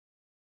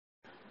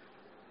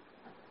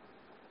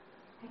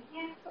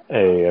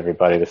Hey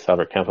everybody, this is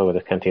Albert Campo with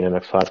the Cantina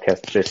MX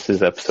podcast. This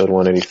is episode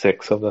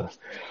 186 of the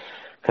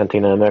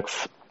Cantina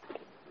MX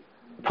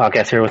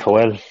podcast here with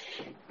Joel.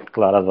 A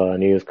lot of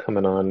news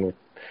coming on.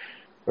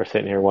 We're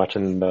sitting here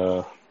watching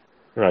the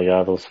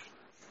Rayados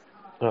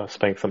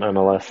spank some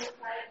MLS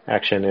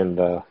action in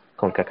the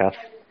CONCACAF.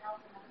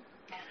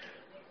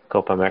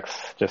 Copa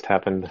MX just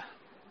happened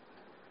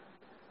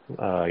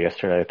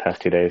yesterday, the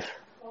past 2 days,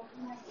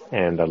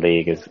 and the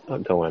league is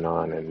going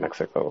on in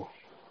Mexico.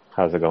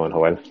 How's it going,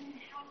 Joel?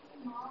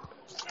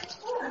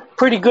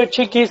 Pretty good,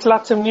 Chiquis.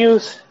 Lots of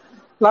news.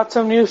 Lots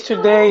of news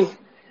today.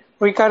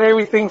 We got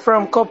everything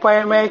from Copa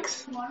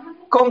MX,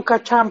 Conca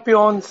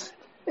Champions,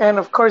 and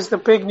of course the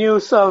big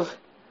news of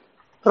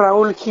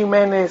Raúl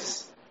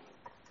Jiménez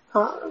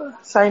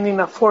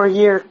signing a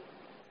 4-year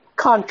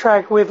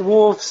contract with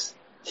Wolves.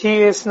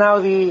 He is now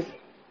the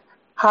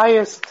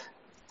highest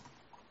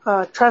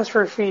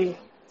transfer fee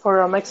for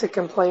a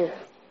Mexican player.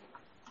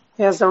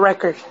 He has the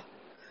record.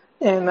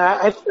 And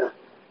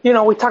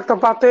we talked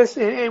about this.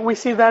 We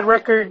see that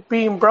record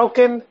being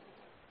broken.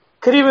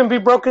 Could even be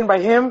broken by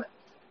him,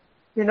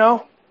 and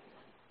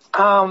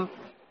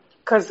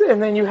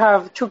then you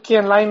have Chucky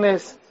and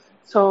Lainez.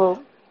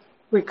 So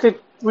we could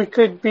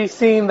be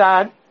seeing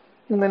that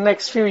in the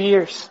next few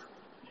years.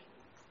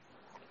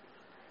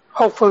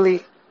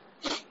 Hopefully.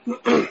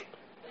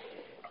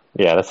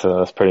 Yeah,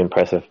 that's pretty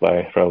impressive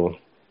by Raúl.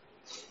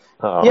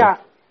 Yeah.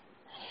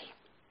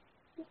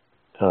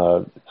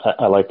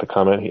 I like the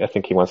comment. I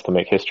think he wants to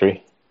make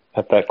history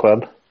at that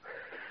club.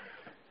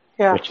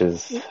 Yeah. Which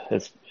is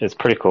it's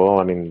pretty cool.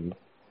 I mean,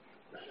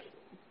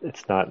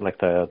 it's not like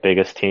the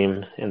biggest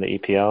team in the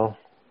EPL,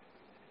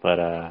 but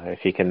if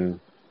he can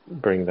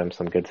bring them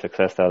some good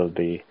success, that would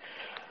be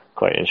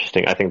quite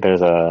interesting. I think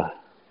there's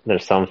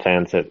some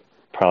fans that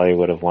probably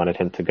would have wanted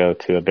him to go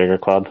to a bigger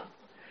club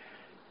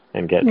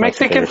and get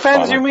Mexican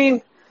fans. You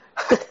mean?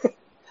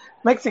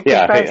 Mexican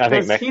fans. I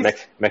think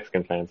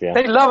Mexican fans. Yeah,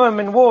 they love him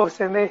in Wolves,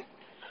 and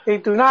they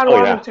do not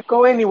want him to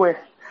go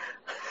anywhere.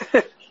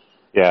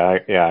 I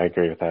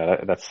agree with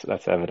that.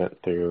 That's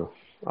evident through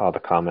all the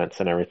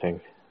comments and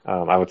everything.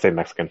 I would say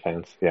Mexican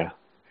fans, yeah.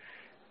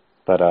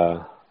 But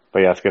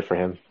yeah, it's good for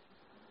him.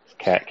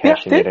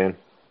 Cashing it in.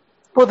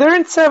 Well, they're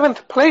in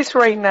 7th place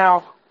right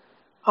now.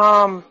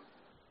 So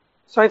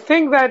I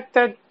think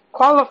that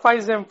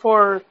qualifies them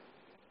for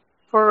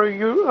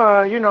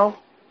Europa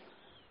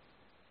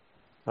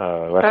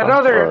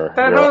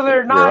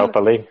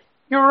League.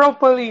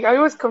 Europa League. I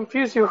always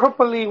confuse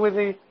Europa League with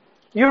the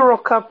Euro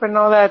Cup and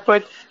all that,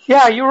 but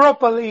yeah,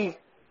 Europa League,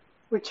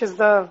 which is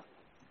the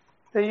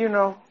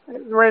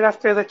right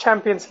after the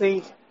Champions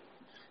League,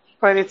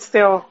 but it's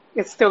still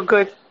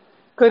good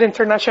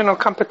international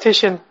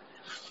competition,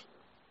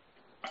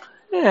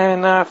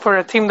 and for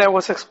a team that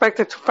was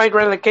expected to fight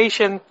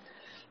relegation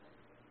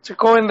to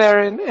go in there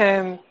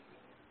and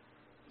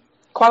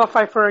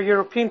qualify for a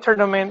European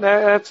tournament,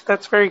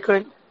 that's very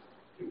good.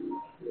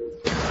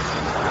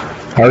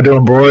 How you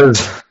doing,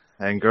 boys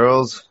and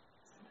girls?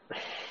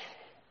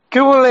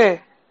 ¿Qué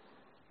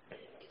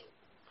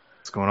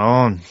What's going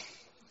on?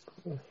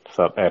 What's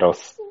up,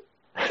 Eros?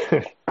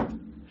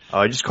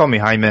 Just call me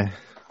Jaime.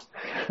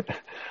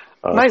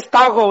 Nice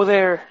doggo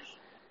there.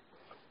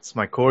 It's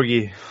my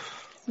corgi.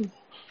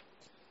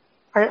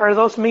 Are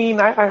those mean?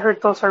 I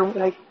heard those are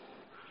like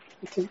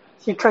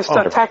he tries to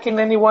attacking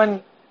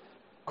anyone.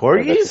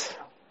 Corgis?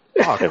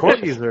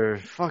 Corgis are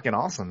fucking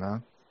awesome,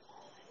 man.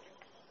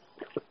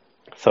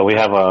 So we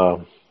have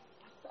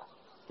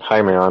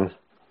Jaime on.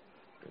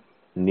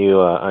 A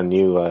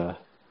new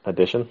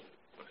addition.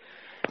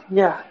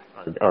 Yeah.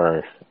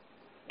 Or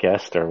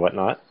guest or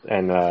whatnot,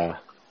 and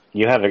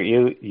you've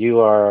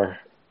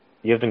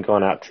been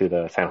going out to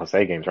the San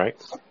Jose games, right?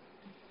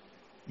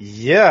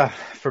 Yeah,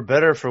 for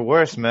better or for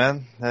worse,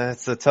 man.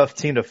 It's a tough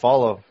team to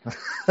follow.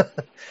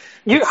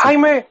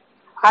 Jaime,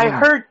 I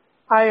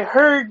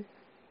heard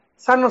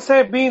San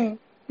Jose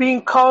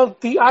being called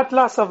the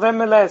Atlas of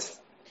MLS.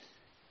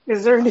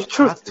 Is there any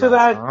truth to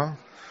that? Huh?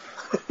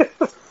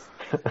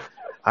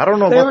 I don't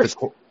know about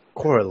the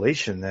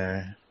correlation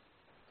there.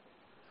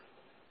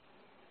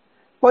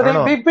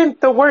 Well, they've been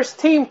the worst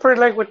team for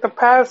with the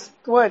past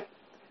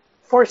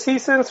 4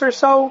 seasons or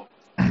so.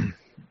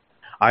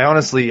 I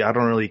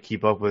don't really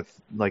keep up with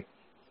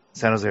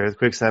San Jose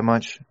Earthquakes that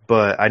much,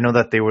 but I know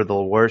that they were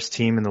the worst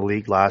team in the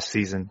league last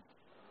season.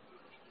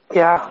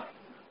 Yeah,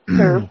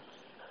 they're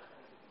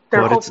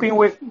hoping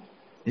with.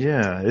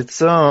 Yeah,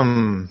 it's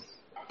an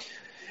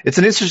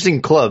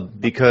interesting club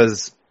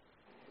because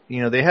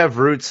they have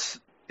roots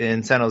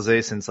in San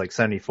Jose since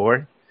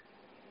 74.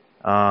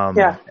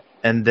 Yeah.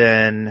 And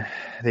then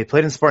they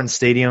played in Spartan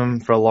Stadium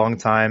for a long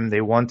time.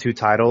 They won 2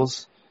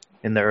 titles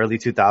in the early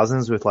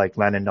 2000s with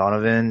Landon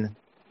Donovan.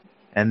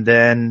 And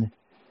then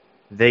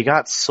they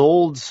got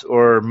sold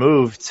or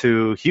moved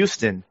to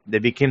Houston. They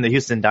became the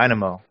Houston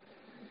Dynamo.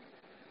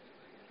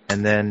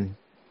 And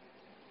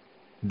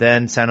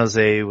then San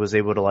Jose was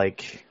able to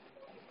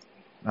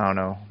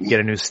get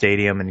a new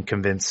stadium and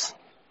convince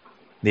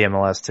the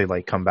MLS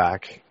to come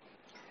back.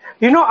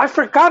 I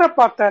forgot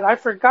about that. I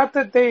forgot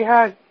that they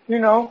had,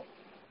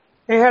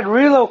 they had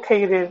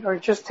relocated or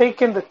just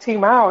taken the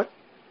team out.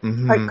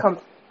 I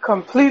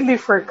completely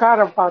forgot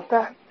about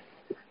that.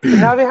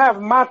 Now they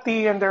have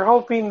Mati, and they're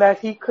hoping that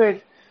he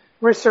could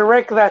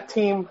resurrect that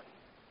team.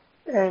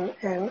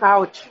 And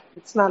ouch,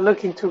 it's not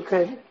looking too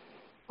good.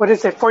 What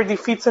is it? 4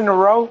 defeats in a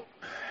row?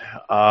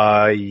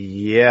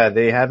 Yeah,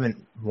 they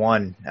haven't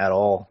won at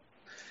all.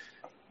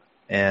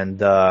 And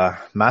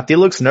Mati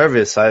looks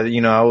nervous. I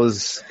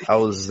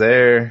was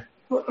there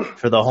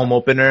for the home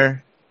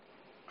opener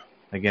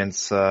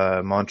against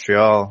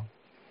Montreal,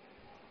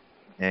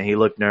 and he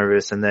looked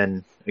nervous. And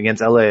then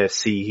against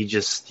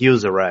LAFC, he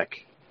was a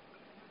wreck.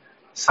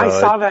 So I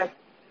saw that.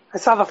 I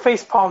saw the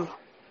face palm.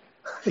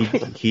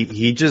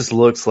 he just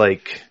looks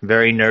like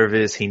very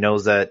nervous. He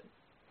knows that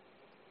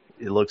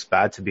it looks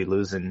bad to be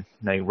losing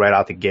like right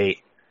out the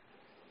gate.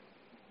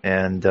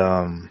 And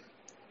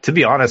to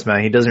be honest,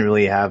 man, he doesn't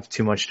really have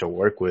too much to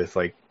work with.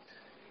 Like,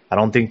 I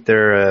don't think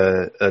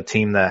they're a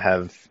team that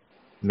have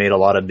made a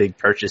lot of big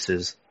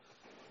purchases.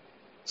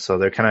 So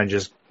they're kind of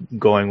just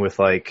going with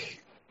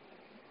like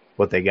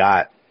what they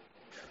got.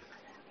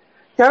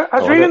 Yeah, I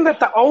was reading that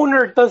the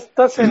owner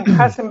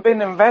hasn't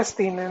been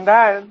investing, and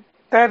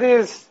that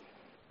is,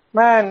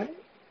 man,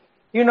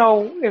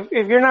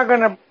 if you're not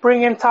gonna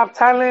bring in top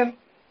talent,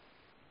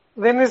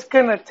 then it's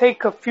gonna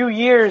take a few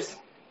years.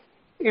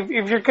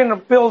 If you're gonna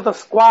build a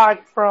squad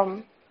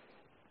from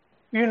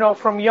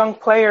young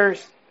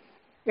players,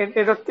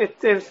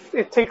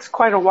 it takes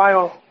quite a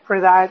while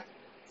for that.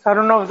 So I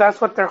don't know if that's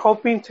what they're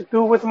hoping to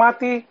do with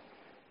Mati,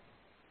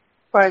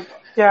 but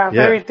yeah.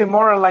 Very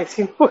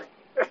demoralizing.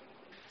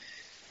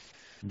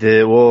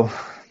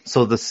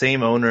 So the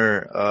same owner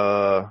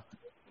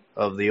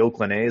of the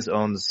Oakland A's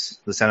owns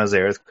the San Jose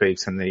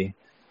Earthquakes, and the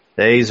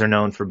A's are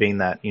known for being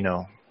that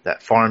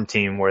that farm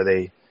team where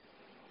they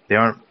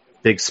aren't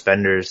big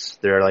spenders.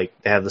 They're like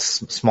they have the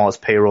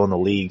smallest payroll in the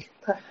league.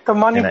 The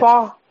money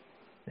ball.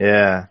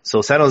 Yeah.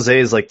 So San Jose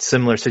is like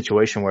similar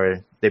situation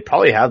where they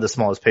probably have the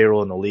smallest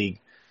payroll in the league.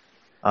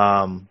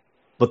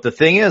 But the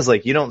thing is,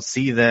 like, you don't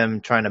see them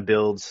trying to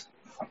build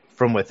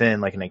from within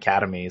like an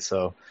academy.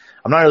 So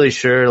I'm not really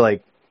sure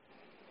like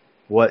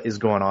what is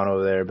going on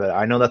over there, but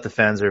I know that the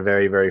fans are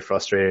very, very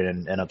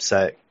frustrated and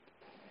upset.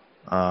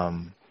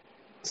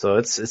 So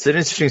it's an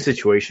interesting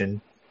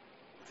situation.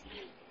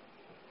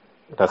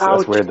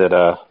 That's weird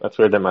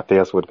that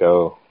Matias would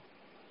go.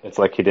 It's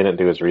like he didn't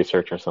do his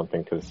research or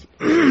something, because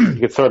you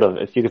could sort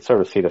of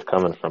see this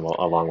coming from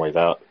a long ways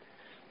out.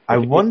 I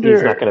wonder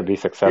he's not going to be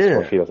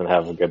successful if he doesn't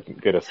have a good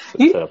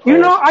set of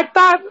players.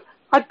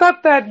 I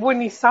thought that when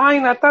he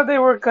signed, I thought they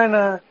were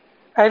gonna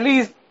at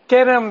least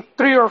get him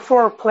 3 or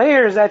 4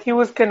 players that he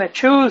was gonna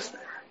choose,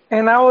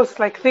 and I was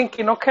like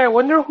thinking, okay, I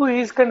wonder who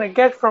he's gonna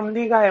get from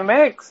Liga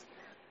MX,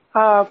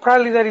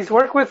 probably that he's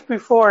worked with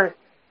before,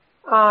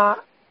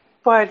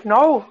 but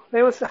no,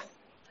 there's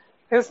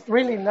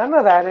really none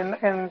of that,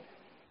 and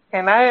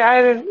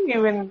I didn't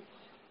even,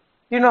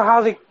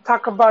 how they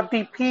talk about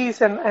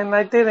DPs, and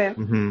I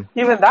didn't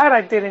even that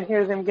I didn't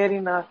hear them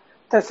getting a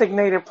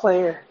designated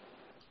player.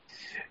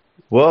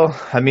 Well,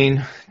 I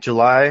mean,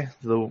 July,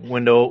 the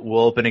window will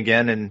open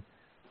again, and,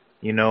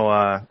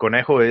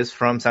 Conejo is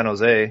from San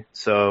Jose,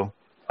 so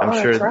I'm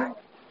sure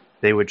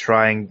they would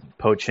try and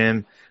poach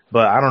him,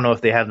 but I don't know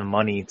if they have the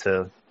money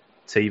to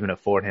even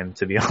afford him,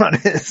 to be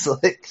honest.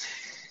 Like,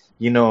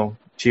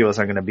 Chivas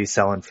aren't going to be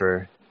selling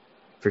for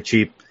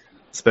cheap,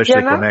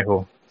 especially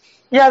Conejo.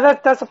 Yeah,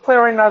 that's a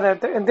player right now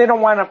and they don't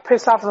want to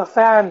piss off the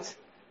fans.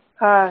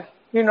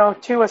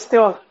 Chivas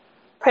still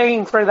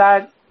paying for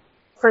that,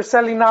 for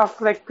selling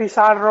off like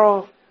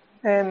Pizarro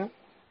and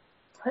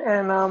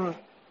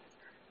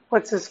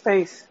what's his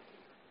face?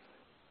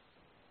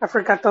 I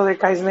forgot the other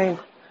guy's name,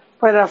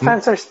 but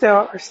fans are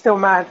still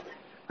mad.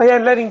 But yeah,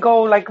 letting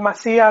go like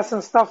Macias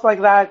and stuff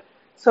like that.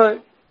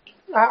 So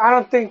I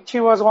don't think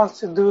Chivas wants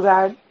to do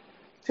that,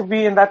 to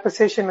be in that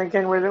position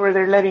again where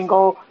they're letting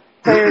go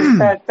players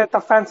that the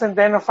fans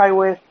identify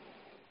with.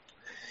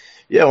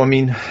 Yeah, well, I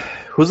mean,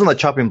 who's on the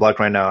chopping block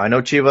right now? I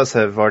know Chivas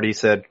have already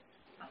said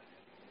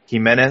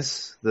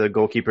Jimenez, the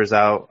goalkeeper's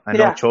out. I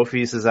know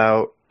Chofis is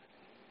out.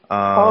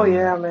 Oh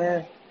yeah,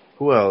 man.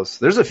 Who else?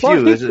 There's a few.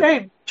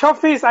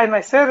 Chofis, and I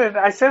said it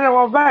a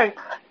while back.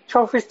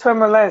 Chofis to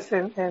MLS,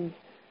 and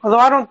although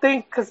I don't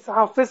think, because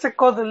how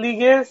physical the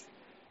league is,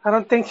 I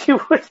don't think he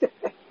would.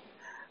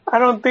 I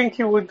don't think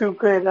he would do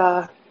good.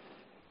 But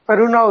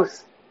who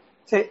knows?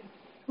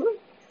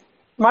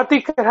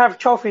 Mati could have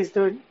Chofis,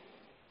 dude.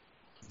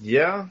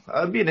 Yeah,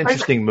 that'd be an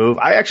interesting move.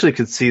 I actually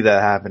could see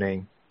that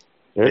happening.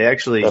 They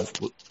actually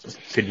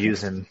could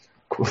use him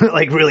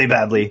like really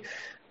badly.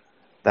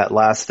 That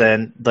last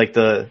end, like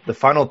the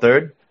final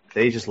third,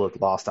 they just look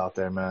lost out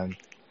there, man.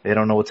 They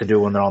don't know what to do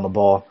when they're on the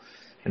ball,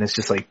 and it's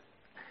just like,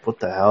 what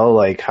the hell?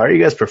 Like, how are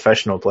you guys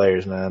professional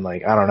players, man?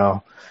 Like, I don't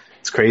know.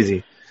 It's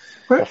crazy.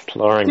 That's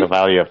lowering the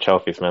value of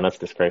Chofis, man. That's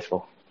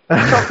disgraceful.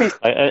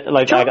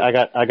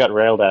 I got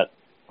railed at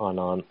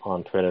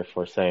on Twitter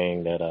for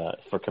saying that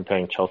for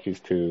comparing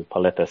Chofis to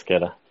Paleta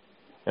Esqueda,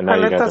 and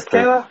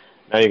now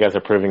Now you guys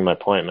are proving my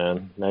point,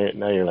 man. Now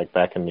you're like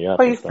backing me up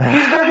But and he's stuff.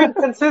 very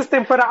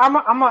inconsistent.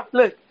 But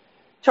look.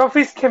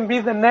 Chofis can be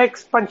the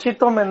next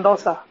Panchito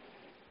Mendoza.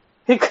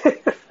 He could,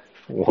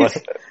 What?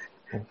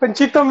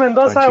 Panchito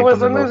Mendoza Panchito was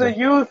one of Mendoza. the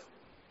youth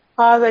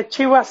that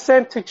Chivas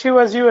sent to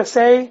Chivas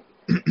USA,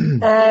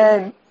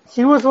 and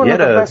he was one He of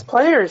had the a- best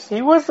players.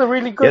 He was a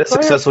really He good had a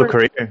player. successful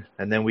career,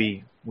 and then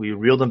we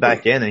reeled him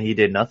back in, and he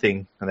did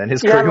nothing, and then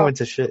his Yeah, career no. went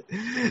to shit.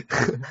 You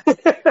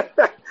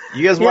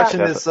guys Yeah.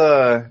 watching this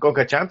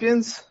Conca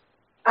Champions?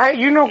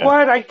 You know Yeah.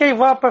 what? I gave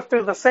up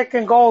after the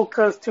second goal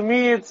because to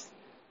me it's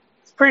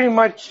pretty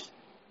much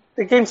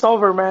the game's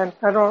over, man.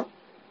 I don't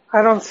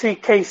see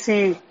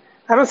KC.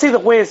 I don't see the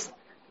Wiz.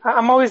 They're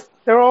always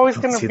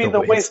Don't going to see be the the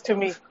Wiz. Wiz to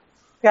me.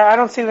 Yeah, I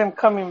don't see them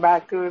coming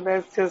back, dude.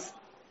 That's just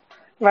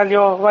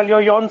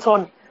Valio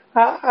Johnson.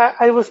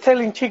 I was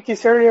telling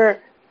Chiquis earlier,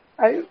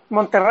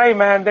 Monterrey,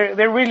 man,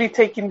 they're really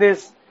taking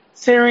this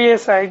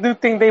serious. I do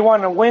think they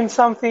want to win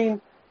something.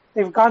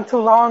 They've gone too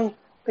long.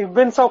 They've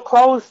been so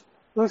close,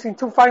 losing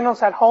 2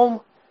 finals at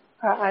home.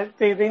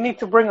 They need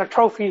to bring a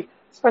trophy,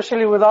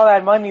 especially with all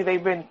that money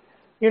they've been.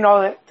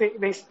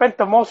 They spent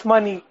the most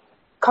money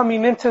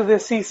coming into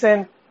this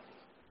season.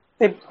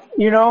 With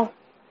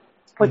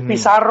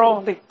Pizarro,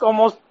 they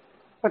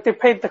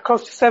paid the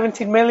close to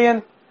 17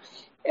 million,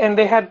 and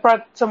they had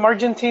brought some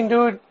Argentine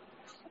dude.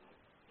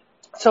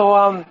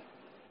 So,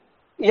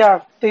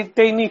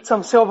 they need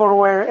some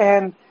silverware,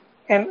 and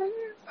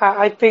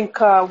I think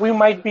we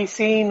might be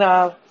seeing,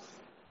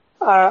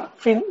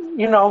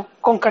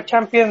 Conca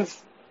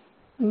Champions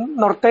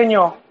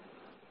Norteño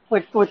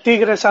with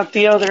Tigres at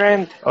the other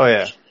end. Oh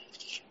yeah,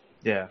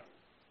 yeah.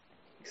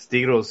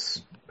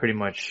 Tigres pretty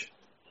much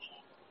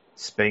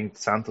spanked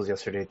Santos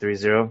yesterday,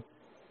 3-0.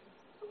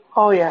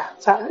 Oh yeah,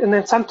 and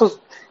then Santos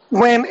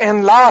went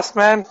and lost,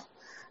 man.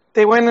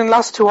 They went and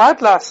lost to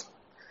Atlas,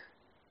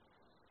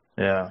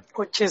 Yeah.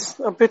 which is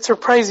a bit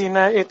surprising.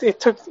 It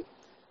took.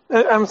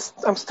 I'm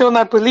still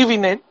not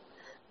believing it,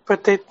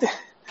 but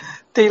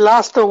they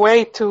lost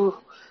away to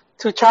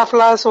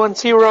Chaflas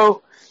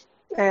 1-0,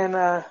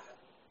 and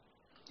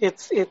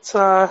it's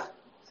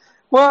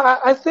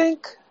I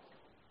think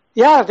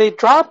they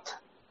dropped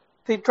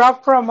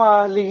from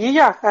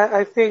Liguilla.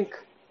 I think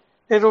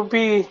it'll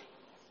be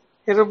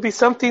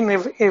something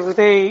if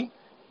they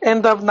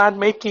end up not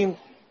making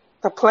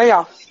the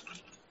playoffs.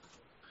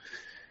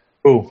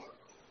 Who?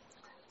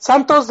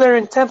 Santos, they're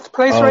in 10th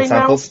place right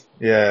Santos?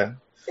 Yeah.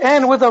 now,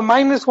 and with a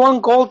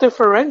 -1 goal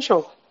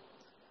differential.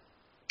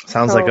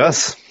 Sounds So- like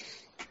us.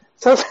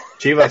 So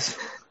Chivas.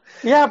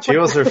 yeah, but,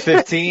 Chivas are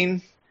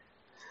 15.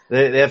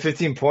 They have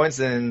 15 points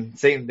and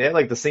they have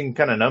like the same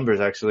kind of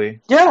numbers actually.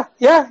 yeah,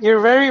 you're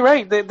very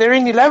right. They're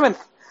in 11th.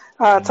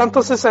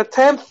 Santos is at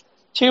 10th.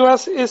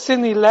 Chivas is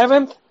in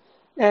 11th,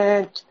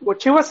 and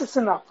Chivas is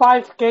in a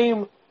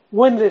 5-game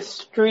winless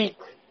streak.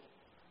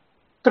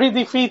 3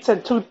 defeats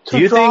and two Do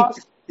you draws.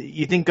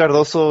 you think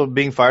Cardoso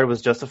being fired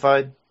was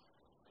justified?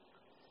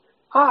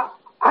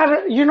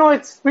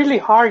 It's really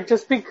hard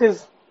just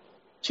because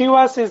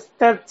Chivas is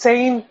that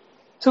saying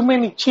too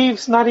many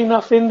Chiefs, not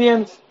enough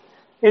Indians.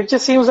 It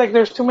just seems like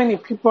there's too many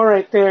people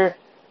right there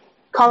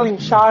calling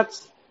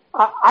shots.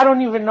 I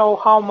don't even know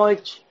how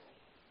much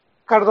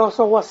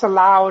Cardoso was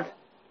allowed,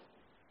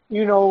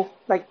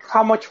 like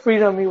how much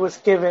freedom he was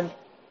given.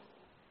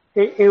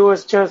 It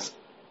was just,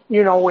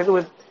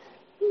 with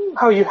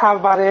how you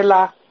have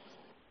Varela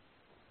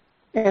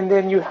and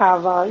then you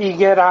have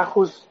Higuera,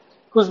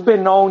 who's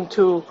been known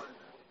to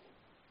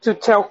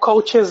tell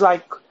coaches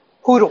like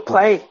who to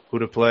play. Who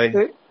to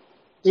play?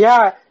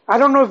 Yeah, I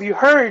don't know if you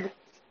heard,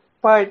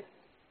 but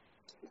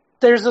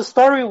there's a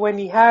story when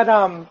he had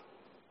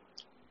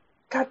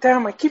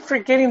goddamn, I keep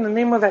forgetting the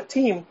name of that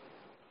team.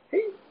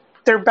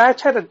 Their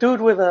batch had a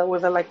dude with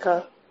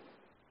a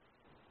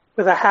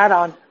hat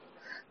on.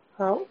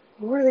 What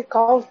were they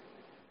called?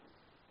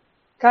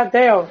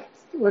 Goddamn,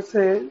 was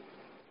it?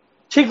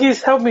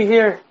 Chiquis, help me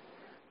here.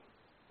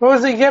 What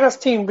was the Higuera's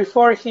team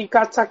before he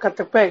got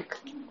Zacatepec?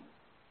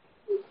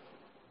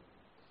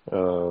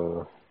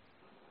 Oh,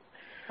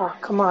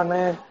 come on,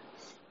 man.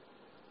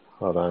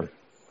 Hold on.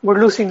 We're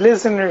losing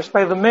listeners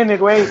by the minute.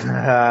 Wait.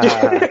 Are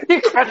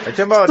you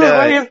talking about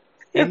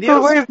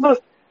Indios? No,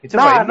 You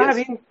talking about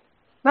Indios?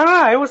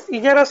 it was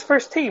Higuera's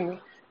first team.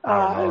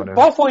 I don't know.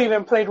 Bofo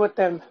even played with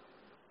them.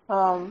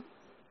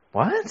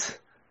 What?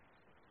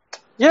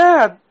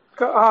 Yeah.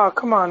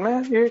 Come on,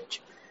 man. You're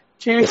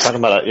talking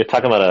about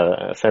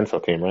a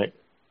Senso team, right?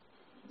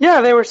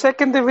 Yeah, they were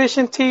second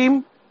division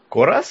team.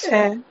 Coras?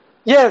 And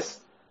yes,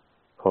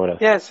 Cora.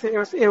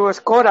 it was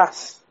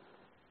Coras.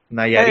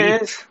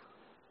 Nayarit.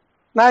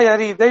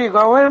 Nayarit. There you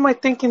go. Why am I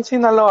thinking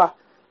Sinaloa?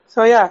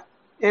 So yeah,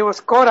 it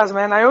was Coras,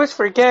 man. I always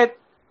forget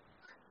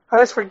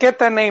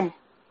that name.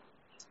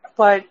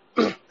 But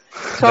so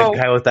The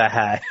guy with that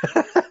hat.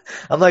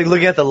 I'm like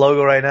looking at the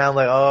logo right now. I'm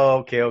like,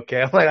 oh, okay.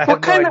 I'm like, I have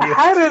what kind no of idea.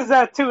 hat is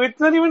that too? It's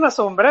not even a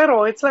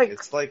sombrero. It's like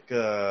It's like,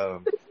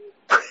 can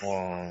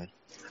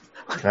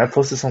I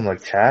post this on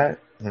like chat?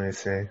 Let me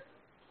see.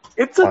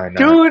 it's a Why not?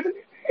 dude.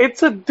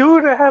 It's a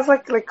dude that has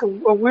like a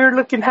weird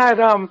looking hat.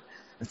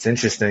 It's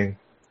interesting.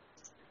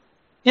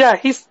 Yeah,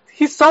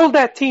 he sold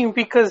that team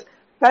because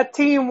that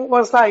team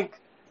was like,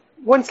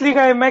 once Liga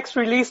MX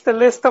released the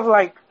list of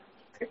like,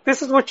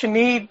 this is what you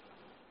need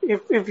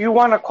if you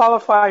want to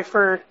qualify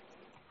for,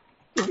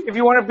 if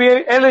you want to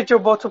be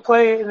eligible to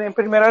play in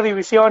Primera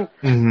División.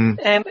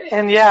 Mm-hmm.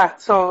 And yeah,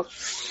 so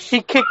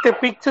he kicked the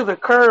pig to the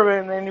curb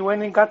and then he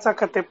went and got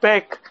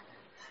Zacatepec.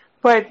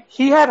 But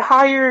he had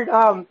hired,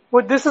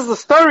 well, this is the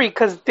story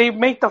because they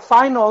made the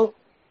final.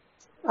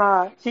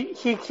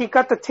 He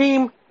got the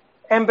team,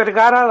 and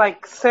Vergara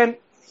sent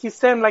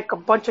like a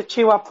bunch of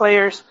Chihuahua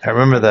players. I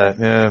remember that,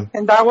 yeah.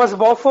 And that was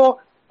Bofo,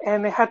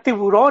 and they had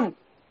Tiburon.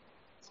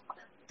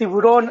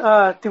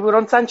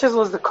 Tiburon Sanchez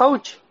was the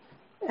coach,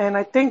 and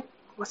I think,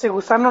 was it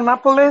Gusano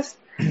Nápoles?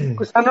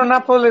 Gusano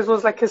Nápoles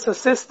was like his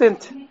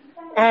assistant,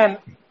 and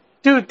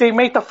dude, they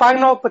made the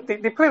final, but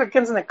they played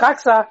against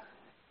Necaxa,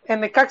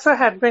 and Necaxa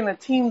had been a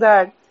team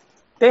that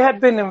they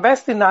had been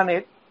investing on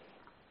it.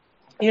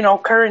 You know,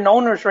 current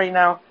owners right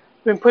now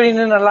been putting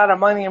in a lot of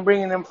money and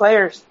bringing in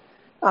players,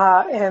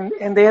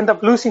 and they end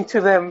up losing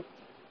to them.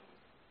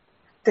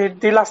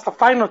 They lost the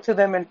final to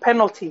them in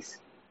penalties,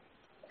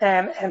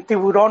 and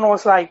Tiburon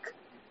was like,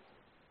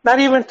 not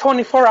even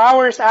 24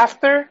 hours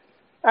after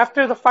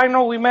the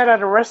final, we met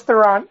at a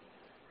restaurant,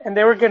 and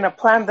they were gonna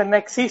plan the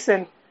next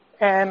season,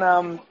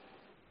 and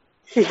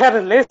he had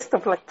a list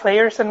of like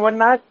players and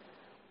whatnot,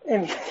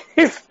 and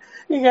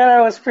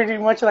I was pretty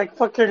much like,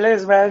 fuck your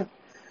list, man.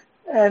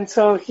 And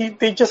so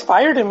they just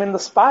fired him in the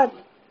spot.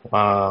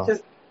 Wow.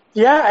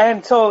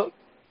 And so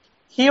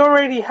he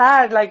already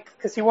had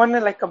because he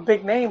wanted like a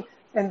big name,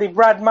 and they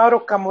brought Mauro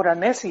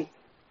Camoranesi.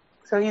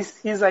 So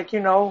he's like,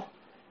 you know,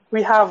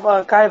 we have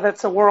a guy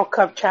that's a World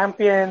Cup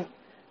champion,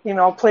 you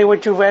know, play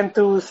with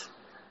Juventus.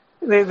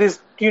 This,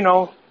 you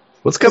know.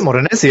 What's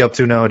Camoranesi up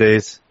to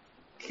nowadays?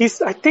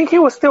 I think he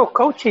was still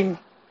coaching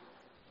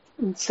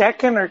in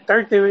second or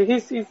third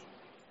division.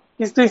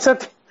 He's doing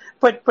something,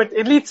 but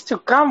it leads to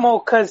Camo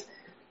because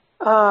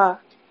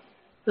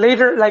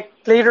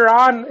later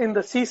on in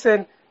the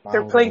season,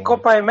 they're playing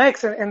Copa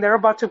MX and they're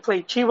about to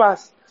play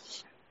Chivas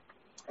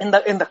in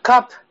the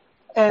cup.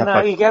 And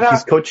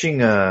he's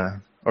coaching,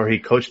 or he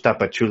coached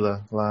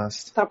Tapachula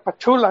last.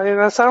 Tapachula,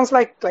 that sounds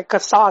like a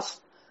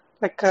sauce,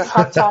 like a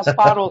hot sauce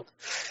bottle.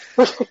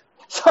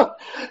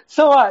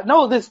 So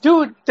no, this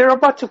dude, they're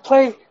about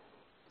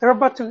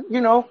to,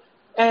 you know,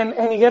 and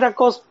Higuera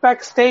goes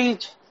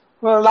backstage to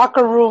the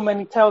locker room and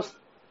he tells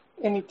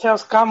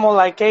Camo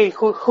like, hey,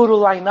 who to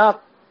line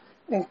up,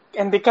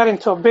 and they got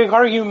into a big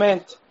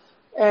argument,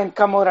 and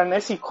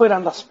Camoranesi quit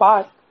on the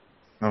spot.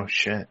 Oh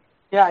shit.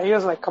 Yeah, he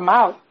was like, come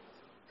out.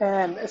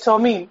 And so,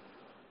 I mean,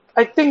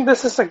 I think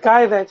this is a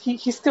guy that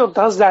he still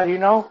does that, you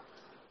know,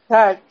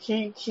 that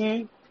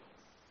he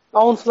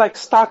owns like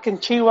stock in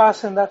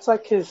Chivas, and that's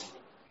like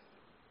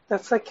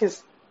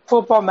his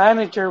football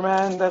manager,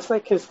 man. That's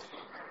like his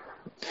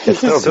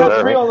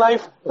real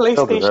life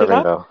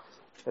PlayStation. Though.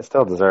 It's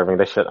still deserving.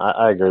 They should.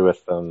 I agree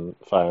with them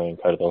firing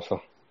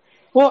Cardoso.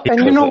 Well,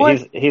 and you know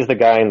what? He's the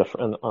guy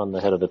on the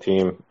head of the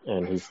team,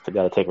 and he's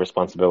got to take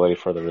responsibility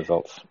for the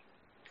results.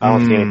 I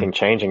don't see anything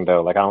changing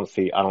though. Like I don't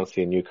see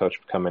a new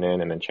coach coming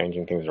in and then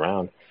changing things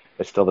around.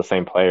 It's still the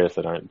same players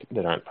that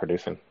aren't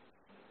producing.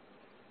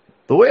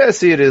 The way I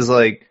see it is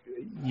like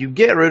you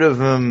get rid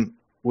of him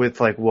with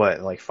like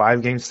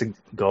 5 games to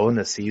go in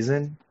the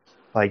season.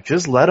 Like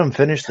just let him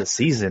finish the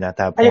season at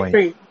that point. I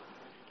agree.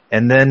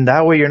 And then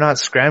that way you're not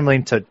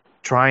scrambling to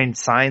try and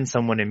sign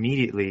someone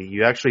immediately.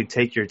 You actually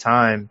take your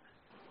time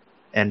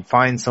and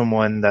find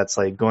someone that's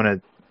like going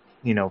to,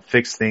 you know,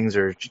 fix things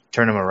or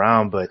turn them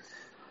around. But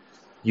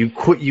you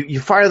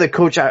fire the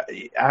coach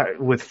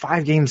with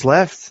 5 games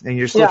left and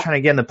you're still trying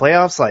to get in the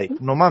playoffs. Like,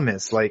 no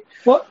mames. Like,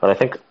 but I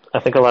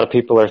think a lot of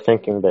people are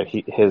thinking that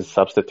his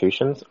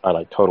substitutions are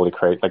like totally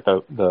crazy. Like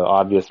the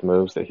obvious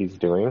moves that he's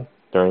doing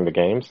during the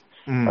games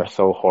are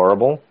so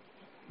horrible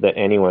that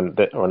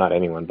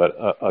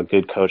a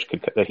good coach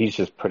that he's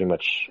just pretty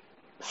much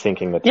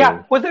sinking the team.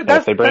 Yeah, well,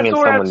 if they bring in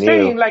someone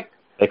new, like,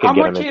 they could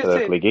get him into the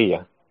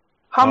Liguilla.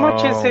 How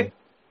much is it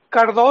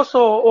Cardoso,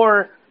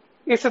 or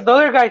is it the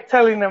other guy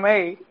telling them,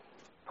 hey,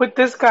 put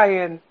this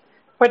guy in?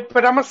 But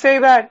I'm going to say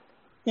that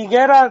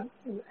Higuera,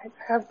 I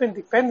have been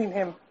defending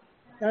him,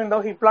 even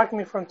though he blocked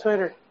me from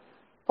Twitter.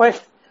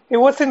 But it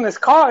wasn't his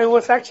call. It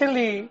was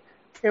actually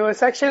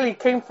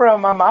came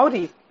from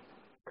Amauri.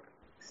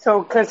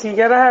 So, because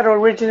Higuera had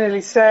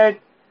originally said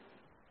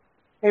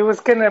it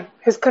was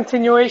his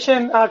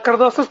continuation,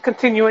 Cardoso's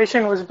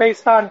continuation was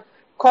based on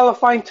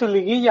qualifying to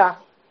Liguilla.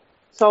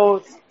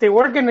 So they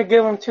were gonna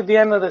give him to the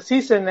end of the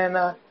season, and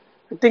I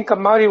think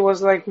Amauri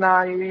was like,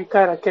 nah, you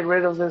gotta get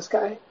rid of this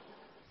guy.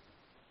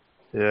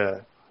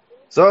 Yeah.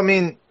 So, I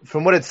mean,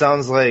 from what it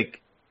sounds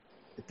like,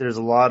 there's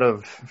a lot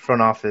of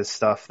front office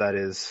stuff that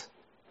is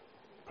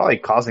probably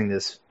causing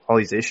all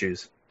these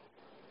issues.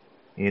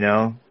 You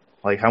know?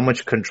 Like, how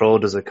much control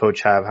does a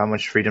coach have? How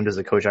much freedom does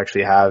a coach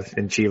actually have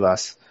in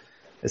Chivas?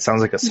 It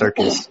sounds like a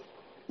circus.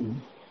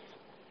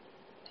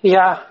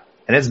 Yeah.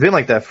 And it's been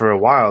like that for a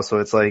while, so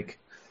it's like,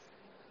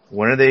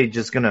 when are they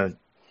just going to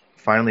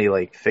finally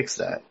like fix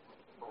that.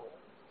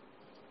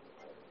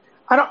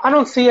 I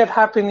don't see it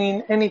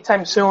happening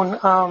anytime soon.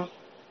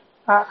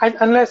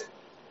 Unless,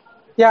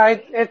 yeah,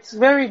 it's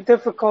very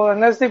difficult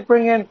unless they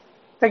bring in,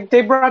 like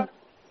they brought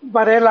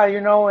Varela,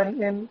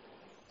 and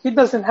he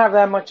doesn't have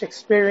that much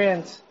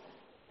experience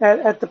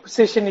at the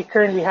position he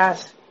currently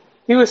has.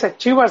 He was at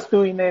Chivas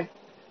doing it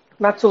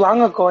not too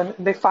long ago, and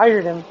they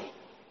fired him.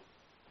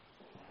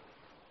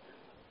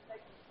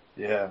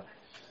 Yeah.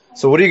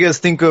 So what do you guys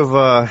think of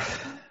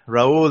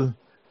Raul?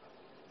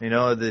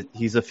 That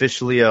he's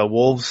officially a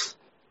Wolves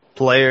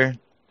player,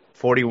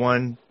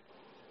 41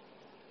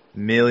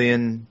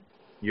 million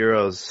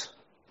euros.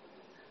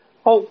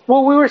 Oh,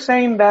 well, we were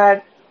saying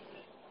that,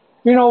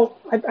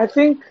 I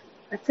think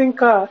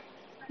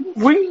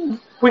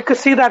we could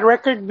see that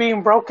record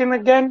being broken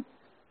again,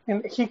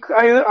 and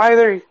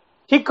either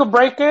he could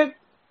break it,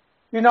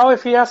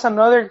 if he has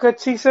another good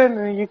season,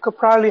 and you could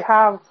probably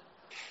have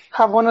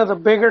one of the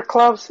bigger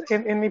clubs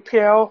in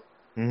EPL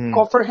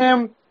go for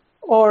him,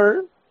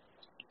 or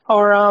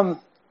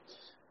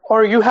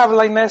you have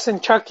Lainez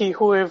and Chucky,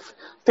 who if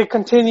they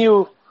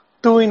continue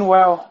doing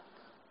well,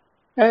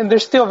 and they're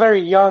still very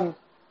young,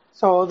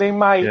 so they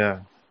might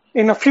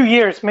in a few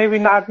years, maybe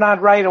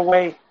not right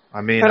away.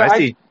 I mean, But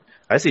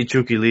I see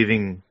Chucky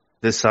leaving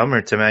this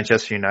summer to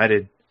Manchester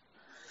United.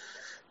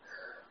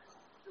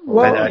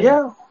 Well,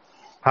 yeah.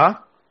 Huh?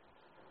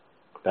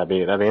 That'd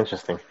be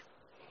interesting.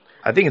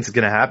 I think it's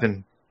gonna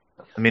happen.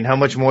 I mean, how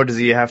much more does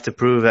he have to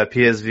prove at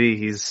PSV?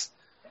 He's,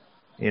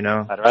 I'd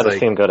rather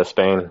see him go to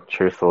Spain,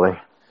 truthfully,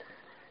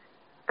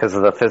 because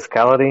of the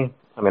physicality.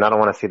 I mean, I don't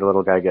want to see the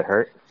little guy get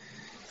hurt.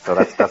 So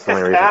that's the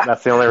only reason.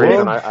 That's the only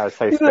reason I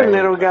say he's Spain. a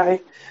little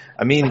guy.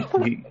 I mean,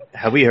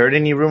 have we heard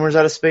any rumors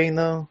out of Spain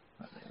though?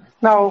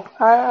 No,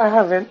 I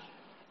haven't.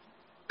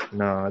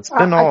 No, it's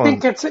been all. I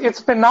think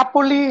it's been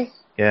Napoli,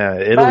 yeah,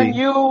 Italy, Man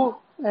U,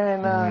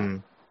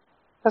 and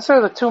that's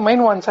sort of the two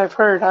main ones I've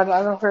heard. I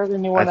don't heard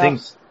anyone else. I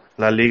think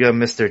La Liga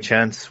missed their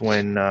chance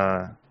when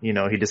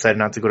he decided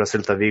not to go to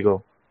Celta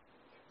Vigo.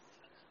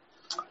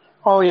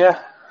 Oh yeah,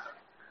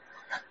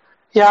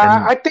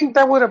 yeah. I think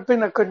that would have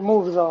been a good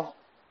move though.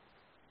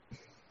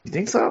 You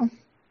think so?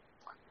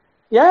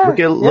 Yeah. Look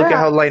at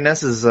how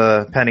Lainez is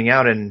panning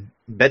out in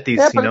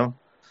Betis.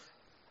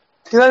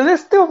 Yeah, they're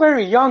still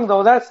very young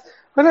though. That's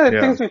one of the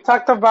things we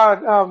talked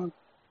about.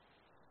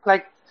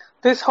 Like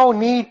this whole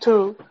need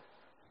to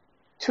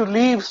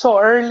leave so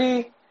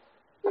early.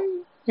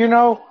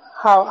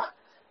 How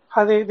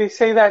they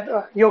say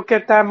that you'll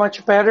get that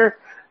much better.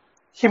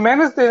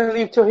 Jimenez didn't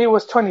leave till he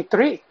was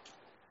 23.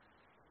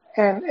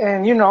 And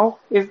I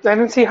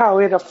didn't see how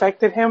it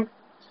affected him.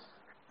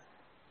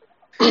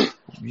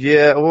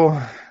 Yeah,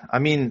 well, I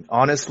mean,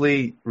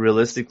 honestly,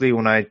 realistically,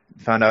 when I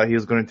found out he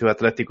was going to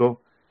Atletico,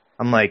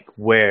 I'm like,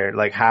 where?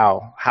 Like,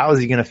 how? How is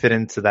he going to fit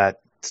into that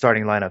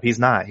starting lineup? He's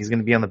not. He's going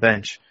to be on the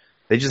bench.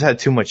 They just had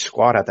too much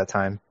squad at that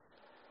time.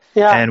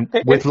 Yeah. And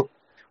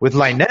with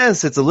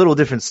Lainez, it's a little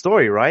different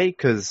story, right?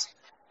 Because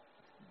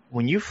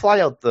when you fly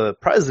out the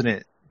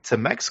president to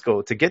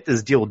Mexico to get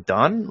this deal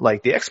done,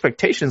 like the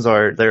expectations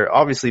they're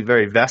obviously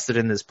very vested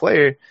in this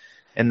player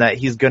and that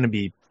he's going to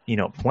be,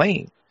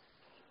 playing.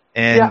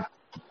 And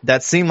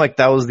that seemed like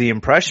that was the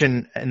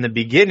impression in the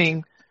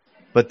beginning,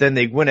 but then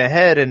they went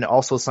ahead and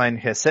also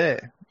signed Jesse,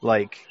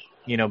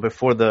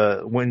 before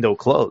the window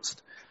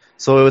closed.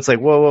 So it's like,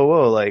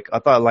 whoa. Like, I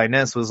thought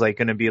Lainez was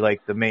going to be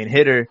the main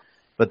hitter,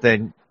 but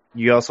then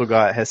you also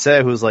got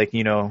Jesse, who's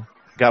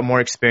got more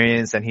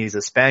experience and he's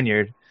a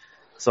Spaniard.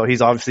 So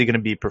he's obviously going to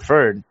be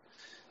preferred.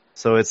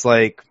 So it's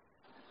I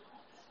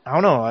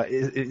don't know.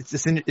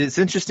 It's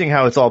interesting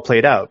how it's all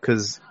played out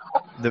because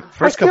the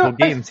first couple of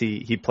games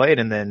he played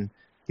and then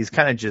he's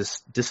kind of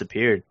just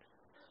disappeared.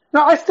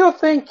 No, I still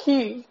think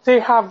they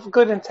have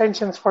good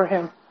intentions for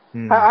him.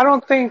 I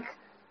don't think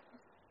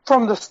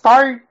from the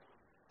start,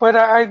 but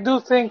I do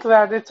think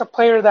that it's a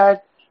player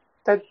that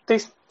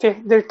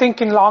they're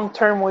thinking long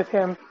term with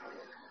him.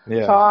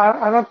 Yeah. So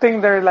I don't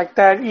think they're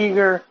that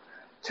eager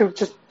to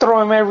just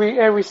throw him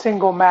every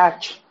single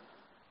match.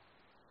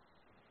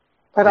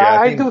 But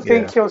I do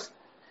think he'll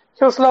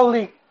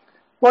slowly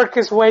work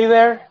his way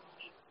there.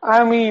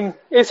 I mean,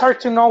 it's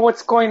hard to know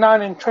what's going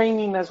on in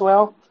training as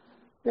well.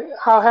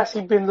 How has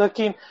he been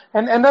looking?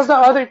 And that's the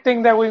other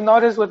thing that we've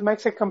noticed with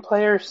Mexican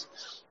players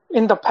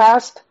in the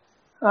past,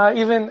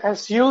 even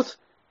as youth,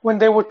 when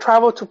they would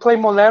travel to play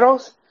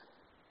Moleros,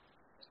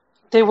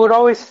 they would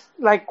always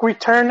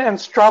return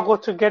and struggle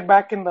to get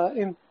back in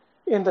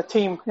the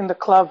team, in the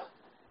club.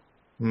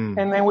 And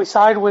then we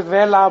saw it with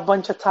Vela a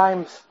bunch of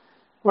times,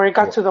 where it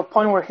got to the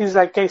point where he's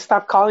like, "Hey,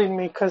 stop calling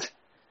me because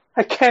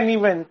I can't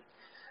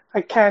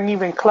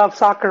even club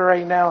soccer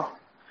right now."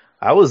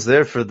 I was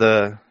there for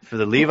the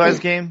Levi's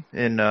game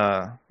in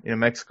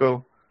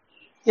Mexico.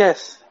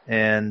 Yes.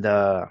 And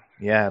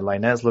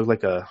Lainez looked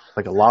like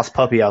a lost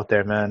puppy out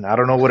there, man. I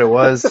don't know what it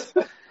was,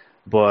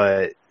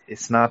 but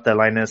it's not the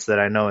Lainez that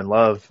I know and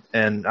love.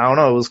 And I don't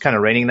know, it was kind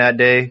of raining that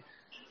day,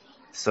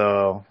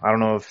 so I don't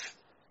know if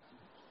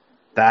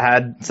that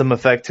had some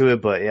effect to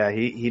it. But yeah,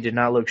 he did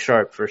not look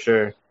sharp for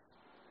sure.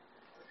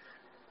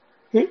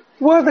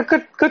 Well, the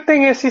good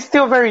thing is he's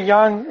still very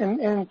young,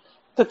 and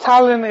the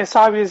talent is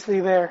obviously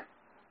there.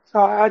 So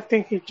I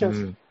think he just.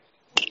 Mm.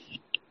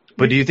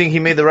 But do you think he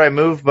made the right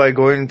move by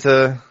going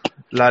to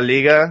La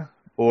Liga,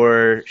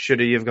 or should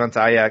he have gone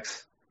to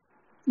Ajax?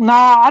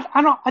 Nah,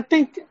 I don't.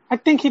 I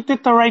think he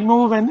did the right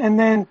move, and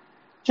then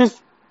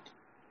just.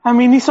 I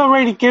mean, he's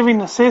already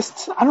giving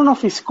assists. I don't know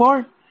if he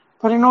scored,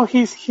 but I know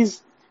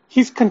he's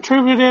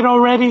contributed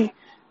already,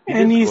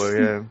 and he's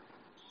with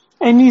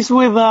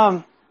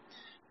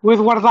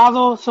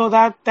Guardado, so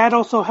that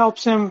also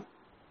helps him,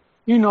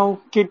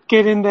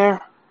 get in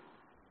there.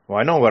 Well,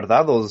 I know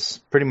Guardado's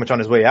pretty much on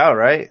his way out,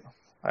 right?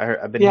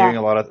 I've been hearing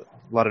a lot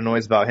of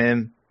noise about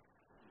him.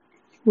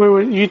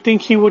 Where you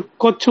think he would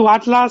go to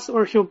Atlas,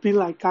 or he'll be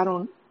like, I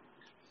don't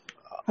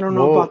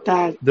know about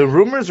that. The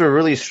rumors were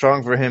really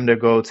strong for him to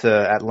go to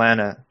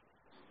Atlanta.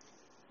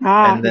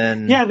 And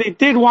then they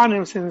did want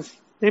him since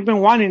they've been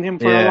wanting him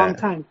for a long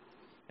time.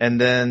 And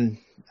then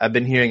I've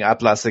been hearing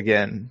Atlas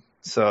again,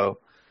 so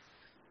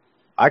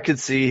I could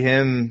see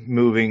him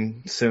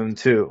moving soon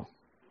too.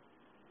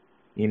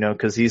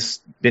 Because he's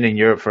been in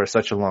Europe for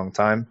such a long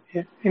time.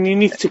 Yeah, and he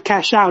needs to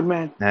cash out,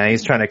 man. Nah,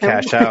 he's trying to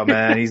cash out,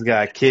 man. He's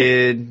got a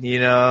kid,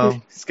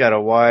 he's got a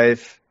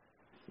wife.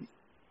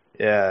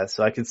 Yeah,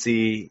 so I could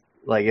see,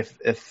 like,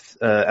 if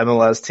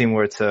MLS team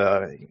were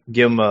to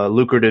give him a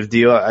lucrative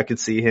deal, I could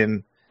see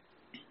him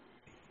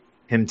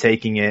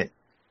taking it.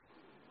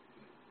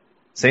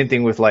 Same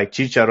thing with, like,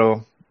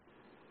 Chicharo.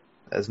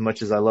 As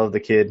much as I love the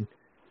kid,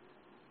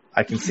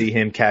 I can see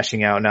him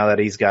cashing out now that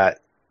he's got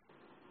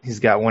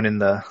one in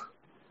the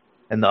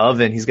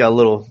oven. He's got a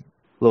little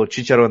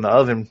Chicharo in the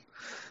oven.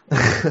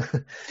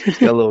 He's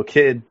got a little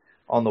kid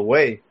on the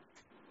way.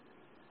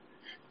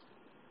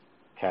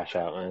 Cash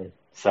out, man.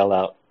 Sell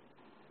out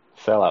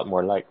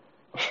more like.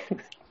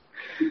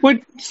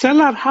 What,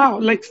 sell out how?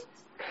 Like,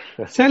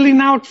 selling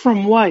out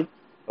from what?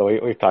 Oh,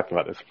 we've talked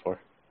about this before.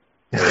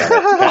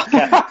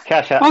 Yeah,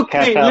 cash out.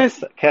 Okay,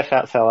 cash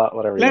out, sell out,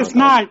 whatever. Let's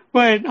not.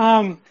 But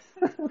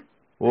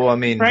well, I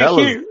mean,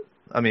 right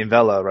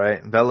Vela,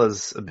 right?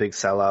 Vela's a big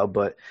sellout,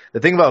 but the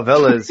thing about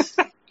Vela is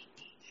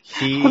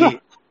he.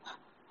 Wait,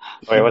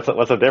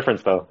 what's the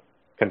difference though?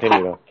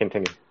 Continue.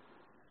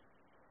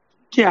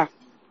 Yeah.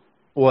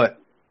 What?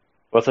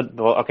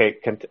 Okay,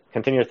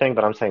 continue your thing,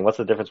 but I'm saying, what's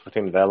the difference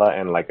between Vela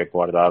and like a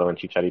Guardado and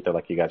Chicharito,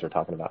 like you guys were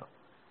talking about?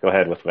 Go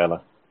ahead with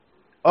Vela.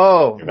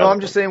 Oh, no, I'm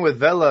just saying with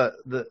Vela,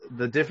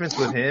 the difference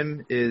with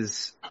him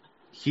is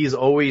he's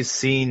always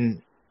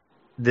seen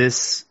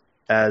this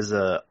as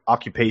a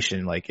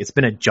occupation. Like, it's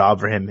been a job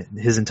for him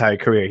his entire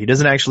career. He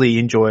doesn't actually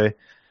enjoy,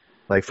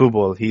 like,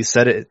 football. He's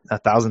said it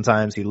 1,000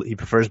 times. He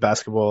prefers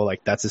basketball.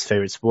 Like, that's his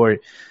favorite sport.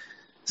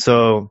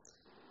 So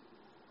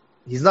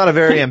he's not a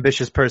very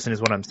ambitious person is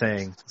what I'm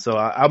saying. So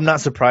I'm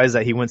not surprised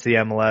that he went to the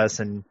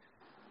MLS, and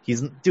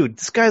dude,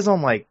 this guy's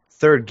on, like,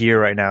 third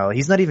gear right now.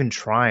 He's not even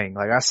trying.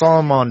 Like, I saw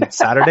him on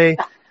Saturday.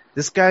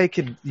 This guy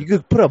you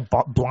could put a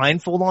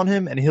blindfold on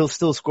him and he'll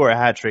still score a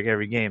hat trick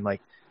every game. Like,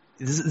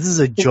 this is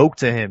a joke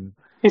to him.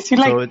 Is he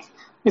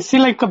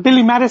like a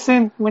Billy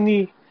Madison when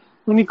he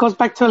goes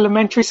back to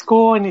elementary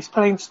school and he's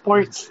playing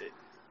sports?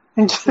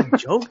 It's a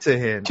joke to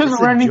him. Just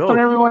running for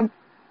everyone.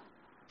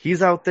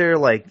 He's out there,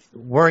 like,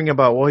 worrying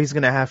about what he's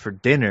gonna have for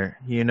dinner.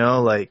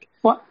 Like.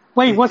 What?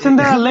 Wait, wasn't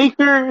there a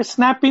Laker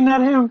snapping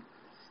at him?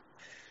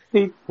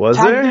 Was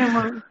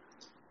there?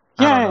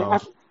 Yeah.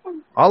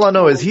 All I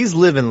know is he's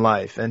living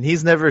life, and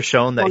he's never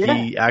shown that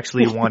he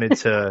actually wanted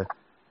to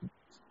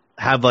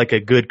have, like,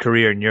 a good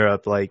career in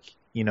Europe. Like,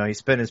 he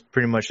spent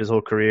pretty much his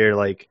whole career,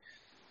 like,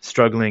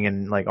 struggling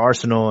in, like,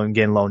 Arsenal and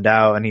getting loaned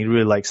out, and he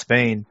really likes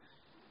Spain.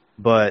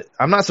 But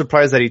I'm not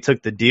surprised that he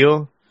took the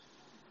deal.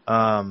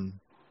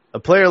 A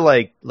player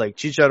like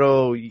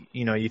Chicharo,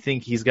 you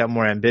think he's got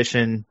more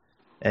ambition,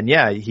 and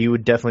yeah, he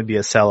would definitely be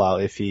a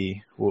sellout if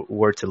he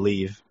were to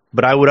leave.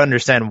 But I would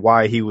understand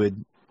why he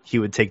would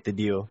take the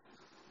deal.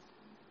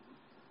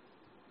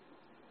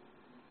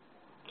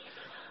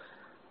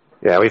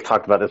 Yeah, we've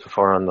talked about this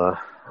before on the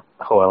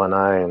Joel and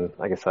I, and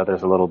like I said,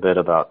 there's a little bit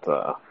about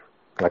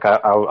like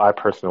I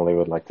personally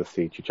would like to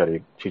see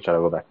Chicharo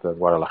go back to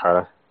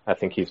Guadalajara. I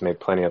think he's made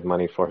plenty of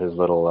money for his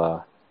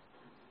little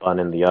bun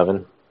in the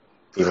oven.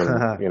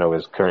 Even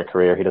his current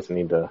career, he doesn't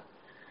need to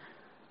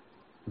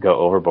go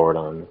overboard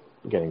on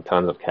getting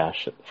tons of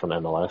cash from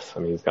MLS. I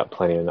mean, he's got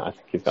plenty, and I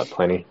think he's got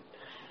plenty.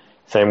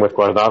 Same with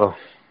Guardado,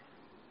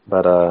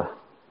 but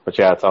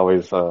yeah, it's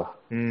always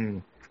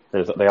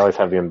they always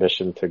have the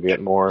ambition to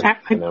get more in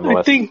MLS.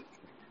 I think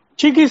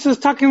Chiquis is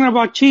talking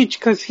about Cheech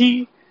because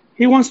he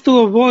wants to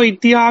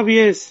avoid the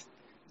obvious.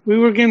 We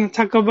were going to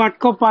talk about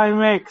Copa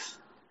MX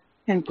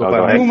and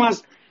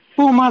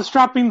Pumas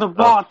dropping the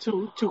ball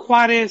to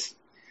Juarez.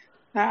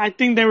 I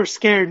think they were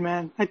scared,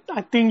 man.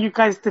 I think you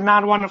guys did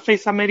not want to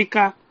face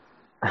America.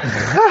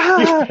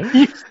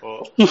 You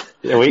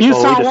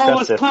saw what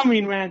was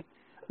coming, man.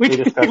 We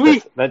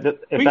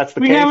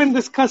haven't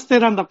discussed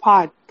it on the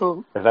pod,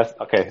 though. If that's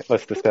okay,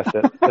 let's discuss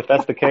it. If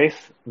that's the case,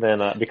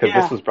 then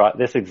because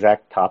this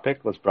exact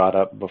topic was brought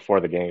up before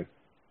the game.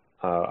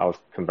 I was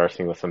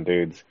conversing with some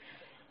dudes.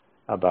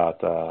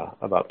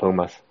 about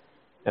Pumas,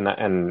 and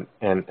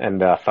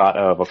the thought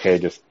of, okay,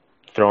 just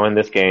throw in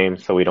this game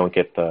so we don't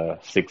get the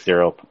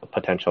 6-0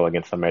 potential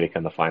against America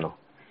in the final,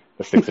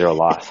 the 6-0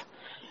 loss.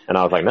 And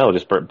I was like, no,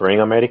 just bring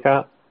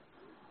America,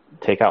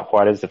 take out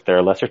Juarez if they're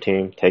a lesser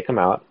team, take them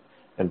out,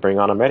 and bring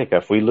on America.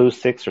 If we lose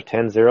 6 or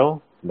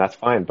 10-0, that's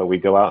fine, but we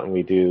go out and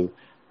we do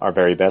our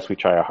very best. We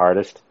try our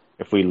hardest.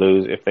 If we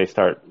lose, if they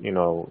start,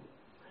 giving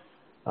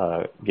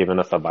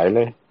us a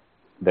baile,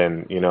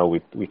 then,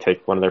 we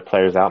take one of their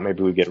players out.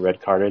 Maybe we get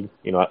red carded,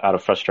 out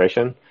of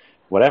frustration,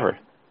 whatever.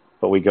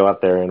 But we go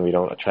out there and we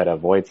don't try to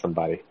avoid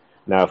somebody.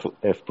 Now,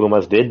 if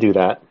Pumas did do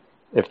that,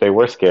 if they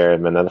were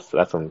scared, then that's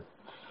some.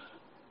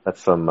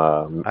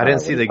 I didn't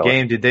see the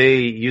game. Did they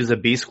use a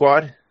B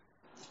squad?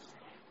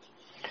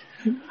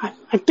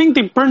 I think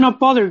they burned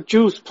up all their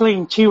juice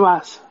playing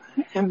Chivas,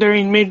 and they're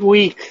in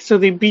midweek, so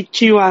they beat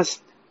Chivas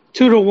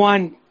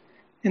 2-1,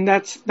 and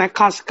that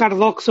cost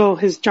Cardoso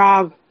his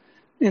job.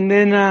 And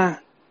then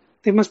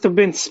they must have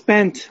been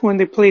spent when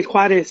they played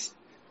Juarez,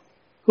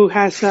 who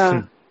has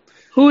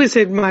who is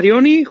it,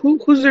 Marioni?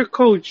 Who's their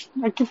coach?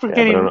 I keep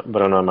forgetting. Yeah,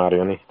 Bruno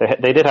Marioni.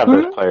 They did have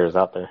their players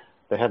out there.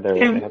 They had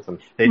some.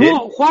 They did.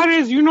 Well,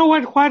 Juarez, you know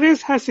what?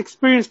 Juarez has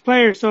experienced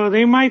players, so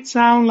they might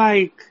sound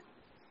like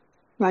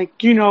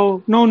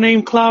no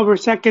name club or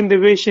second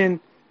division,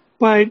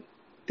 but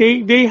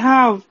they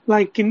have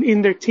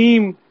in their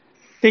team,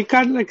 they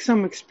got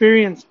some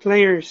experienced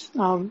players.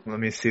 Let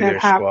me see their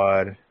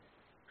squad.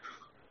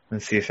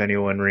 Let's see if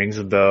anyone rings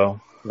a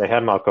bell. They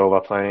had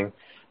Malkova playing,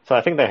 so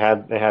I think they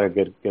had a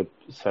good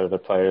set of their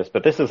players.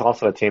 But this is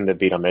also a team that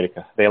beat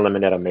America. They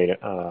eliminated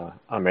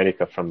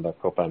America from the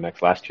Copa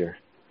MX last year.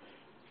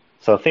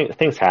 So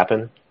things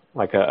happen.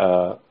 Like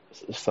a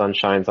sun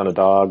shines on a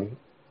dog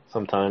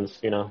sometimes,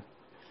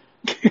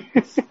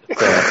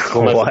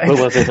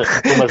 Pumas isn't.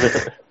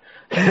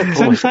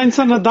 Sun shines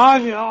on a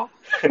dog,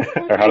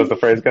 Or how does the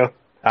phrase go?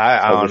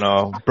 I don't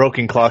know.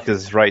 Broken clock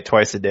is right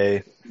twice a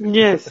day.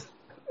 Yes.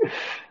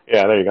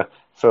 Yeah, there you go.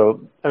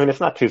 So, it's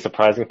not too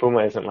surprising.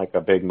 Puma isn't like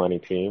a big money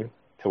team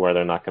to where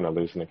they're not going to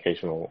lose an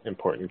occasional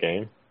important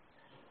game.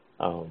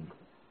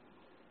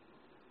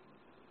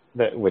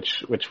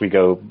 Which we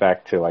go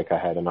back to, I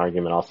had an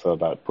argument also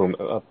about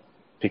Puma,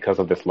 because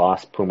of this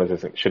loss,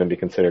 Pumas shouldn't be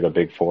considered a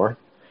big four,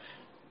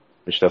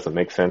 which doesn't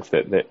make sense.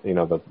 The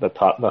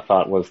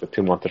thought was the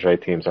two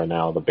Monterrey teams are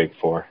now the big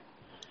four.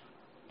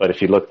 But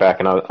if you look back,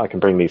 and I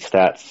can bring these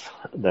stats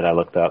that I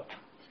looked up.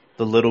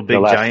 The little big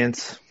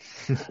giants.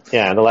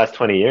 Yeah, in the last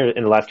 20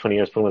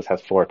 years, Pumas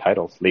has 4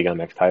 titles, Liga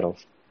MX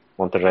titles.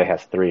 Monterrey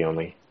has 3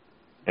 only,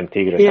 and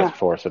Tigres has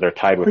 4, so they're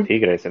tied with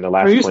Tigres in the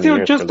last 20 years. Are you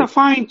still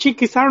justifying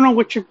Chiquis? I don't know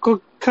what you're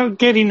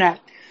getting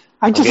at.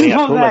 I just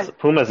know that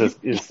Pumas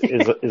is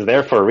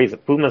there for a reason.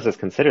 Pumas is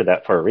considered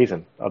that for a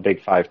reason, a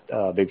big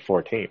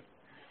 4 team.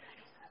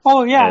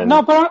 Oh yeah,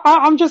 no, but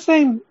I'm just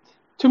saying.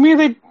 To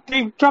me,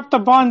 they dropped the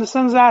ball in the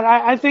sense that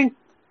I think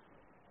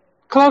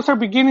clubs are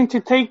beginning to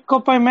take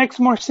Copa MX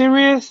more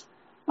serious.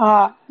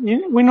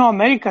 We know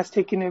America's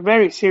taking it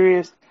very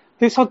serious.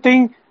 This whole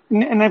thing,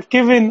 and I've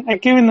given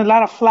a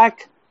lot of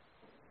flack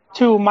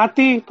to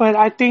Mati, but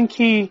I think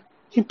he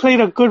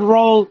played a good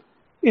role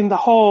in the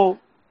whole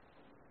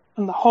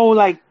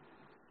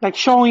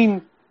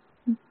showing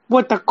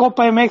what the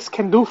Copa MX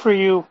can do for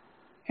you,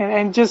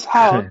 and just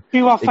how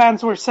Chiva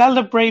fans were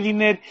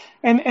celebrating it,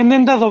 and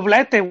then the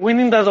doblete,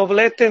 winning the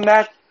doblete,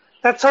 and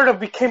that sort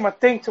of became a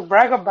thing to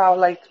brag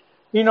about.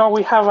 We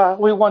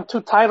won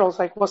 2 titles.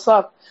 What's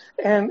up?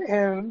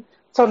 And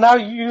so now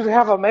you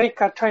have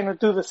America trying to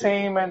do the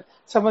same, and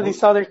some of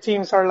these other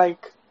teams are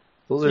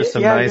those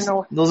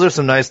are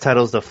some nice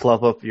titles to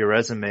fluff up your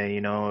resume.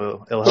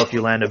 It'll help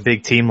you land a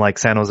big team like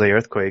San Jose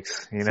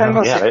Earthquakes.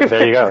 Yeah,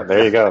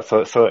 there you go.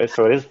 So it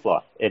is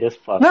fluff. It is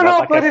fluff.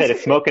 No, but I said,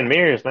 it's smoke and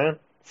mirrors, man.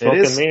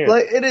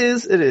 It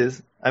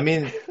is.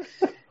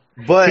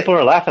 But people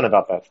are laughing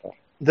about that stuff.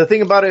 The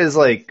thing about it is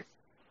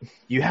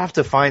you have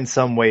to find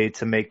some way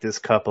to make this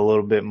cup a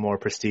little bit more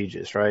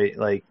prestigious,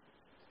 right?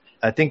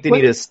 I think they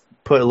need to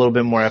put a little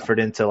bit more effort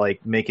into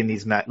making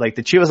these the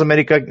Chivas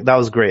America. That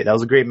was great. That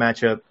was a great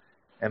matchup,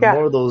 and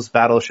more of those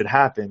battles should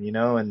happen,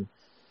 And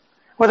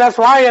well, that's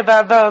why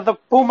the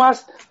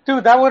Pumas,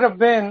 dude, that would have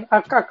been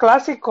a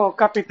clásico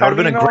capitalino. That would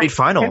have been a great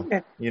final.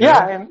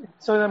 And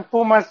so then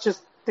Pumas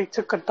they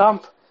took a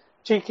dump.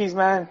 Chiquis,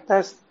 man,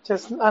 that's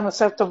just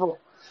unacceptable.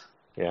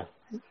 Yeah,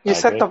 you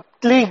set the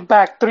league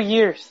back 3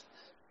 years.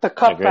 The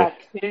cup back.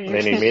 They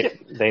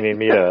need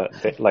me to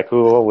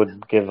who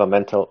would give a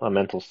mental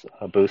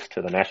boost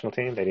to the national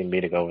team? They need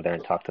me to go over there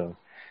and talk to them.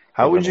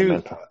 How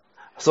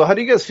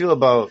do you guys feel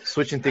about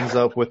switching things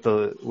up with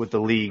the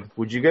league?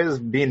 Would you guys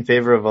be in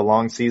favor of a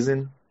long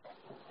season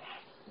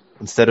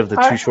instead of the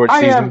 2 short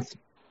seasons?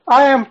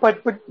 I am,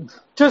 but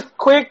just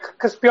quick,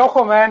 because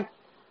Piojo, man,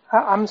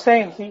 I'm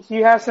saying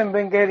he hasn't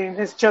been getting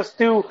his just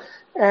due,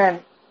 and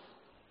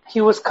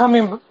he was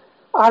coming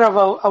out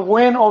of a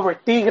win over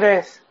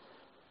Tigres.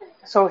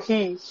 So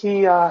he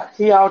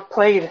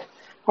outplayed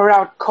or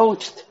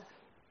outcoached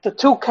the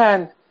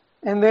Toucan,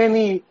 and then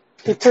he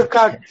took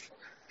out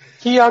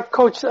he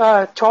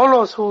outcoached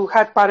Cholos, who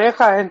had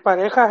Pareja, and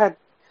Pareja had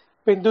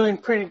been doing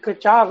pretty good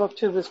job up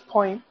to this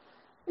point.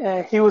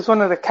 He was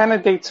one of the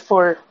candidates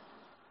for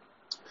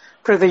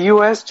the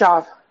U.S.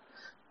 job.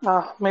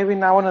 Maybe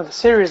not one of the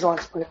serious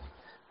ones, but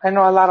I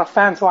know a lot of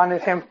fans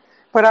wanted him.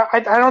 But I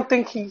don't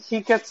think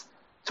he gets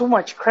too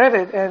much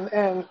credit,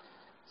 and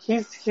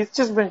he's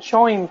just been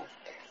showing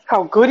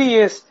how good he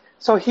is.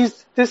 So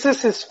this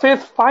is his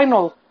 5th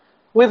final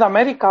with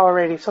America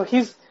already. So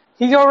he's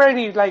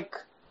already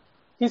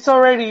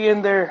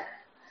in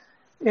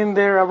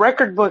their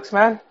record books,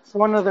 man. It's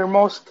one of their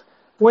most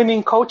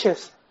winning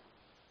coaches.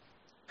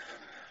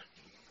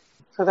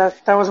 So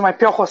that was my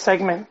Piojo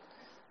segment,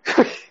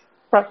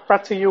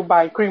 brought to you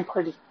by Green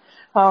Party.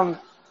 Piojo.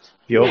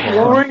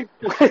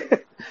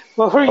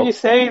 What were you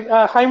saying,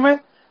 Jaime,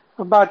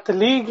 about the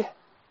league?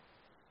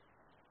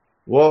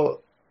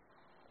 Well,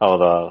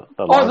 the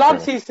long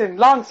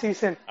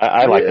season.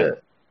 I like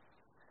it.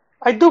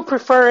 I do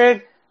prefer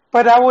it,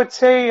 but I would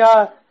say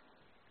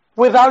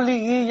without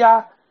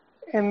Liguilla,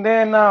 and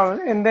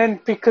then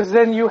because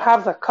then you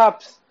have the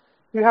cups,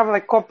 you have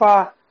like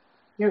Copa,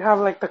 you have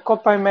like the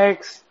Copa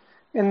MX,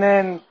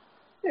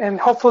 and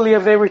hopefully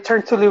if they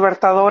return to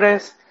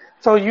Libertadores,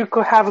 so you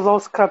could have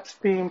those cups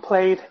being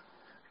played,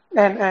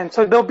 and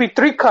so there'll be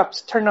 3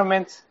 cups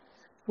tournaments,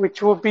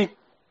 which will be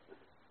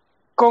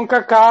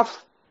CONCACAF,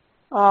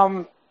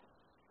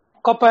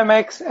 Copa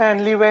MX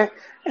and Libe,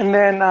 and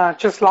then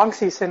just long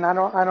season.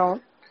 I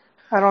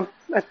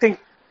think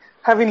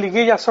having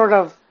Liguilla sort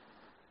of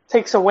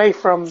takes away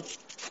from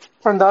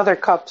the other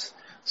cups.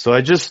 So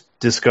I just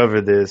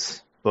discovered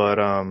this, but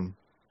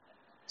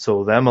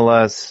so the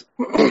MLS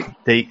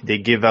they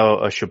give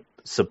out a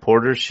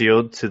supporter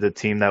shield to the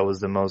team that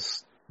was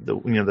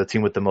the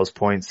team with the most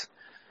points,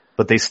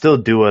 but they still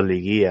do a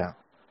Liguilla.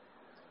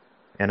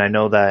 And I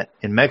know that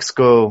in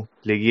Mexico,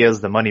 Liguilla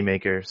is the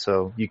moneymaker,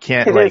 so you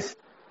can't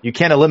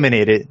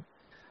eliminate it.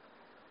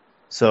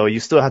 So you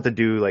still have to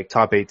do like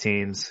top 8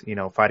 teams,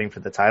 fighting for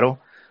the title.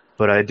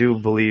 But I do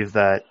believe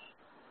that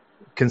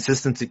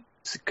consistency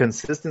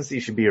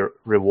should be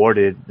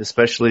rewarded,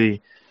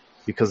 especially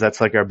because that's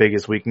like our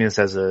biggest weakness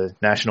as a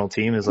national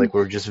team is like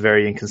we're just a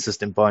very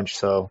inconsistent bunch.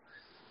 So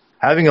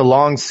having a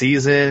long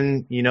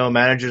season,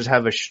 managers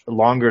have a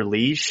longer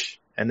leash,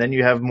 and then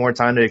you have more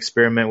time to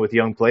experiment with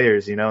young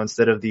players,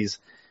 instead of these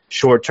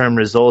short-term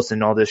results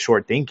and all this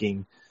short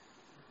thinking.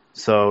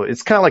 So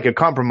it's kind of like a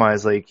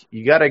compromise. Like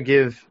you got to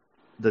give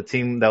the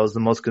team that was the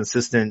most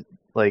consistent,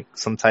 like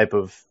some type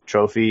of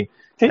trophy.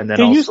 And then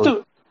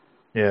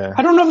yeah.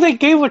 I don't know if they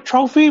gave a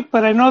trophy,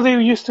 but I know they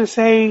used to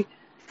say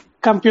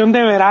campeón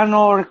de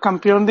verano or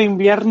campeón de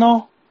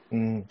invierno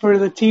for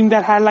the team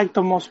that had like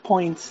the most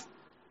points.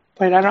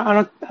 But I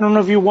don't know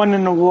if you won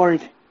an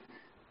award.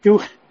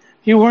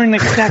 You weren't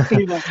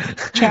exactly the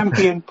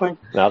champion, but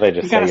now they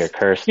just say you're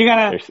cursed. You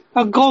got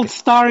a gold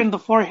star in the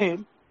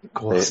forehead.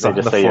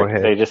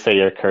 They just say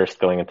you're cursed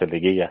going into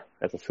Liguilla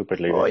as a super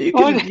leader.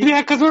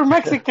 Yeah, because we're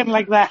Mexican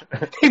like that.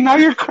 Hey, now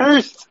you're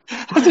cursed.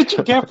 That's what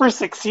you get for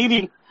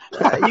succeeding.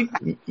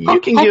 You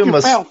can give him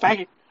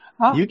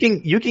you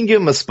can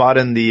give him a spot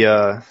in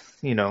the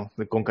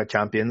the Conca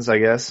Champions, I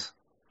guess.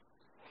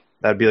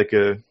 That'd be like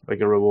a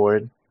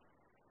reward.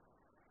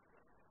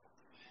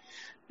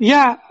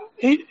 Yeah,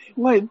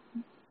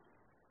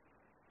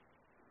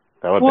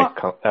 That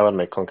would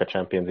make Conca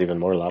Champions even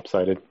more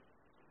lopsided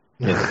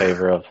in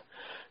favor of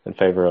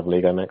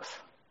Liga MX,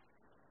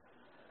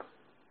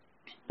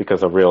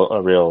 because a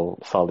real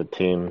solid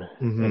team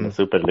and the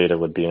super leader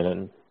would be in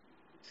it.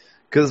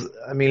 Because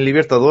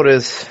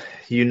Libertadores,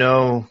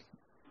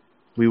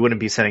 we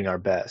wouldn't be sending our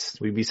best.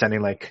 We'd be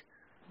sending like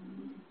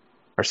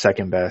our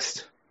second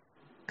best,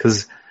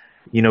 because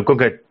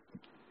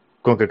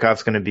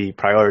CONCACAF's going to be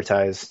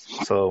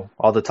prioritized, so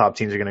all the top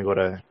teams are going to go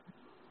to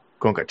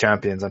Conca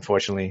Champions,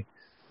 unfortunately.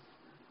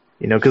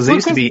 Because it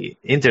used to be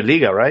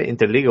Interliga, right?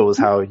 Interliga was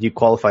how you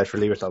qualified for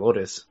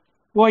Libertadores.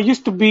 Well, it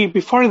used to be,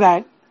 before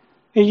that,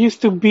 it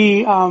used to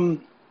be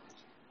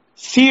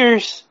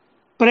Sears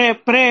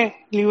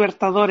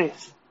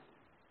pre-Libertadores.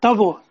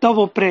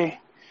 Double pre.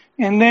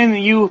 And then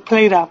you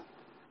played up.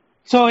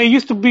 So it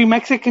used to be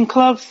Mexican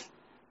clubs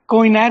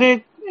going at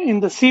it in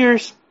the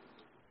Sears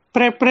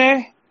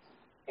pre,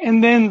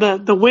 and then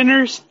the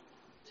winners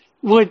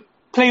would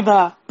play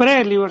the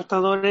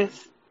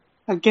pre-Libertadores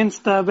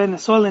against the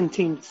Venezuelan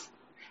teams.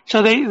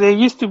 So they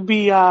used to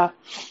be, there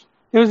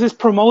was this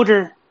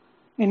promoter,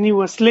 and he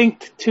was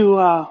linked to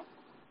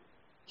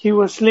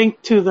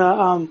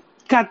the,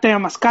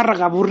 goddamn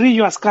Azcárraga,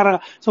 Burrillo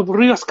Azcárraga. So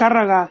Burrillo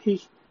Azcárraga,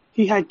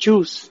 he had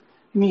juice,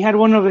 and he had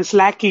one of his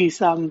lackeys,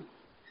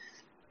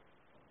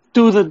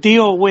 do the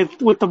deal with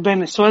the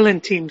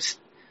Venezuelan teams.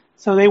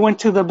 So they went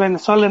to the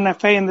Venezuelan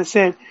FA and they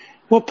said,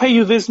 we'll pay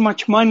you this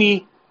much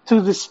money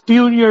to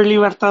dispute your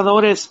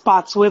Libertadores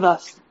spots with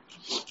us.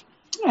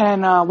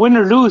 And win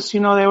or lose, they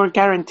were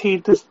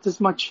guaranteed this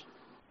much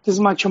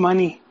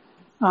money.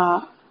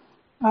 I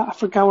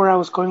forgot where I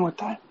was going with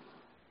that.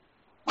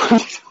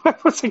 I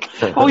was like,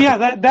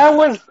 that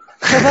was,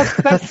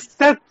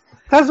 so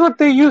that's what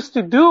they used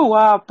to do.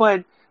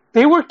 But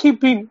they were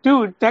keeping,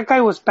 dude, that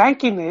guy was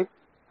banking it.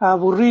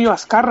 Burrillo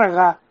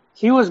Azcárraga,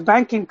 he was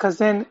banking because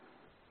then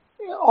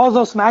all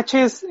those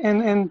matches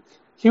and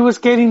he was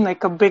getting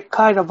like a big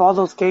cut of all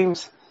those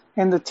games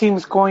and the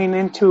teams going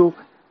into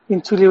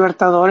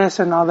Libertadores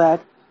and all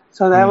that.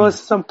 So that was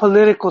some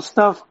political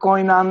stuff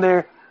going on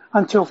there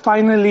until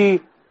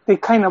finally they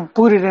kind of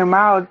booted him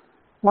out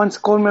once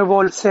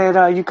Conmebol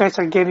said, you guys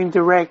are getting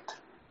direct.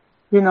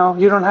 You know,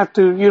 you don't have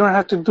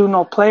to do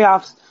no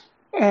playoffs.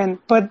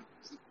 But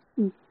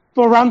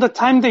around the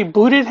time they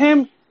booted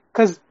him,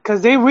 cause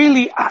they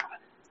really, I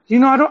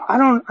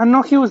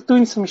know he was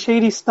doing some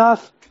shady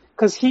stuff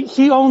cause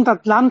he owned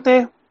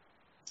Atlante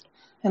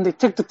and they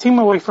took the team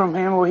away from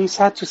him or he's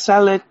had to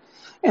sell it.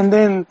 And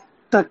then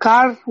the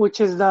car, which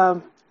is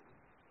where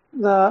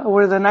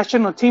the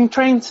national team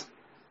trains,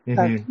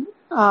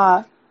 that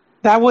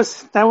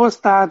was the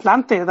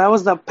Atlante, that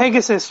was the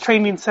Pegasus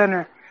training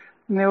center.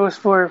 And it was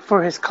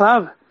for his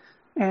club.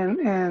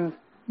 And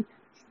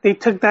they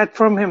took that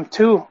from him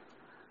too.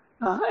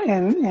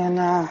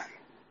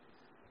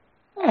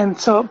 And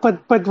so,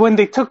 but when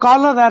they took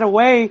all of that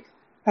away,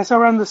 that's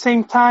around the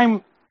same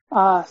time,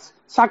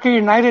 Soccer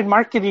United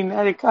Marketing,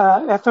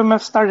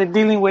 FMF started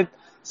dealing with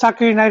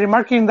Soccer United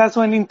Marketing. That's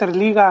when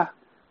Interliga,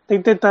 they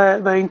did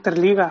the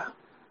Interliga.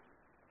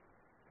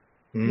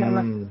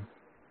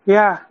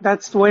 Yeah,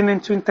 that's went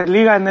into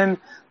Interliga, and then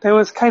there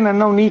was kind of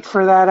no need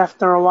for that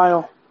after a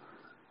while.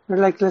 They're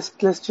like,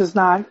 let's just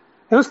not.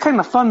 It was kind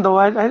of fun though.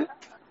 I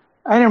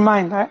didn't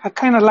mind. I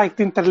kind of liked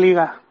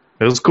Interliga.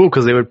 It was cool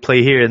because they would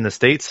play here in the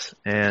States,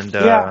 and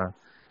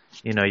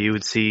you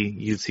would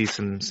see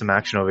some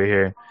action over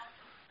here.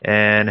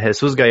 And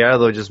Jesus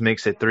Gallardo just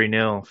makes it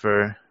 3-0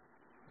 for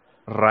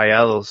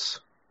Rayados.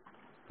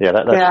 Yeah,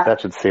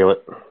 that should seal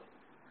it.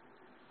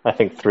 I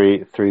think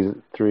three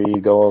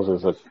goals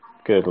is a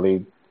good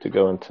lead to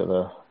go into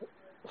the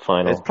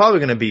final. It's probably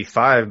going to be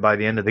 5 by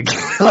the end of the game.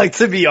 Like,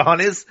 to be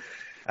honest,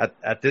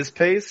 at this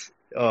pace,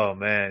 oh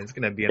man, it's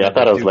going to be. Yeah, I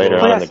thought it was later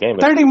on in the game.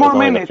 30 more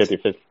minutes.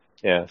 50,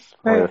 yes.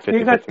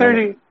 You got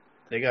 30.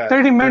 They got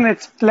 30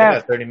 minutes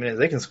left. 30 minutes.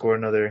 They can score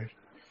another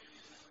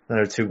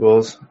 2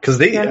 goals. Because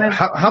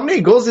how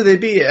many goals did they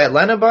beat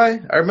Atlanta by?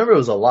 I remember it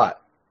was a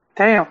lot.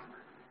 Damn.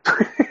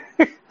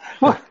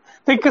 Well,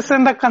 they could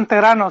send a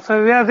canterano.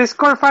 So yeah, they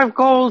scored 5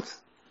 goals.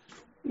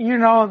 You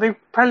know, they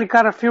probably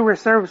got a few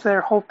reserves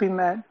there, hoping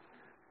that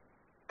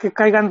que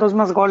caigan 2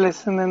 más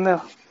goles, and then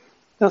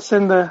they'll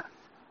send the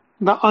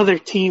other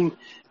team.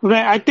 But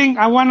I think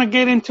I want to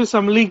get into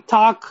some league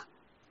talk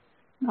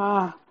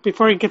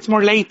before it gets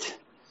more late.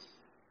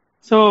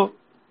 So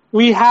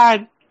we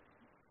had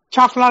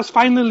Chaflas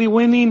finally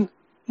winning,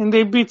 and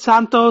they beat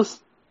Santos.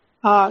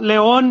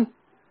 León,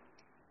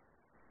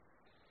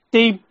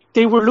 they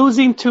were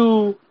losing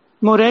to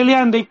Morelia,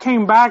 and they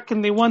came back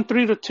and they won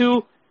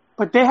 3-2.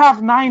 But they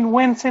have 9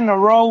 wins in a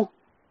row.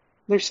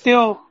 They're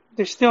still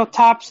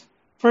tops,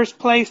 first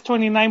place,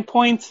 29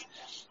 points.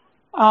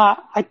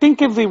 I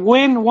think if they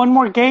win one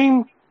more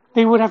game,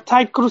 they would have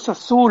tied Cruz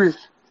Azul.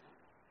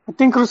 I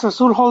think Cruz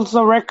Azul holds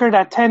the record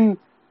at 10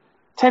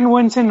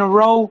 wins in a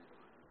row,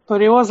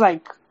 but it was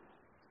like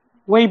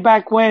way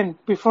back when,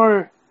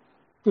 before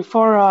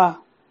the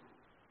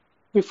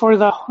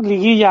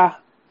Liguilla.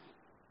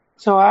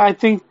 So I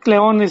think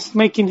León is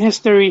making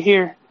history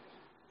here.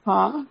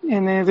 And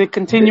if they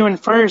continue in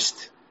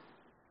first,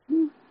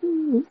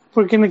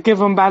 we're going to give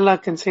them bad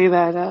luck and say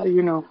that,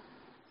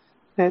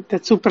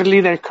 that Super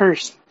Leader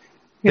cursed.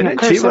 Didn't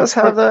Chivas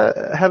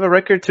have a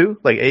record too?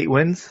 Like 8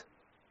 wins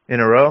in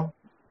a row?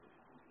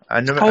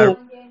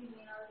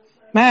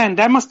 Man,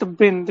 that must have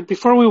been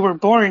before we were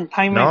born,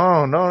 Jaime.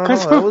 No.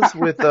 That was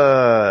with,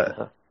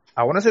 I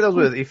want to say that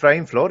was with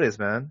Efrain Flores,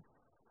 man.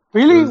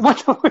 Really?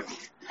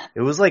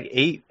 It was like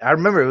 8. I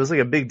remember it was like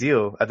a big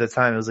deal at the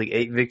time. It was like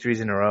 8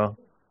 victories in a row.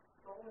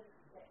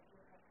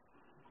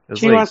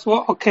 Chivas,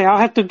 okay, I'll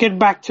have to get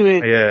back to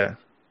it. Yeah.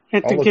 I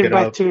have to get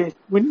back to it.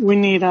 We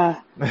need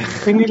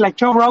like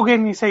Joe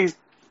Rogan, he says,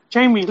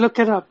 Jamie, look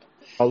it up.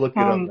 I'll look it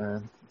up,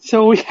 man.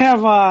 So we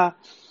have,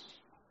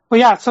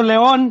 so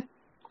León,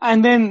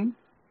 and then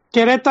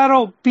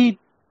Querétaro beat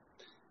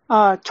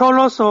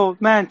Xolos. So,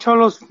 man,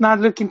 Xolos not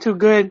looking too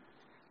good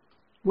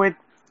with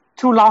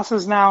 2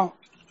 losses now.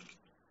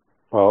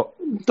 Well,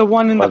 the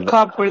one in the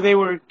cup where they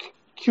were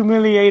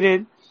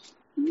humiliated,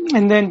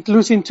 and then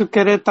losing to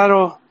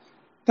Querétaro.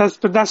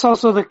 But that's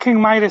also the King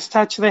Midas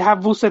touch. They have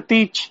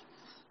Vucetich.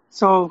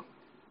 So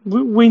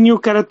we knew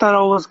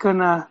Querétaro was going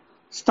to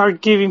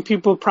start giving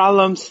people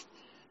problems.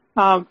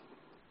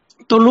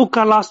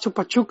 Toluca lost to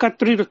Pachuca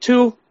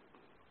 3-2.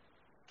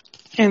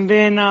 And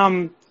then,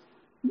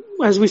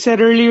 as we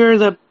said earlier,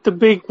 the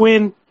big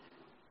win,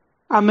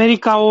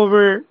 America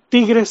over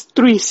Tigres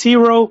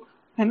 3-0.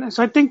 And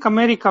so I think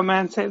America,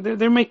 man,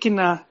 they're making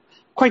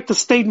quite the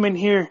statement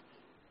here.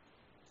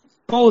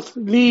 Both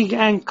league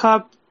and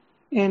cup.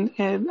 And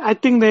I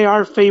think they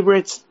are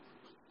favorites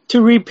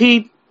to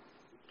repeat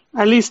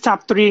at least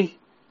top 3.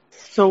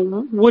 So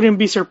wouldn't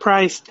be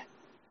surprised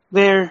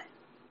there.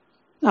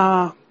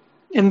 And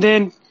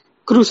then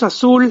Cruz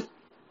Azul,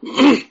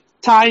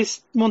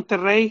 ties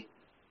Monterrey.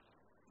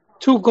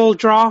 2-goal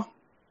draw.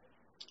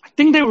 I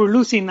think they were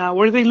losing.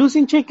 Were they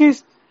losing,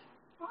 Chiquis?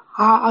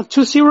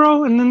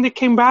 2-0, and then they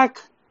came back?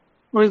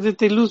 Or did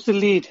they lose the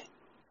lead?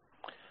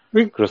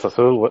 Cruz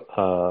Azul,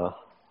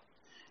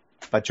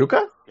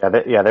 Pachuca?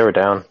 they were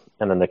down,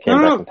 and then they came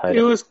back and tied it.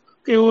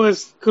 It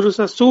was Cruz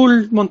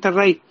Azul,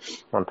 Monterrey.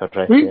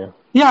 Monterrey,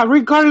 Yeah,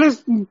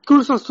 regardless,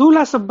 Cruz Azul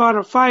has about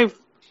a five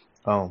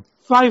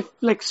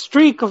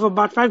streak of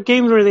about 5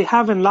 games where they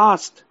haven't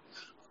lost.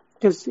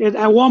 Because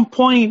at one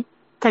point,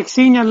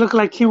 Caixinha looked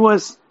like he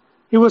was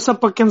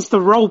up against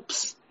the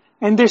ropes.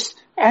 And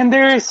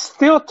there is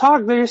still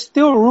talk, there's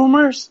still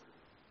rumors.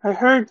 I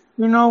heard,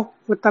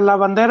 with the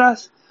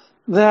Lavanderas,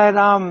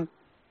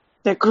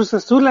 that Cruz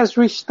Azul has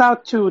reached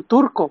out to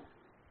Turco.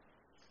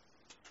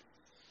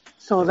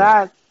 So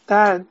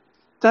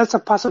that's a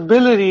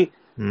possibility.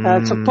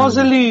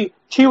 Supposedly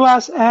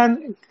Chivas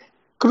and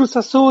Cruz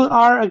Azul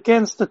are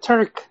against the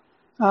Turk.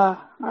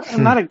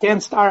 Not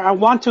against. I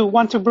want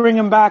to bring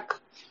him back.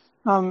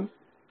 Didn't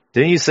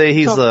you say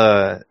he's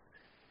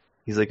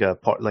like a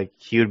part? Like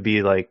he would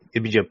be like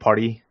it'd be a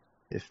party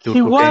if Turco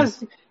he was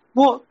came?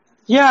 Well,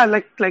 yeah,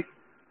 like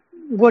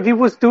what he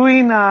was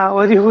doing at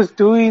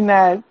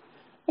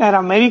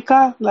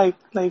America, like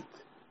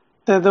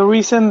the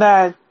reason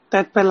that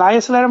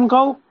Pelaez let him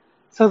go.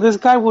 So this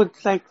guy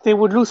they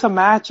would lose a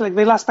match, like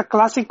they lost a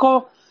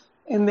Clásico,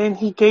 and then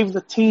he gave the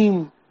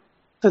team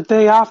the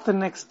day off the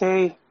next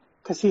day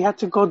because he had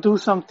to go do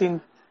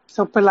something.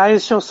 So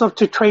Pelaez shows up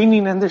to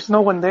training and there's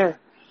no one there.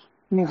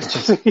 And he was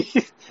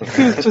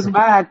just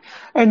mad.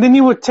 And then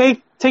he would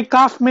take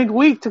off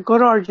midweek to go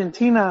to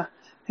Argentina.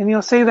 And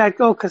he'll say that,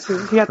 because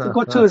he had to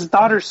go to his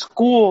daughter's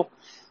school.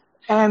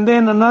 And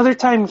then another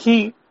time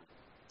he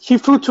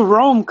flew to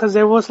Rome because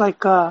there was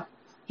the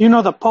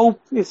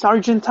Pope is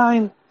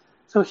Argentine.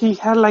 So he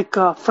had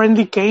a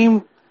friendly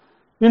game.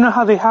 You know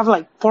how they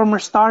have former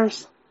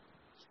stars?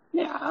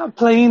 Yeah,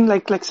 playing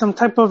like some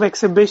type of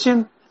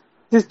exhibition.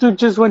 This dude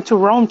just went to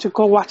Rome to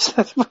go watch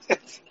that.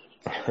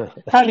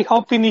 Probably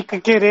hoping he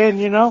could get in,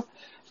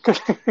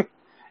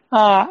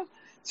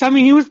 So,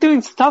 he was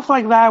doing stuff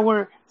like that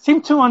where it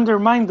seemed to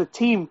undermine the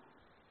team.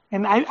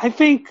 And I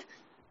think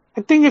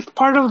it's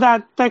part of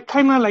that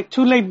kind of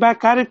too laid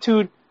back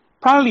attitude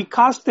probably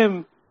cost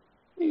him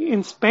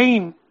in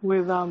Spain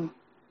with,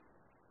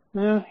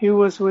 he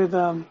was with,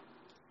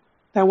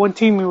 that one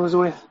team he was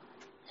with.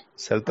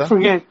 Celta? I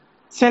forget.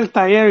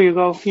 Celta, there you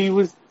go. He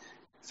was,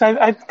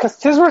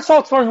 because his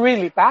results weren't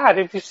really bad.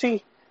 If you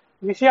see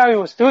how he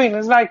was doing,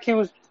 it's like he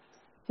was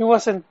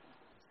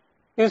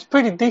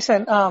pretty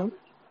decent. And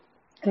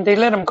they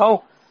let him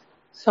go.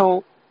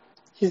 So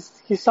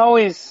he's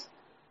always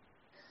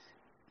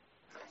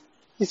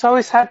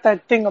had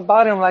that thing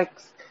about him,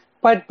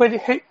 but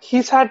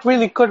he's had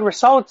really good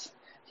results.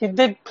 He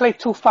did play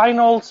 2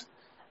 finals,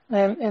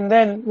 and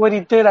then what he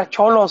did at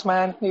Xolos,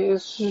 man,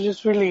 is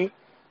just really,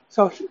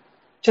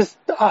 just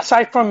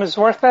aside from his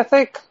work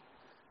ethic,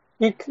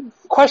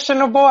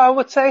 questionable, I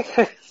would say.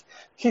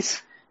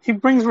 He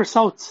brings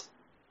results.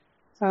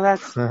 So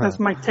that's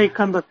my take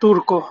on the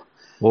Turco.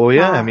 Well,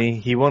 yeah,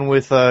 he won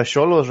with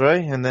Xolos,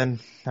 right? And then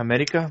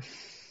America.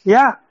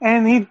 Yeah,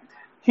 and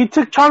he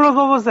took Xolos.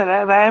 What was the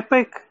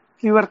epic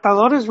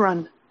Libertadores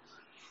run?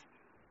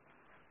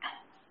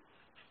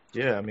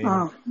 Yeah,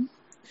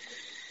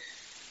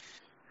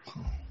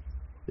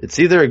 it's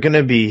either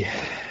gonna be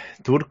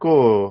Turco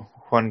or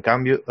Juan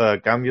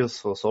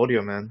Cambios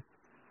Osorio, man.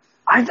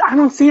 I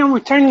don't see him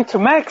returning to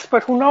Mex,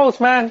 but who knows,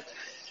 man?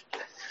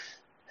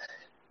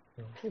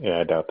 Yeah,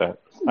 I doubt that.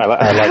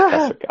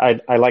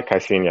 I like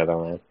Caixinha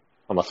though, man.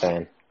 I'm a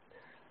fan.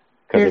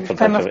 You're a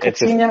fan of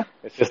Caixinha?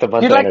 It's just a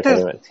bunch of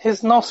entertainment.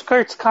 His no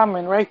skirts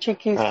comment, right,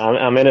 Chiquis?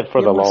 I'm in it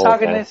for the lulz,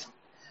 man.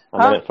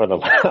 I'm in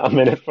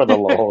it for the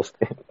lulz.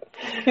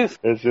 It's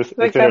just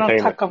I don't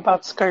talk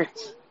about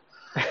skirts.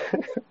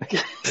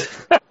 It's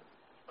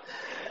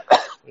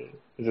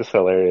just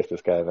hilarious,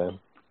 this guy, man.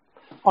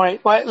 All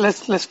right, well,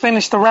 let's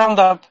finish the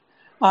roundup.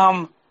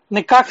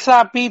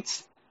 Necaxa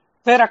beats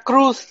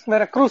Veracruz.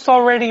 Veracruz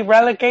already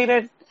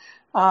relegated.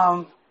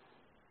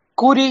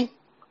 Curi,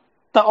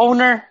 the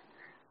owner,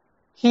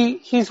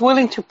 he's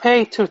willing to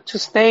pay to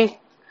stay,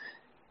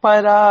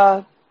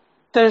 but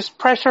there's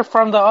pressure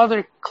from the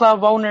other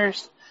club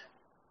owners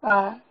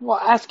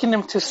asking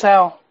him to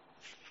sell.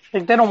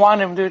 They don't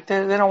want him, dude.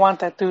 They don't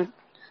want that dude.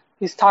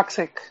 He's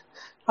toxic.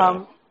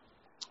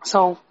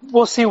 So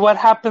we'll see what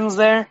happens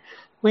there.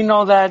 We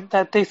know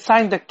that they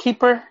signed the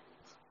keeper.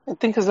 I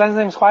think his last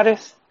name is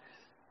Juarez.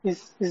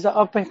 He's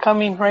up and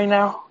coming right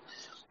now.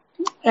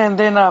 And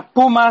then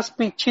Pumas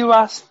beat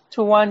Chivas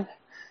 2-1.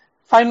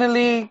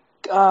 Finally,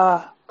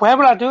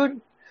 Puebla,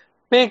 dude.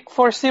 Big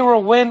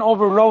 4-0 win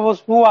over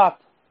Lobos Buap.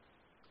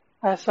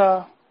 That's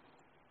a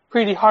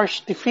pretty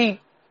harsh defeat.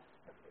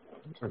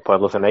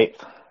 Puebla's in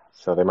 8th,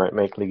 so they might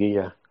make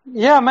Liguilla.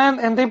 Yeah, man,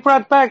 and they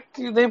brought back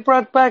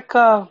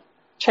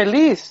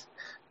Chelis,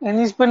 and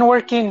he's been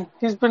working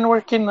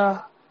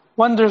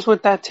wonders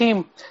with that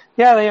team.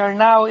 Yeah, they are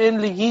now in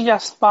Liguilla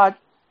spot.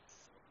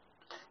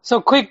 So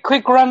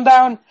quick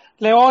rundown.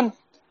 León.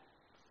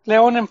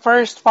 León in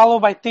first, followed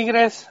by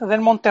Tigres,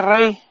 then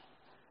Monterrey,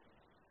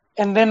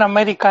 and then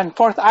America in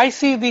fourth. I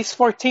see these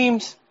 4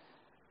 teams.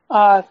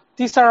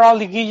 These are all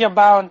Liguilla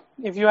bound,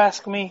 if you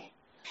ask me.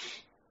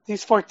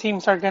 These 4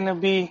 teams are going to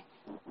be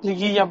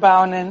Liguilla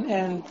bound,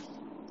 and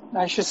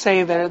I should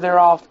say they're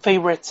all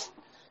favorites.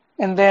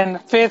 And then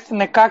 5th,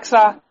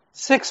 Necaxa,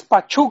 6th,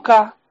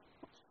 Pachuca,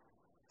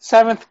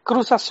 7th,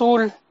 Cruz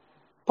Azul,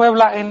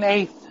 Puebla in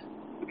 8th.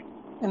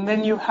 And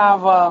then you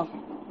have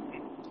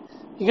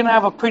you're going to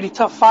have a pretty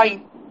tough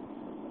fight.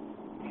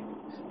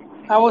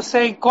 I would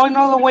say going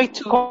all the way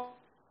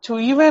to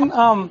even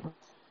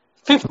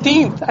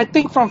 15th. I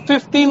think from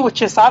 15,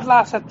 which is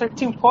Atlas at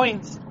 13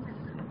 points,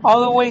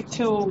 all the way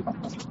to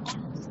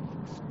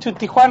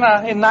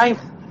Tijuana in 9th,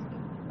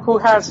 who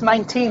has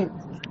 19.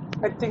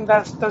 I think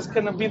that's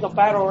going to be the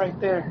battle right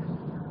there.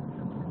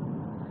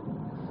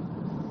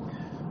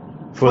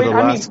 For the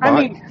last spot?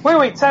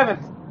 Wait,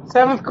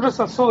 7th Cruz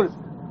Azul.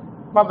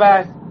 My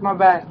bad.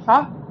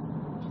 Huh?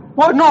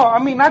 Well, no, I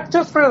mean, not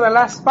just for the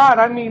last spot.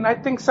 I mean, I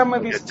think some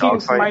of these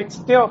teams might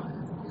still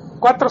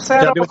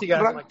 4-0. I'll be with you guys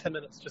in like 10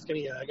 minutes. Just give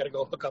me, I got to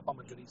go hook up on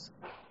my goodies.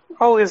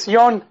 Oh, it's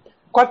Yon.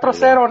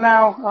 4-0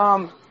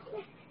 now.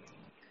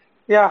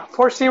 4-0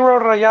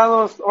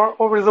 Rayados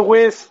over the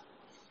Wiz.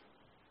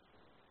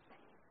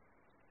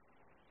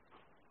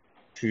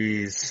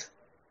 Jeez.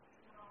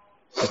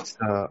 It's,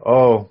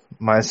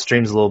 my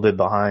stream's a little bit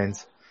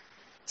behind.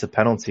 It's a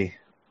penalty.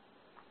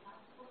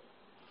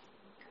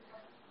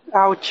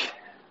 Ouch.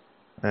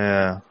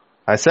 Yeah.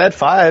 I said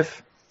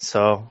 5,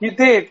 so. You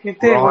did. With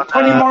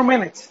 20 more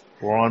minutes.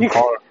 We're on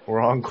par.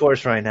 We're on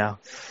course right now.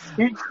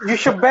 You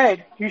should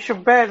bet. You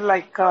should bet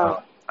like.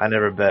 I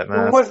never bet,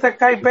 man. Who was the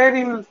guy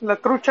betting La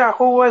Trucha?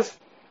 Who was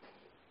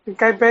the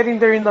guy betting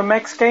there in the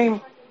Mex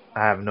game?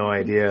 I have no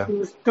idea. He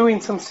was doing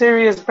some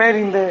serious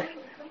betting there.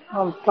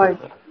 I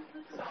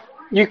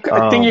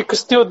think you could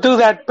still do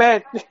that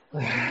bet.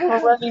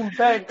 A running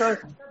bet.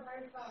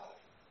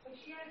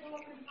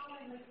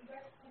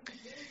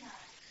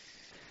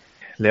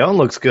 Leon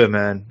looks good,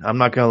 man. I'm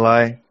not gonna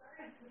lie.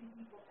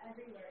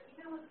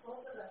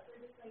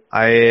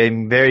 I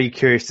am very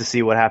curious to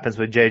see what happens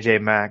with JJ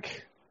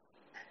Mack.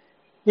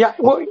 Yeah,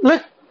 well,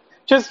 look,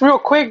 just real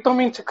quick, don't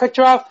mean to cut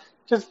you off.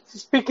 Just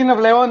speaking of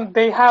Leon,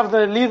 they have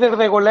the líder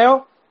de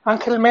goleo,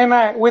 Angel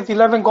Mena, with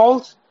 11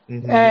 goals,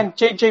 and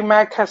JJ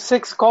Mack has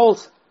 6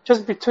 goals.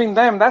 Just between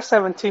them, that's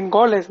 17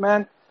 goals,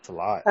 man. That's a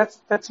lot.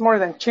 That's more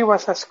than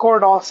Chivas has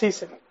scored all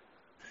season.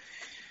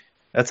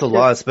 That's a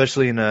lot,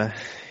 especially in a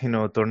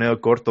torneo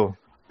corto,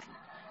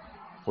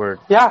 where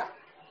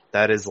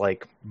that is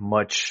like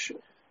much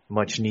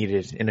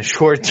needed in a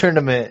short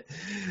tournament.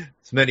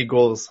 It's many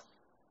goals.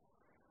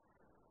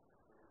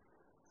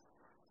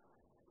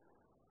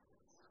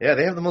 Yeah,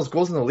 they have the most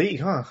goals in the league,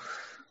 huh?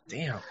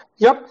 Damn.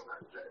 Yep.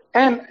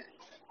 And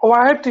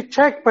I had to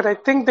check, but I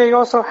think they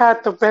also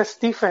had the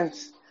best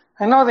defense.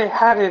 I know they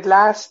had it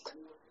last.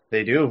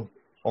 They do.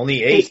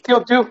 Only 8. They still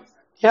do.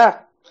 Yeah.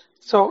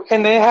 So,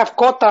 and they have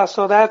Cota,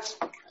 so that's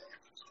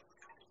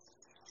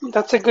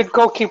a good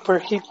goalkeeper.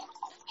 He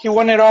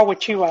won it all with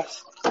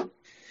Chivas.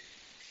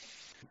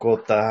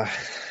 Cota.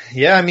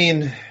 Yeah, I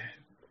mean,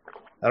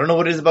 I don't know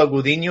what it is about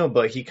Gudiño,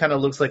 but he kind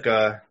of looks like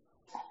a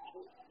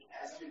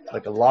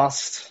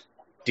lost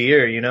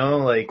deer,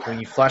 like when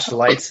you flash the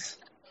lights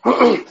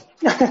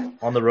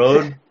on the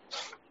road.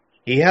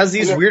 He has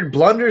these weird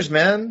blunders,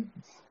 man.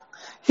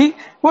 He's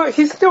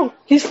still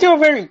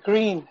very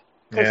green.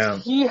 Yeah.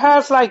 He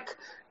has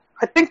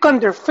I think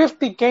under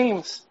 50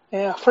 games,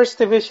 first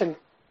division,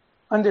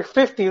 under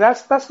 50.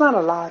 That's not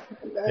a lot.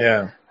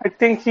 Yeah. I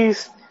think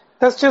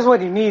that's just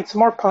what he needs,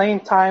 more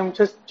playing time,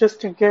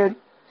 just to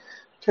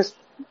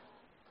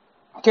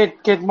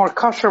get more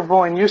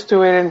comfortable and used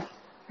to it,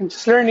 and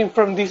just learning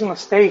from these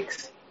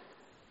mistakes.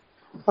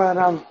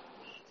 But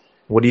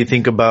what do you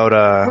think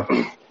about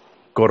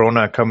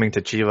Corona coming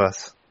to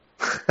Chivas?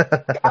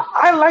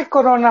 I like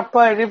Corona,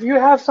 but if you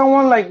have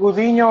someone like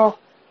Gudiño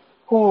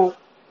who's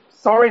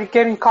already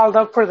getting called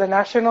up for the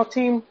national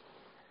team,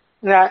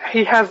 that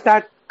he has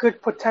that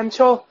good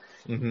potential,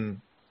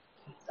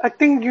 I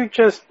think it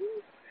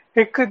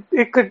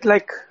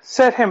could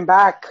set him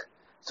back.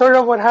 Sort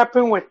of what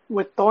happened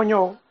with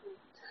Toño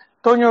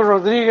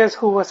Rodriguez,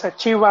 who was at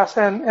Chivas,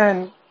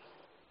 and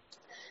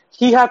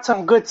he had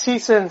some good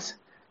seasons.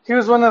 He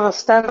was one of the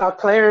standout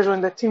players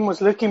when the team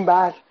was looking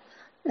bad.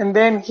 And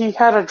then he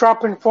had a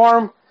drop in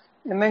form,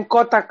 and then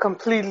Cota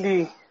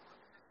completely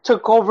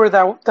took over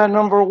that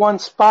number 1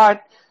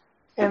 spot.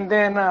 And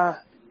then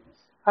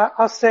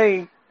I'll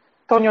say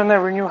Toño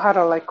never knew how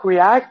to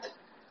react,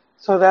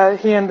 so that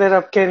he ended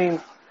up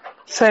getting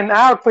sent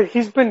out. But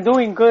he's been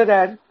doing good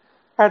at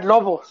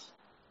Lobos.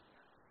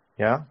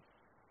 Yeah?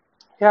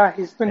 Yeah,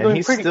 he's been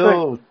doing pretty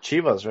good. He's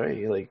still Chivas,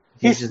 right?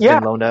 He's just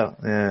been loaned out.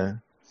 Yeah.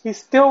 He's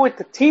still with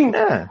the team.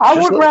 Yeah, I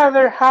would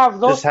rather have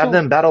those just have two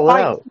them battle it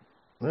fight. out.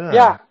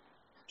 Yeah.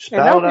 Just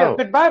And that would be battle a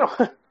good battle.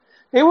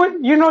 It would,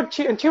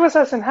 and Chivas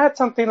hasn't had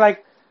something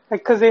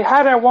because they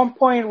had at one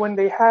point when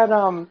they had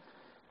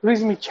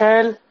Luis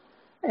Michel,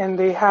 and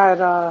they had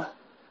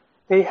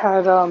They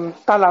had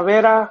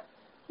Talavera,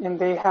 and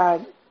they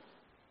had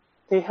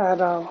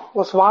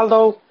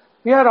Osvaldo.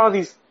 We had all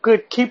these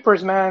good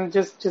keepers, man.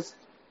 Just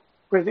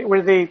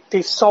where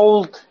they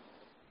sold.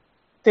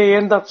 They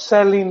end up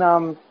selling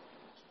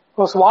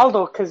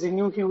Osvaldo because they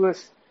knew he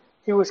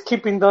was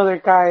keeping the other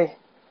guy.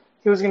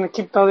 He was going to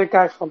keep the other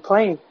guy from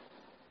playing.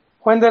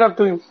 Who ended up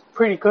doing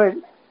pretty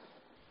good.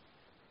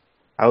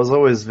 I was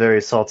always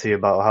very salty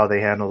about how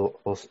they handled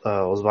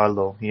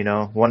Osvaldo. You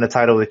know, won the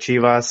title with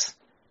Chivas,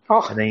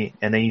 Oh,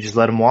 and then you just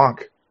let him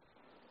walk.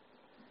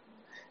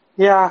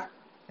 yeah.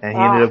 And he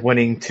ended up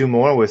winning 2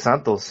 more with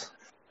Santos.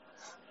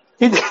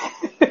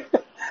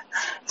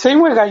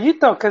 Same with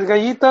Gallito, because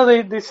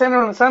Gallito, they send him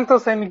on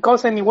Santos and he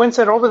goes and he wins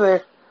it over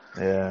there.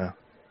 Yeah.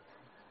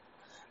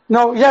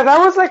 No, yeah, that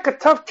was like a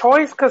tough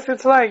choice because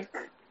it's like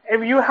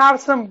if you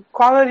have some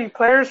quality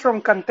players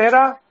from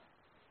Cantera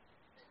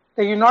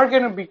that you know are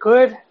going to be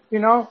good, you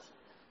know,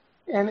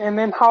 and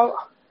then how,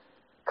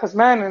 because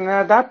man, and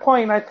at that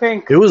point I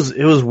think It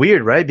was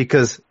weird, right?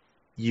 Because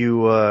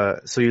you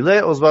let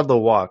Osvaldo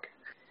walk.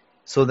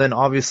 So then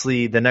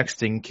obviously the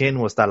next in kin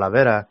was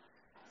Talavera.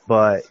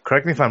 But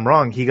correct me if I'm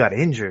wrong, he got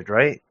injured,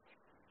 right?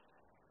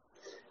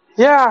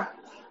 yeah,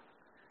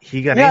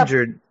 He got Yeah.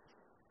 injured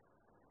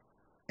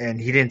and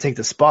he didn't take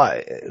the spot.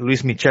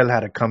 Luis Michel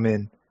had to come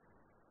in.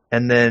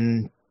 And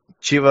then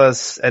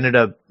Chivas ended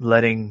up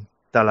letting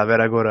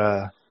Talavera go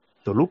to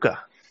Toluca.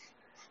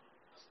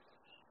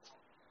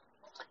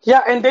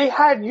 yeah, and they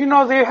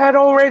had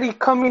already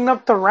coming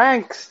up the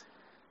ranks.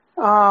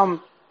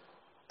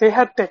 They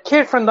had the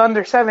kid from the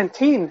under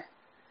 17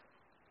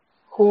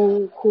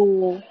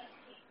 who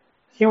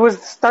he was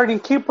the starting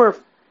keeper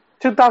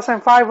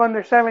 2005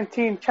 under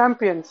 17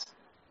 champions.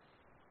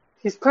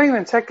 He's playing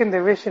in second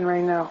division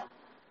right now.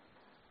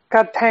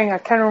 God dang, I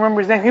can't remember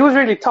his name. He was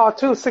really tall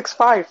too,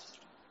 6'5".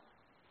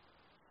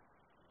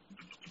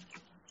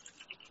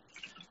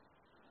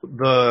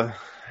 The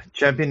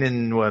champion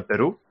in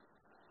Peru?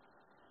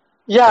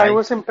 Yeah, Right. it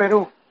was in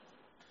Peru.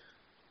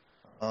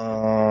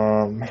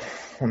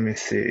 Let me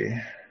see.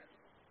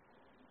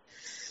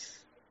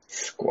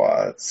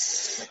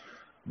 Squads.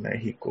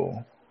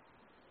 Mexico.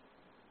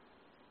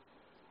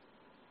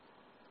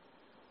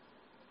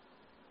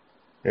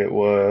 It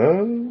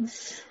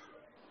was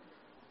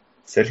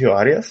Sergio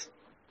Arias.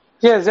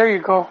 Yes, there you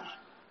go.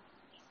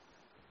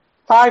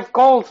 5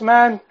 goals,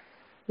 man.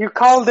 You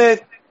called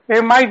it.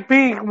 There might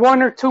be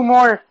 1 or 2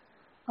 more.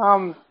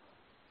 But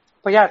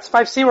yeah, it's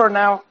 5-0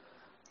 now.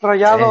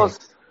 Rayados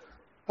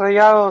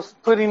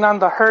putting on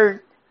the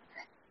hurt.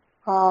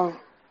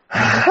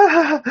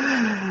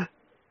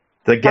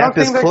 The gap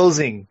is think that-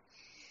 closing.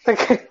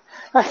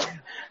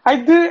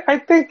 I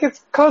think it's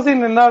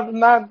closing enough,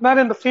 not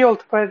in the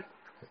field, but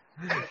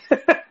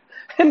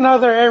in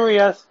other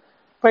areas.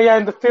 But yeah,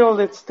 in the field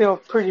it's still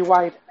pretty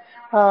wide.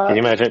 Can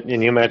you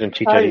imagine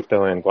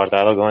Chicharito and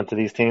Guardado going to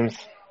these teams,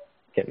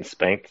 getting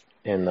spanked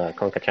in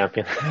Conca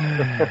Champions?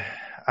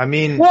 I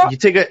mean, What? you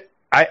take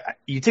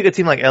a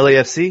team like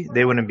LAFC,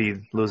 they wouldn't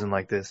be losing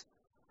like this.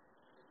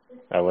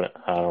 I would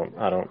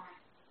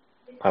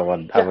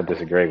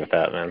disagree with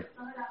that, man.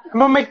 I'm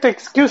gonna make the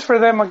excuse for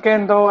them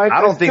again, though. I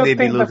don't think still they'd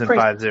be the losing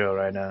 5-0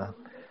 right now.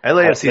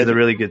 LAFC is a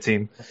really good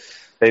team.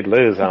 They'd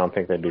lose. I don't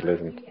think they'd be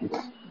losing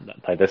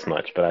by this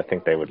much, but I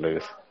think they would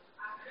lose.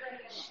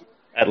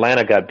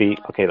 Atlanta got beat.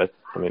 Okay, let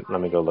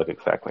me go look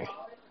exactly.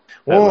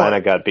 Well,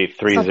 Atlanta got beat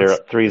 3-0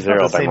 It's not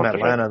the by same Monterrey.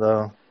 Atlanta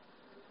though.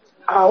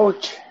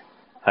 Ouch.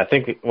 I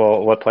think.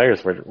 Well, what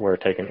players were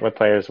taken? What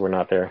players were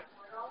not there?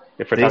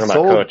 If we're They talking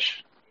sold- about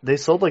coach, They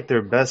sold like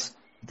their best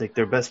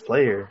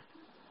player.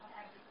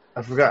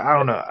 I forgot. I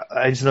don't know.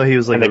 I just know he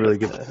was like And a really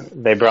good.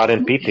 they brought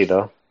in Piti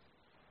though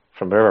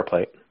from River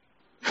Plate.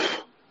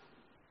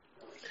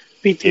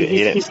 PT, He he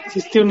didn't.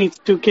 still needs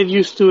to get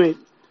used to it.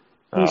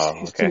 Oh,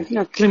 He's okay.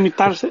 to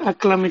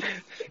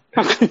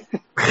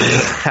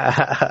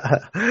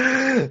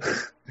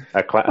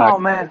Oh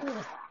man,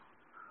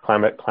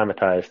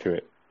 Climatized to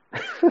it.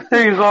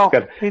 there you go.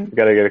 Got to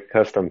get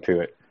accustomed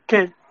to it.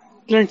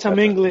 Learn some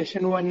English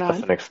and whatnot.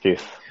 That's an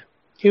excuse.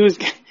 He was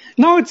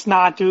no, it's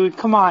not, dude.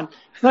 Come on.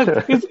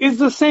 Look, it's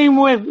the same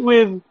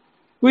with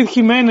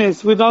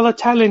Jimenez, with all the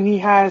talent he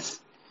has,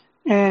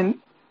 and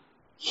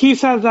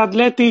he's as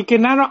athletic.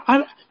 And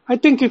I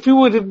think if he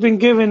would have been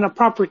given a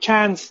proper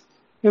chance,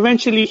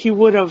 eventually he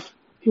would have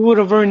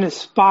earned his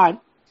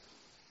spot.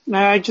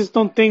 I just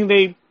don't think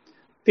they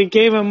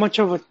gave him much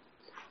of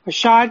a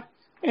shot.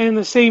 And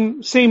the same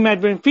at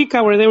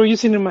Benfica, where they were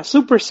using him as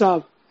super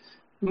sub.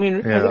 I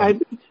mean, Yeah.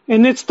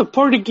 and it's the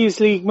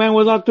Portuguese league, man,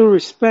 with all due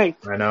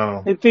respect. I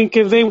know. I think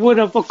if they would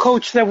have a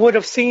coach that would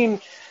have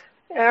seen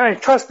and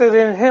trusted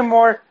in him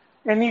more,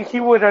 and he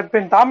would have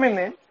been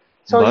dominant.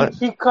 So But-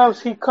 he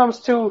comes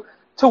to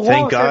Wolves.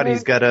 Thank God and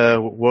he's got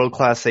a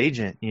world-class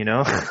agent, you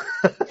know?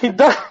 he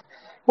does.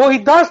 Well, he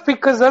does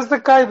because that's the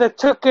guy that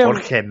took him.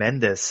 Jorge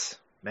Mendes.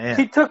 Man.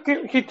 He took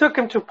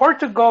him to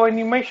Portugal, and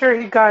he made sure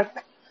he got.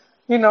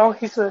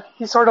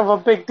 He's sort of a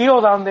big deal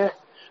down there.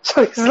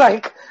 So he's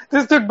like,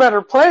 this dude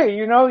better play.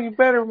 You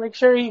better make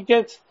sure he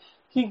gets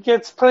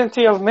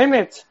plenty of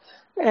minutes.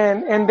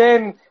 and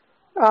then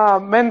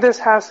Mendes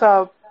has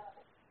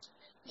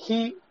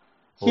he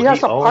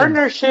has a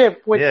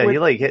partnership with.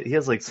 Yeah, he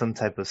has like some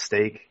type of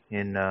stake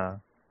in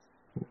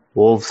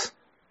Wolves.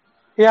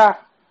 Yeah,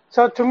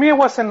 so to me it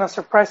wasn't a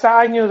surprise.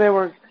 I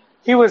knew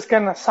he was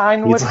gonna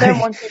sign with them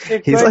once he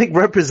did good. He's like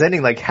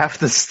representing like half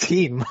this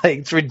team. Like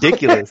it's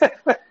ridiculous.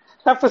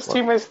 Half his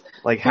team is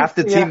like half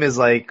the team is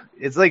like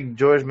it's like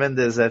George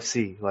Mendes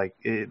FC. Like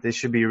they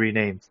should be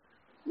renamed.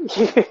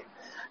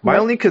 My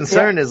only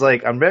concern is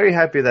like I'm very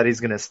happy that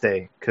he's gonna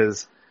stay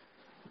because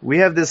we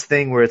have this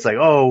thing where it's like,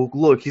 oh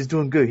look, he's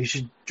doing good. He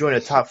should join a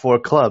top 4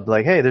 club.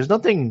 Like, hey, there's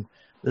nothing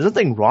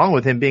wrong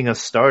with him being a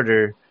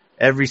starter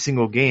every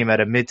single game at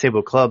a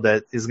mid-table club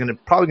that is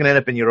probably gonna end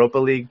up in Europa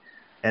League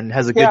and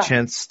has a good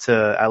chance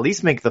to at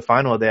least make the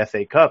final of the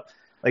FA Cup.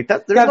 Like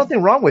that, there's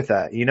nothing wrong with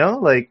that, you know?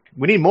 Like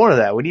we need more of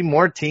that. We need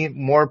more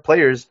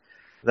players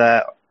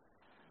that,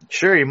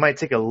 sure, you might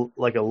take a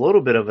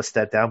little bit of a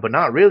step down, but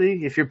not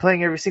really. If you're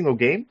playing every single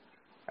game,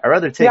 I'd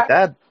rather take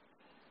that.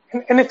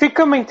 And if he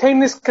can maintain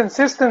this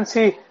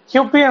consistency,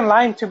 he'll be in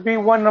line to be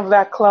one of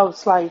that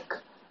club's like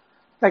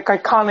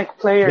iconic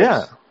players.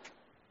 Yeah.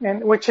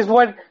 And which is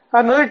what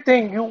another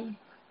thing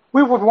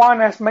we would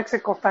want as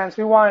Mexico fans.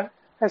 We want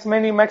as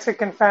many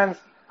Mexican fans,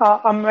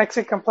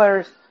 Mexican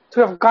players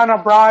to have gone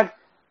abroad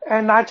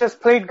and not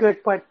just played good,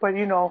 but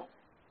you know,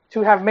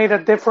 to have made a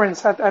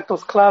difference at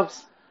those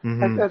clubs.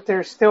 Mm-hmm. That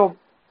they're still,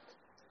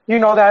 you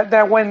know,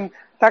 that when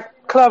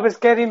that club is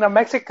getting a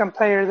Mexican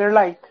player, they're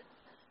like,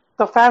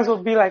 the fans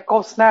will be like,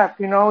 oh snap,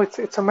 you know,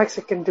 it's a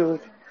Mexican dude.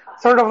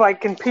 Sort of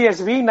like in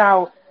PSV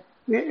now,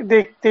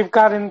 they've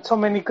gotten so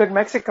many good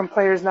Mexican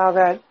players now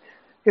that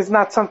it's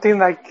not something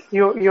like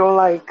you would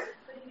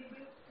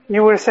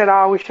have said,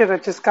 oh, we should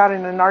have just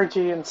gotten an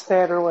RG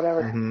instead or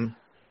whatever. Mm-hmm.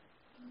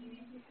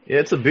 Yeah,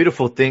 it's a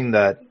beautiful thing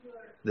that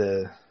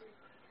the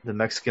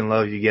Mexican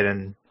love you get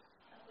in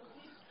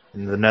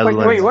the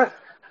Netherlands. Wait,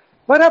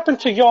 what happened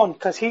to Jon?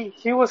 Because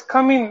he was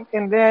coming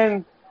and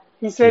then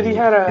he said he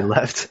had he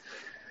left.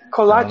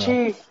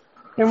 Kolachi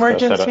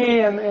emergency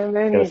and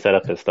then he set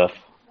up his stuff.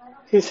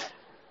 He's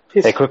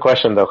Hey, quick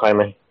question though,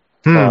 Jaime.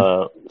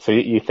 So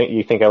you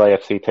think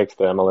LAFC takes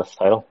the MLS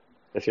title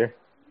this year?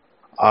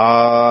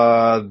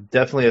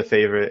 Definitely a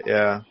favorite.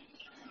 Yeah.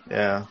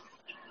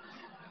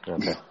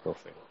 Okay, we'll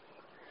see.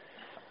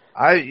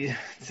 I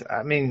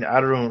mean, I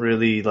don't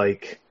really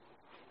like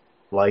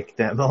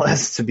the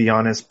MLS, to be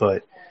honest,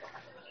 but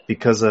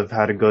because I've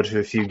had to go to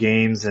a few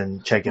games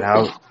and check it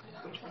out,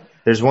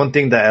 there's one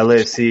thing that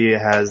LAFC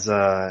has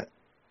done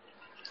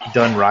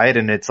right,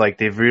 and it's like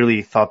they've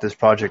really thought this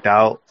project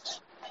out,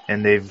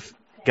 and they've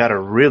got a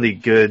really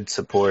good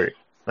support.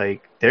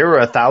 Like they were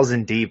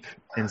 1,000 deep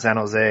in San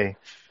Jose.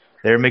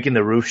 They were making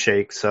the roof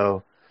shake,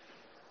 so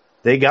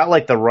they got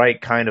like the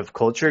right kind of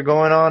culture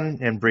going on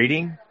and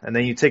breeding. And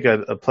then you take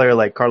a player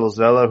like Carlos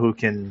Vela who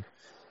can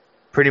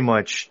pretty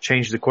much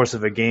change the course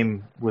of a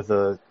game with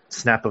a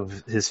snap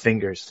of his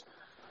fingers.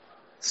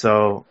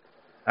 So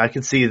I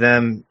could see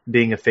them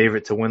being a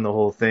favorite to win the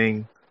whole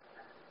thing,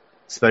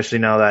 especially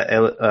now that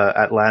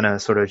Atlanta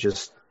sort of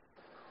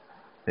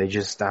I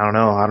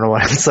don't know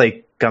what it's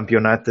like,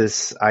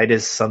 Campeonatos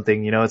Itis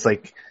something, you know, it's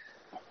like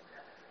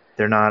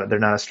they're not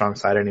a strong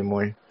side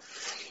anymore.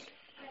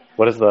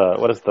 What is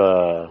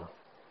the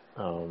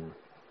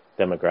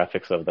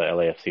demographics of the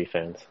LAFC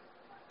fans?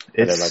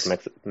 Are they like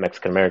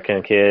Mexican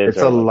American kids?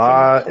 It's a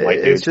lot.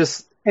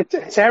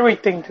 It's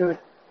everything, dude.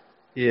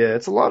 Yeah,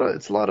 it's a lot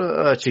of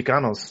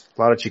Chicanos.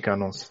 A lot of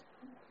Chicanos.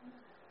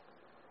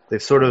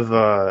 They've sort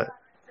of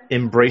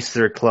embraced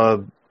their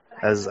club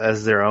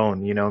as their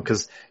own, you know,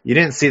 because you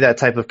didn't see that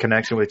type of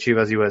connection with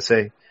Chivas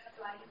USA.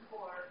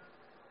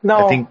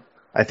 No,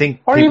 I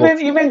think, or people,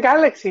 even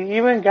Galaxy.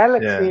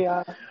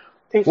 Yeah.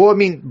 Well, I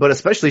mean, but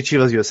especially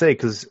Chivas USA,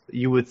 because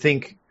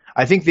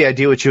I think the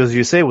idea with Chivas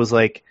USA was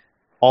like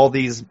all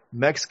these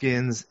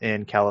Mexicans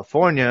in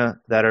California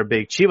that are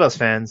big Chivas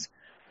fans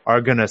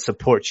are going to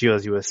support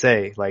Chivas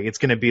USA. Like it's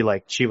going to be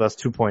like Chivas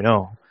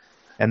 2.0.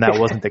 And that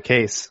wasn't the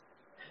case.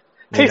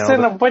 They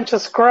sent a bunch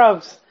of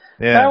scrubs.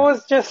 Yeah.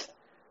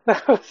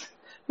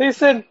 They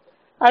said,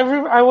 I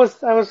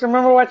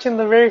remember watching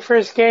the very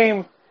first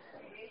game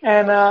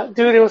and,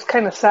 dude, it was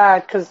kind of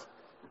sad because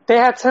they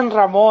had sent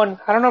Ramon.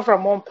 I don't know if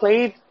Ramon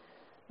played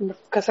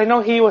because I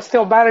know he was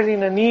still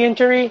battling a knee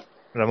injury.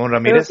 Ramon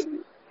Ramirez? It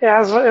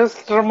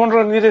was Ramon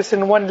Ramirez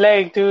in one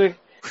leg, dude.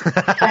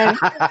 And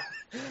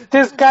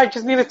this guy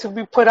just needed to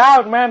be put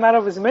out, man, out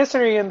of his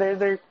misery, and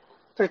they're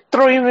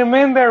throwing him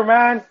in there,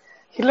 man.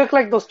 He looked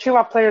like those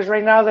Chiva players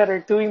right now that are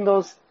doing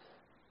those.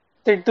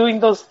 They're doing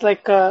those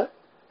like.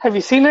 Have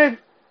you seen it?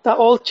 The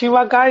old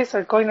Chiva guys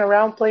are going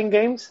around playing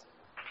games.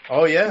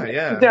 Oh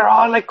yeah. They're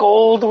all like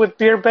old with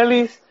beer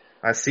bellies.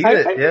 I see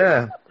it.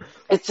 Yeah.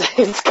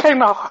 It's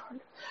kind of hard.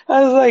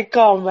 I was like,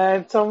 oh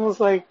man, it's almost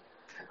like.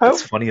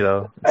 It's funny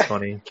though. It's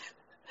funny.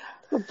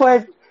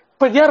 But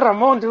yeah,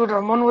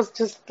 Ramon was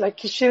just like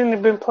he shouldn't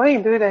have been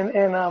playing, dude.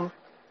 And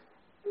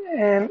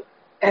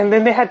then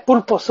they had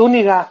Pulpo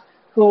Zúñiga,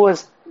 who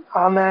was,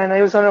 oh man,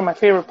 he was one of my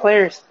favorite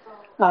players.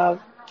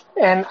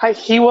 And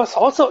he was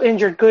also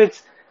injured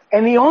goods,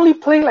 and he only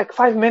played like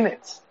 5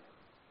 minutes.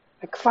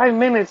 Like 5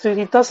 minutes, dude.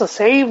 He does a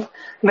save,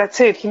 and that's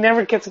it. He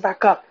never gets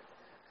back up.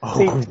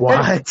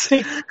 What?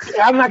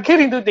 I'm not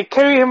kidding, dude. They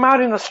carry him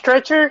out in a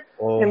stretcher,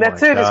 and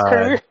that's it. God. His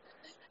career.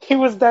 He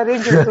was that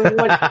injured.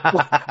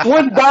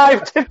 One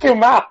dive took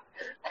him out.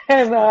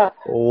 And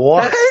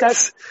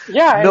what?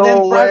 Yeah. No and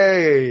then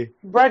way.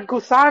 Brad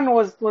Guzan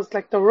was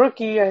like the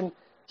rookie, and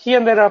he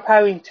ended up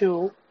having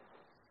to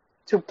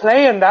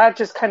play, and that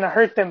just kind of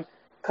hurt them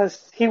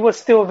because he was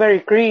still very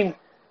green,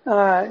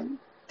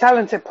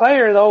 talented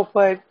player though,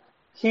 but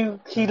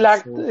he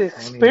lacked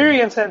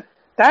experience, and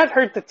that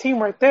hurt the team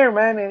right there,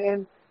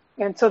 man.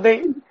 And so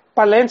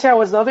Valencia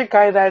was the other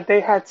guy that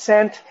they had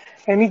sent,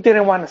 and he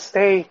didn't want to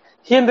stay.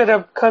 He ended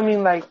up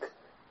coming like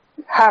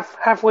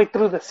halfway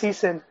through the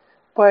season,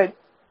 but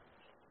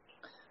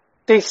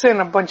they sent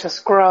a bunch of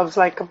scrubs,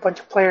 like a bunch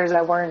of players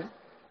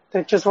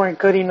that just weren't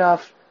good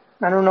enough.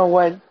 I don't know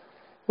what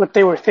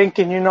they were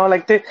thinking,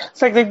 like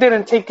it's like they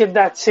didn't take it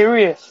that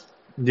serious.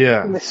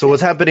 Yeah. So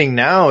what's happening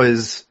now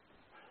is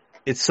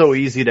it's so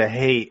easy to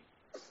hate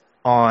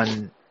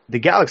on the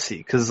Galaxy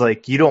because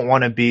like you don't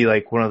want to be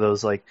like one of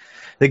those like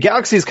the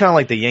Galaxy is kind of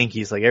like the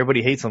Yankees. Like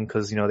everybody hates them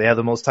because they have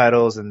the most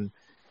titles and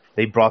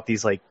they brought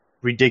these like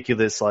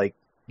ridiculous like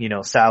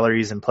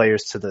salaries and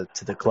players to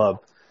the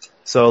club.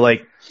 So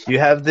like you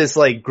have this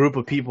like group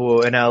of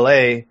people in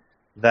LA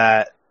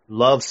that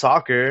love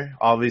soccer.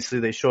 Obviously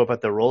they show up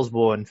at the Rose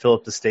Bowl and fill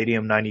up the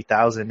stadium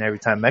 90,000 every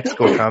time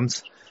Mexico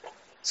comes.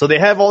 So they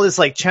have all this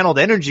like channeled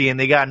energy and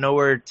they got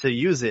nowhere to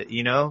use it,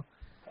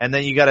 And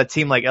then you got a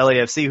team like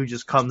LAFC who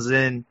just comes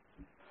in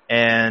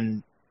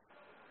and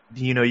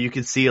you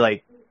can see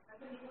like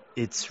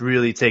it's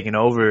really taking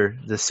over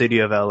the city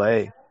of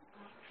LA.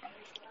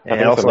 I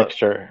think it's a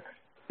mixture.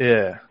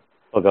 Yeah.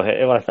 Well, go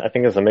ahead. I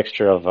think it's a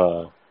mixture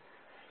of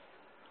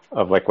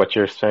like what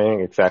you're saying,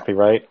 exactly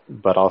right,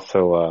 but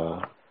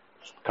also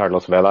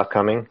Carlos Vela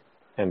coming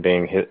and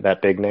being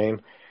that big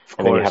name,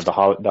 and then you have the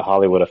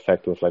Hollywood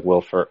effect with like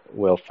Will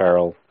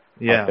Ferrell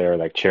out there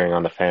like cheering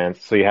on the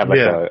fans. So you have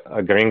like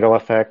a Gringo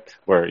effect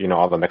where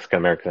all the Mexican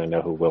Americans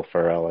know who Will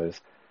Ferrell is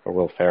or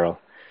Will Ferrell,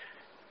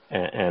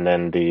 and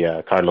then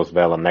the Carlos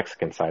Vela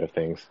Mexican side of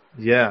things.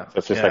 Yeah, so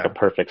it's just like a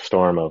perfect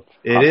storm of.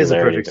 It is a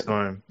perfect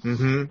storm.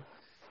 Mm-hmm.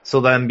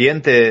 So the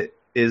ambiente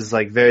is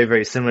like very,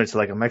 very similar to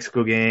like a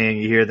Mexico game.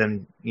 You hear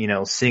them,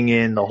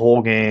 singing the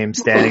whole game,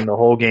 standing the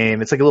whole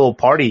game. It's like a little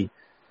party.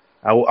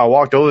 I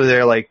walked over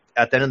there like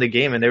at the end of the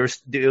game, and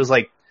it was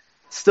like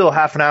still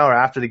half an hour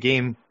after the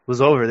game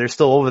was over. They're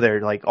still over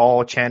there, like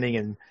all chanting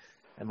and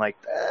like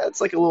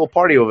it's like a little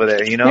party over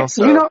there,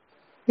 So.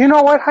 You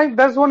know what, Hank?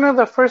 That's one of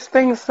the first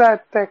things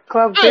that the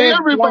club did. Hey,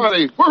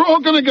 everybody, we're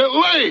all gonna get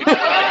laid.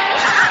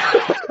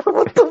 That's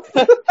one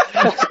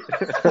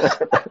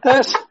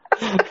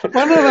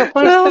of the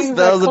first things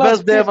that was the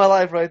best day of my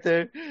life right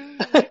there.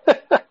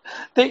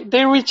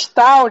 They reached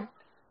out,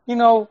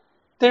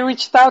 they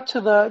reached out to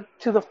a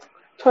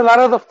lot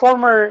of the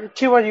former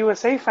Chivas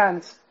USA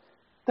fans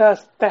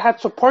that had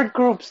support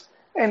groups,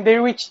 and they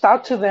reached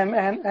out to them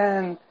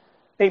and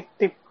they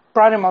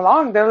brought him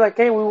along. They're like,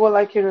 hey, we would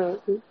like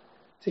you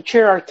to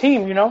cheer our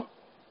team, Mm-hmm.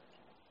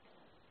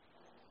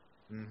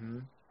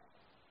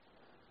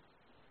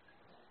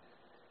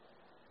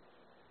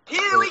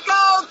 Here we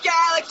go,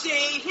 Galaxy!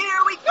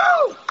 Here we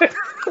go!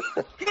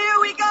 Here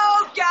we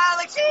go,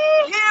 Galaxy!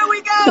 Here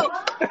we go!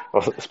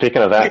 Well,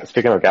 speaking of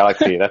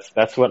Galaxy,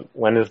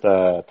 when is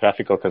the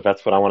Tráfico? Because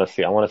that's what I want to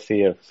see. I want to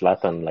see if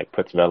Zlatan like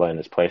puts Vela in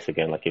his place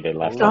again, like he did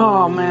last time.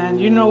 Oh man,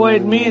 you know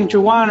what? Me and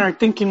Juwan are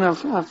thinking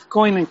of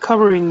going and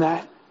covering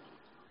that.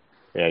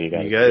 Yeah, you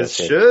guys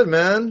should,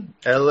 man.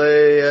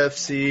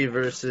 LAFC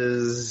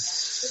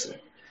versus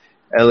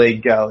LA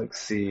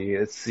Galaxy.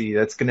 Let's see.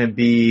 That's gonna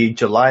be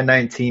July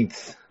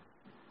 19th.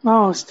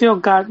 Oh,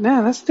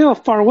 that's still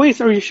far away.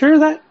 So are you sure of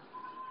that?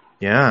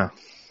 Yeah.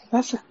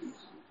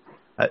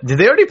 Did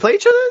they already play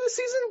each other this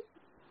season?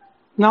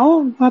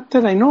 No, not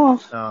that I know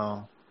of.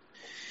 Oh.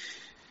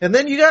 And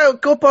then you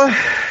got Copa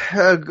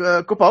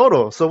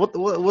Oro. So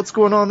what's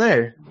going on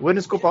there? When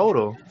is Copa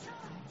Oro?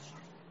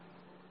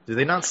 Do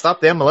they not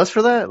stop the MLS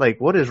for that? Like,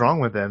 what is wrong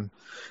with them?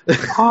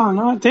 Oh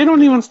no, they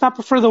don't even stop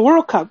it for the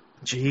World Cup.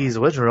 Jeez,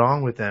 what's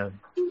wrong with them?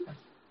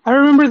 I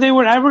remember they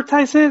would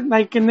advertise it,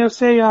 like, and they'll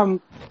say,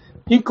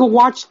 you could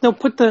watch. They'll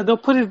put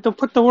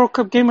the World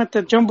Cup game at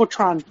the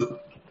Jumbotron.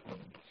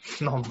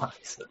 No,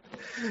 nice.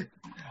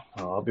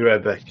 Oh, I'll be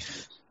right back.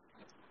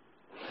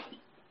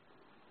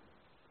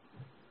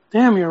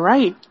 Damn, you're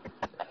right.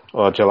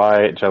 Well,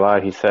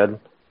 July, he said.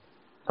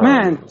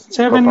 Man,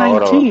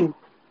 7/19.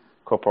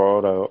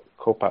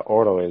 Copa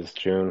Oro is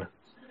June.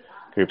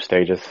 Group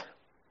stages.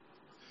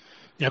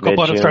 Yeah,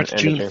 Copa Oro starts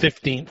June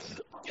 15th,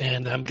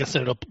 and I'm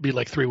guessing it'll be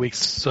like 3 weeks,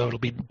 so it'll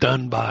be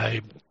done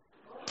by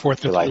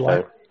 4th of July.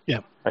 3rd.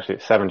 Yeah. Actually,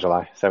 7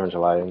 July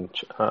in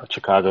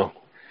Chicago.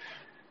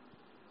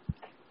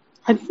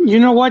 You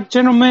know what,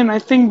 gentlemen? I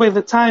think by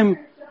the time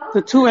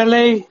the two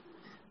LA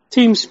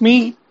teams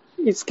meet,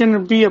 it's going to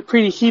be a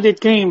pretty heated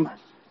game.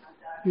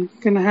 You're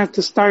going to have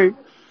to start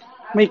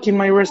making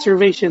my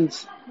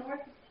reservations.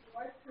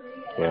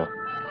 Yeah.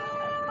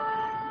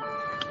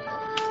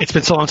 It's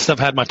been so long since I've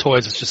had my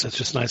toys. It's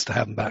just nice to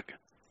have them back.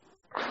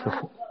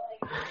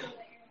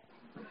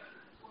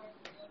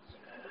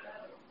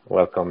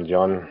 Welcome,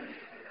 John.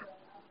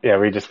 Yeah,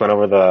 we just went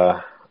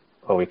over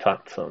we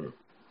talked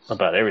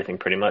about everything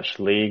pretty much.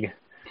 League,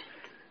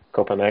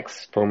 Copa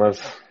MX, Pumas,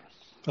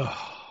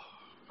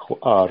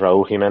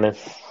 Raul Jimenez,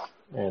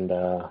 and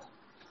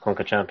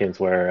Conca Champions,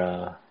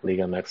 where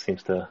Liga MX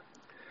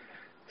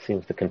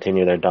seems to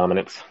continue their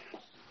dominance.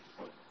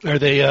 Are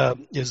they? I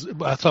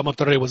thought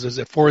Monterrey is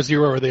it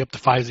 4-0 or are they up to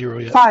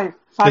 5-0 yet?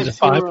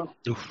 5-0.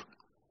 Oof.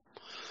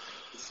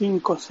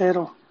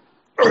 5-0.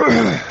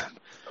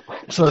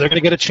 So they're going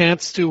to get a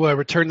chance to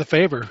return the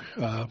favor,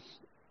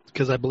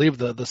 because I believe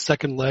the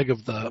second leg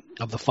of the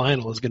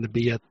final is going to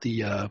be at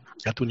the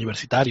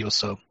Universitario.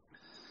 So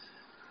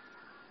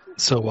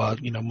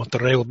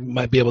Monterrey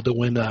might be able to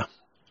win a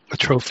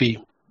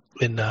trophy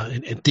in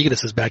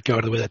Tigres'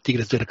 backyard the way that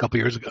Tigres did a couple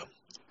years ago.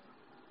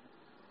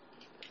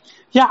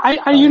 Yeah,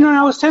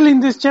 I was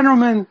telling this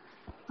gentleman,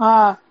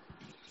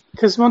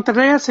 because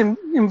Monterrey has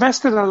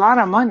invested a lot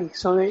of money,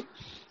 so they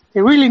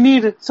really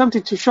needed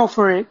something to show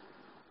for it.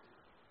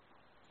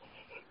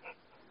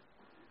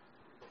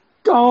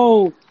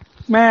 Oh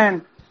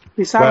man,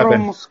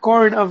 Pizarro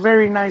scored a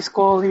very nice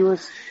goal. He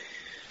was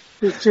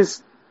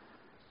just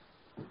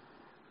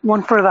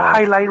one for the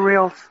highlight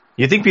reels.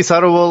 You think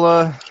Pizarro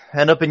will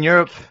end up in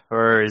Europe,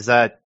 or is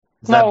that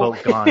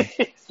boat gone?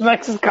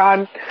 Next is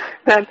gone.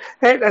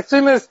 As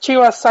soon as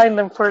Chivas signed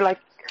him for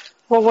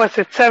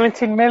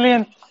 17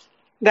 million,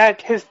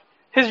 that his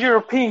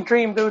European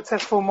dream, dude,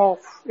 says fumo.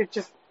 It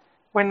just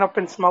went up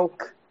in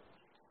smoke.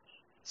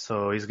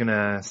 So he's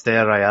gonna stay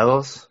at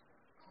Rayados?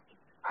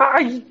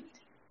 I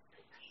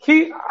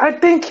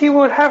think he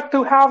would have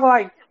to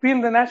have be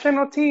in the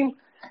national team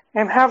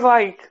and have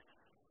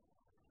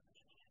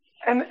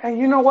and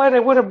you know what?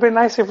 It would have been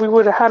nice if we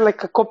would have had a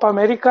Copa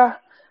America,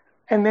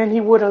 and then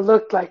he would have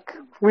looked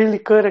really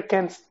good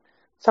against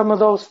some of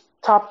those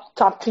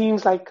top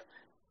teams,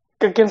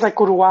 against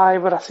Uruguay,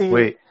 Brazil.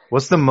 Wait,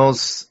 what's the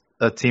most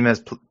a team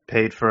has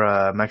paid for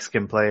a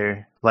Mexican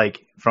player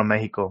from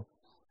Mexico?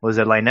 Was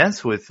it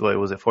Lainez with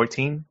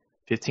 14,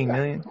 15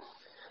 million?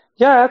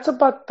 Yeah, that's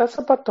about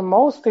the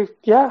most.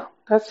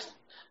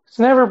 It's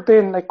never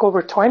been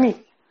over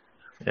 20.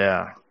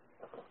 Yeah.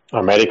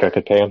 America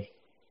could pay him.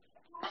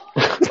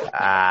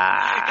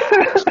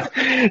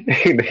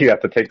 He'd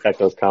have to take back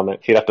those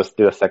comments. He'd have to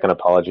do a second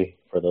apology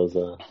for those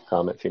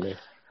comments he made.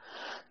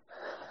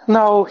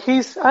 No,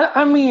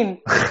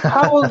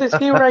 how old is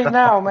he right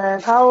now,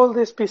 man? How old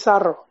is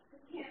Pizarro?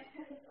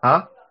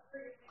 Huh?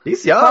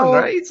 He's young,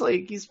 right? It's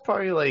he's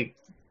probably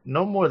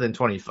no more than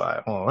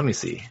 25. Oh, let me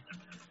see.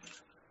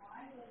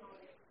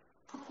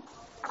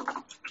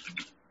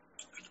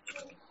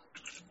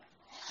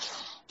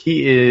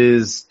 He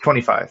is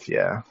 25,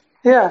 yeah.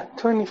 Yeah,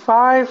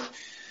 25.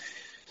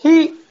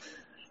 Who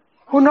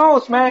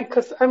knows, man?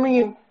 Because,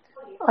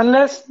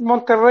 unless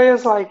Monterrey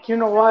is you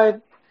know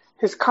what,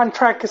 his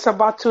contract is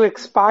about to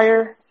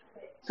expire,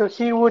 so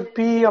he would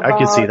be about... I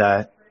can see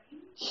that.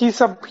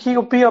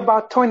 He'll be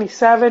about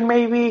 27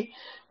 maybe,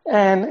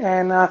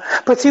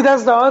 but see,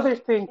 that's the other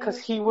thing, because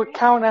he would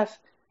count as...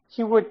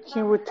 He would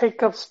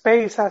take up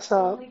space as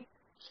a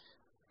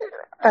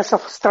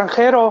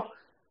extranjero,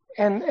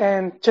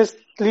 and just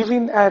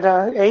living at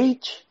an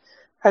age...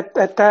 At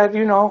that,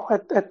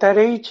 at that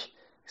age,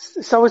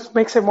 it always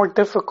makes it more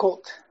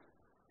difficult.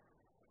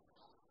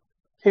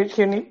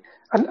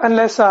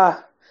 Unless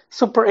a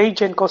super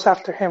agent goes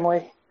after him,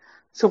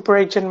 Super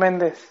Agent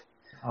Mendez.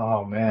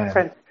 Oh man,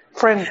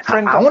 friend.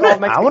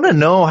 I want to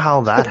know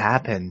how that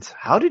happened.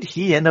 How did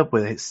he end up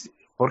with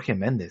Jorge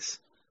Mendes?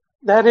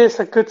 That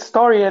is a good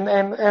story, and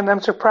I'm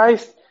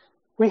surprised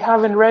we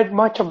haven't read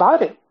much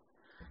about it.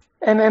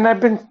 And I've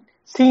been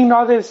seeing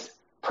all this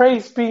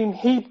praise being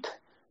heaped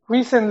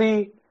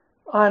recently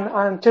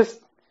on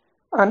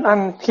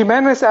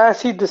Jimenez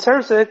as he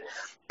deserves it,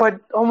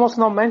 but almost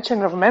no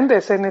mention of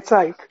Mendes, and it's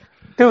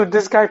dude,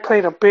 this guy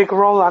played a big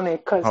role on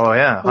it.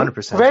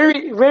 100%.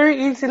 Very,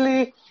 very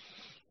easily,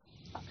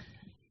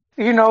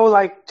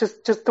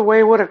 just the way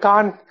it would have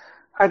gone,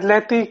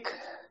 Athletic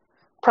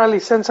probably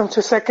sends him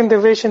to second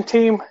division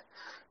team,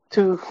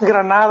 to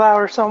Granada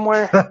or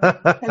somewhere,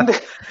 and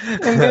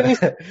then he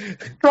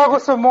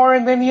struggles some more,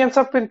 and then he ends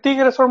up in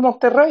Tigres or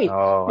Monterrey.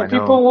 And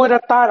people would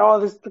have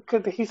thought,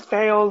 he's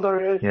failed or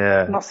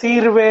no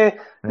sirve.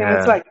 And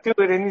it's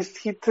dude, and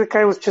the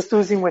guy was just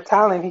oozing with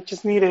talent. He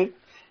just needed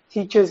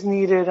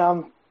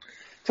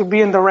to be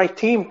in the right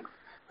team.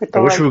 With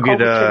the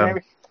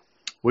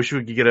wish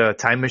we could get a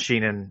time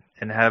machine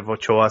and have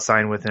Ochoa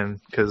sign with him,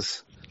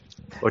 because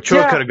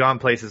Ochoa could have gone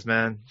places,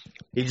 man.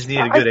 He just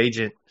needed a good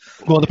agent.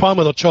 Well, the problem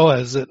with Ochoa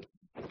is that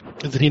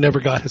he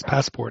never got his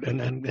passport,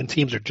 and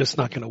teams are just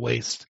not going to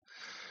waste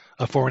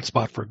a foreign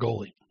spot for a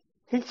goalie.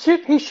 He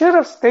should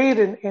have stayed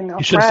in France.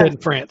 He should have stayed in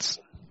France.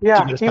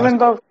 Yeah, even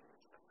though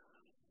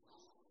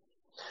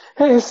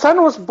his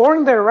son was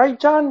born there, right,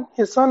 John?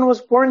 His son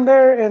was born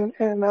there,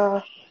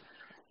 and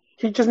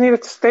he just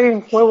needed to stay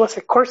in, what was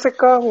it,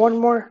 Corsica? One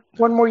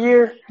more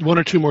year. 1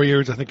 or 2 more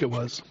years, I think it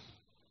was.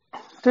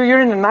 Dude,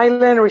 you're in an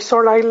island, a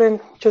resort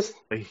island. Just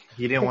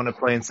he didn't want to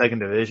play in second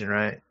division,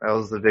 right? That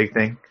was the big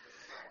thing.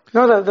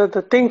 no,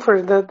 the thing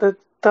for the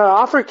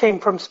offer came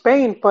from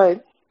Spain,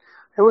 but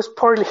it was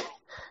poorly.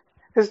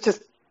 It was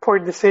just poor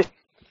decision.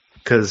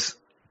 Because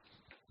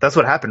that's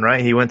what happened,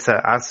 right? He went to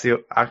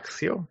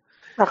Axio,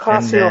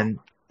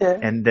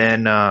 and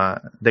then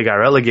they got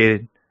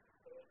relegated.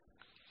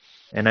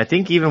 And I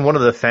think even one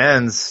of the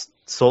fans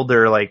sold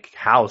their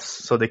house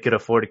so they could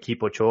afford to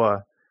keep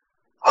Ochoa.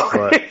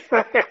 But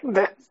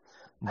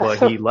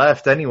he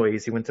left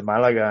anyways. He went to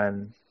Malaga,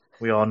 and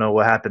we all know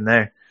what happened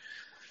there.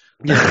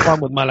 Yeah, the problem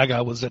with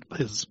Malaga was that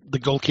the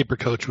goalkeeper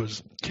coach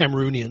was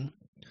Cameroonian.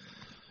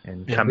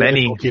 And the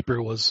Kameni,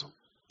 goalkeeper was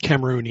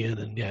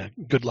Cameroonian, and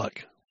good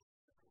luck.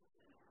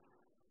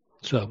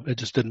 So it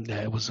just didn't.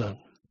 It was a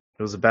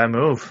bad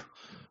move.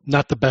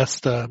 Not the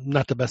best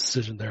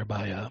decision there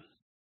by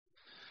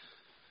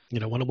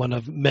one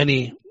of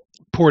many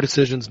poor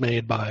decisions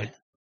made by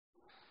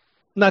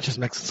not just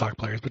Mexican soccer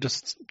players, but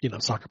just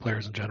soccer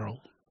players in general.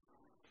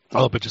 I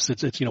hope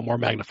it's more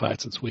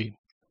magnified since we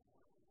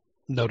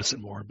notice it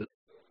more. But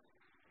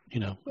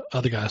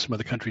other guys from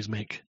other countries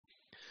make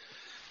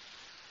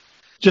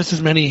just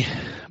as many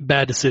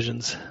bad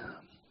decisions.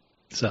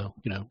 So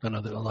I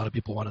know that a lot of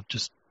people want to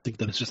just think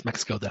that it's just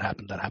Mexico that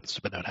happens,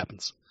 but no, it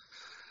happens.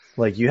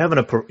 Like you have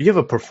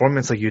a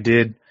performance like you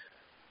did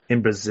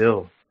in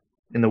Brazil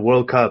in the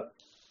World Cup.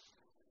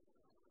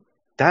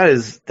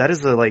 That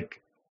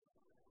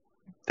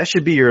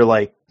should be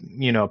your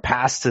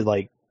pass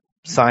to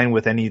sign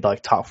with any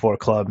top 4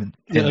 club.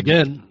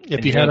 Again,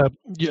 if he had a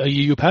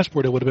EU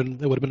passport, it would have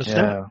been a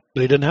stamp,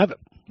 but he didn't have it.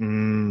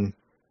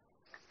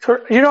 So,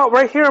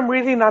 right here I'm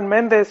reading on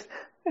Mendes,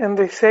 and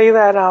they say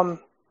that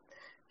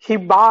he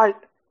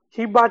bought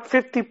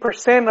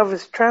 50% of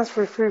his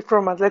transfer fee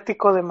from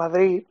Atletico de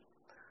Madrid.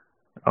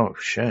 Oh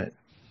shit!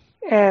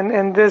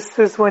 And this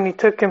is when he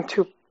took him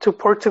to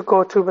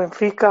Portugal, to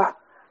Benfica.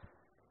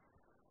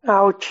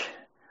 Ouch!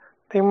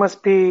 They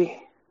must be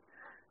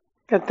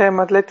at them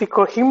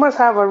Atletico. He must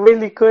have a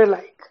really good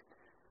like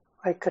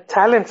a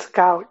talent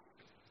scout.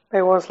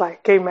 They was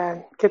like, hey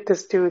man, get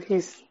this dude.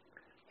 He's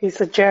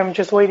a gem,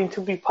 just waiting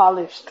to be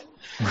polished.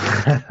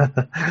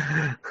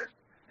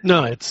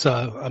 No, it's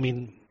a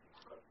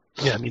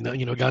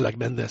guy like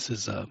Mendes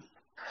is.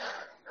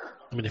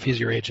 If he's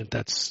your agent,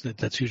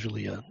 that's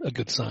usually a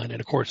good sign. And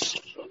of course,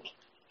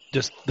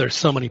 just there's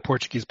so many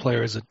Portuguese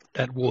players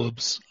at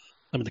Wolves.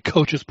 The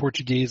coach is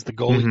Portuguese, the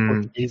goalie is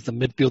Portuguese, the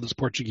midfield is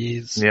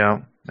Portuguese.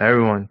 Yeah,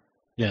 everyone.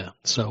 Yeah.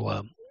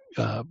 So,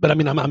 but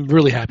I'm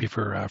really happy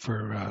for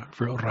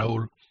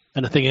Raul.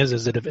 And the thing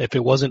is that if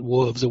it wasn't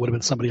Wolves, it would have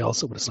been somebody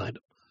else that would have signed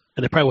him,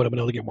 and they probably would have been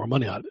able to get more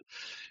money out of it.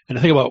 And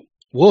the thing about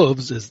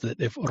Wolves is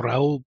that if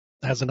Raul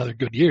has another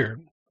good year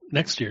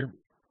next year,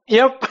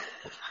 yep.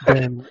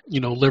 Then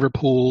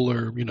Liverpool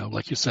or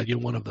like you said,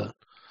 one of the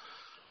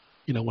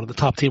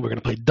top team, we're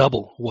going to pay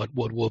double what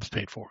Wolves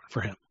paid for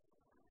him.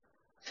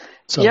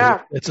 So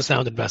yeah, it's a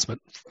sound investment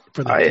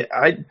for them.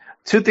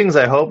 Two things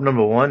I hope.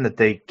 Number one, that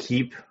they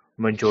keep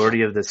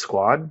majority of the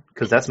squad,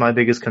 because that's my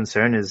biggest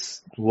concern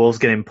is Wolves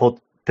getting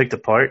picked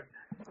apart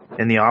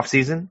in the off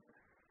season.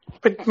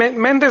 But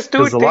Mendes,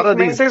 dude,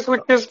 Mendes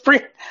would just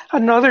bring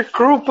another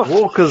group of.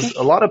 Well, because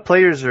a lot of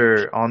players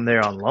are on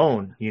there on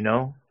loan,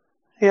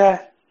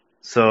 Yeah.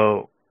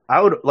 So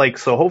I would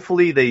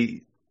hopefully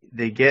they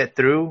get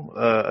through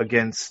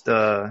against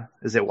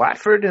is it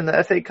Watford in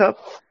the FA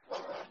Cup,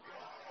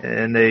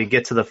 and they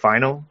get to the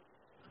final,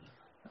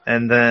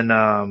 and then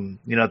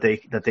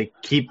they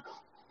keep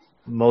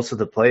most of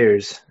the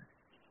players,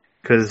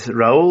 because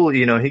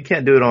Raul, he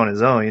can't do it on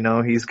his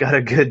own. He's got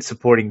a good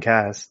supporting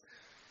cast.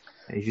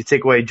 If you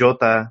take away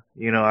Jota,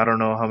 I don't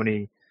know how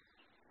many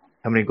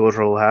goals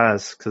Raul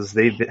has, because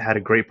they've had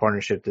a great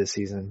partnership this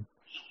season.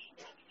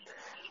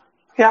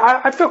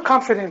 Yeah, I feel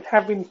confident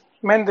having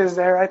Mendes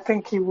there. I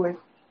think he would.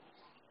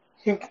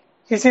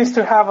 He seems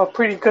to have a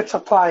pretty good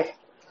supply.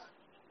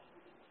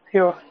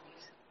 He'll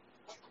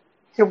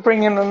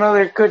bring in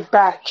another good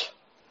batch.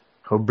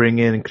 He'll bring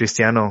in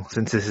Cristiano,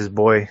 since it's his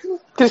boy.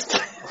 The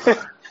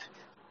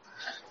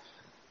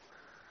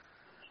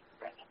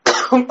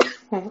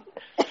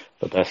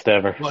best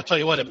ever. Well, I'll tell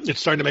you what, it's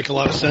starting to make a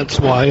lot of sense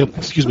why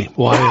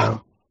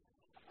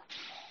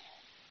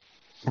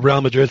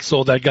Real Madrid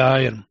sold that guy,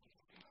 and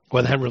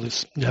why they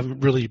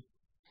haven't really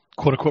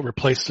quote unquote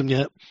replaced him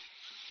yet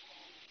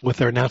with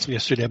their announcement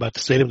yesterday about the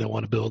stadium they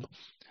want to build.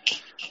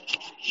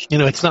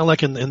 It's not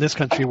like in this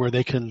country where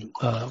they can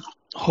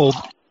hold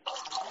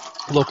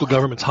local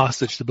governments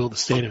hostage to build a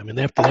stadium.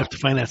 They have to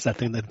finance that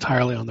thing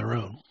entirely on their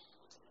own.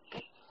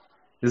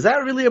 Is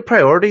that really a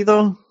priority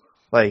though?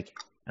 Like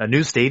a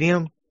new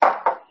stadium?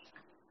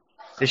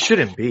 It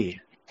shouldn't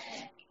be.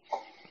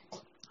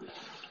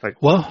 It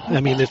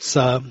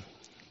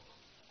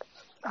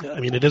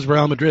is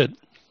Real Madrid.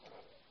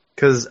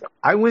 Because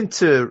I went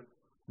to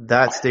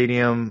that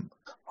stadium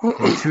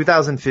in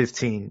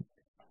 2015.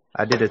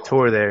 I did a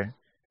tour there,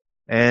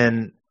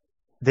 and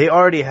they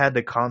already had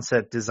the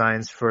concept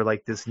designs for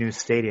like this new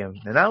stadium,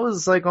 and that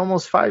was like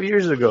almost 5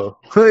 years ago.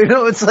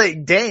 It's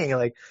like, dang,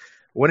 like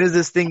when is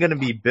this thing going to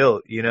be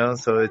built?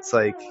 So it's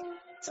like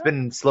it's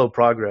been slow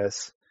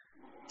progress.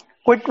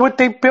 Would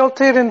they built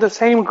it in the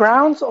same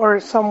grounds or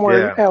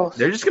somewhere else?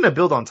 They're just going to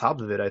build on top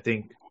of it. I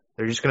think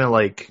they're just going to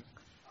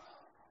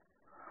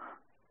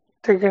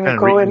they're going to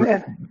go in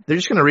and they're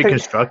just going to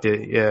reconstruct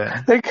it.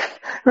 Yeah.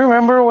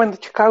 Remember when the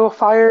Chicago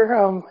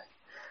Fire,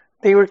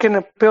 they were going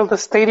to build a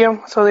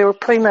stadium, so they were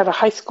playing at a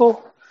high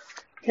school.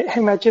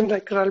 Imagine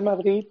like Real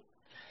Madrid.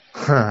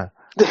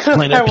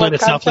 Playing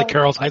at South Lake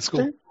Carroll's high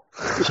school.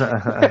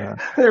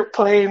 They're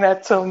playing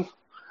at some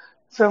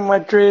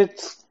Madrid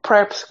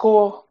prep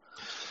school.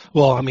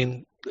 Well, I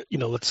mean,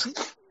 let's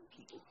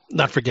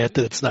not forget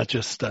that it's not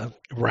just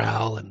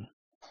Real and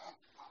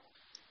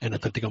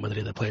Atletico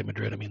Madrid that play at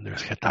Madrid. I mean,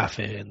 there's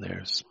Getafe and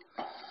there's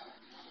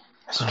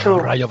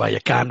Rayo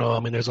Vallecano. I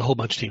mean, there's a whole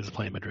bunch of teams that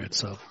play in Madrid,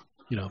 so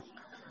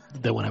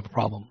they won't have a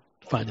problem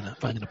finding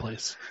a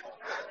place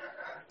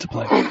to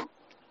play.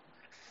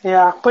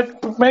 Yeah,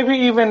 but maybe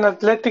even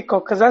Atletico,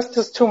 because that's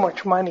just too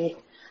much money.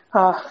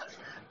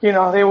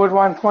 They would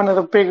want one of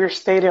the bigger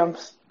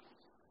stadiums.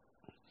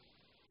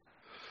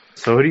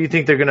 So who do you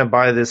think they're going to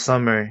buy this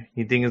summer?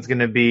 You think it's going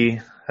to be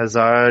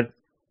Hazard?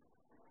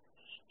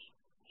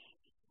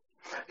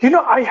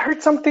 I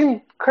heard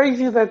something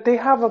crazy that they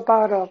have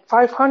about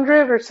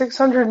 500 or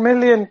 600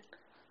 million.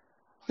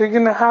 They're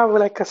going to have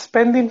like a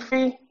spending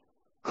fee.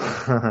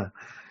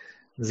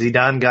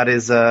 Zidane got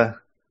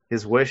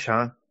his wish,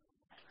 huh?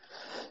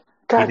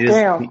 God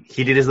damn.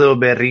 He did his little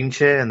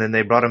berrinche, and then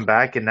they brought him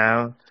back, and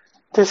now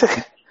this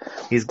is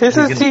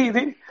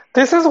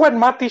what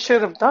Mati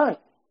should have done.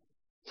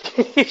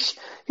 He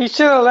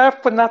should have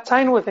left, but not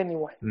signed with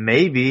anyone.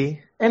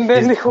 Maybe. And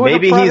then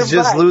maybe he's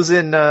just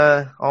losing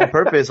on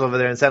purpose over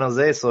there in San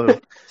Jose, so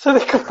they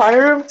can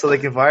fire him. So they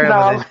can fire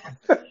him.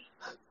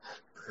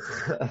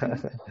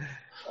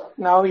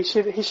 No, he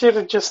should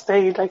have just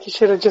stayed. Like he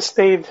should have just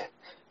stayed.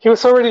 He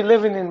was already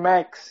living in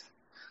Mex.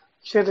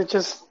 Should have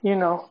just,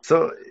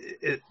 So,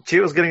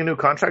 Chio's getting a new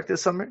contract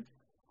this summer,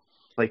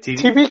 like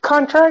TV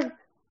contract.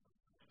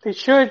 They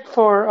should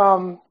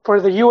for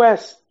the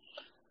U.S.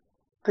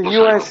 The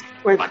U.S.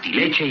 with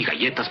Batileche y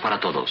galletas para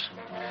todos.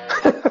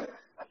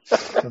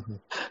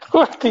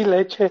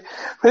 Batileche.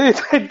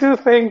 I do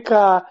think,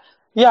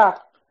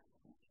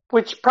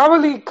 which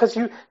probably because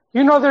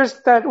there's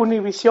that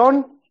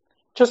Univision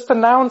just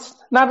announced,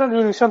 not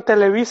Univision,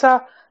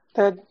 Televisa,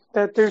 that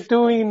they're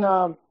doing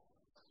a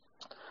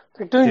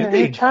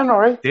new channel,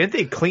 right? Didn't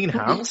they clean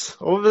house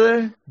over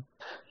there?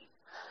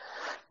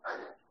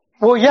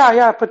 Well,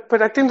 yeah, but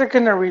I think they're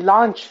gonna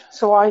relaunch.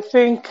 So I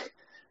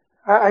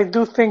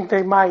do think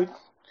they might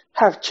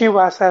have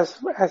Chivas as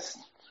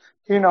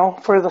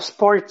for the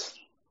sports.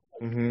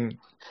 Mm-hmm.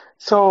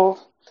 So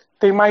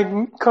they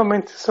might come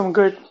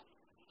into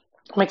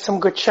make some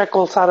good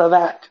shekels out of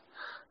that.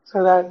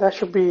 So that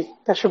should be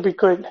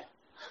good.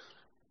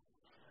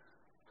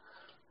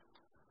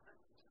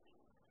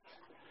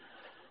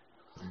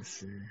 Let's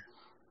see.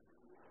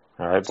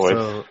 All right, boys.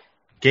 So,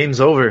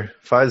 game's over.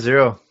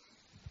 5-0.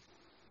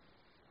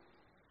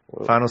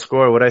 Final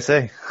score. What'd I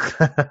say?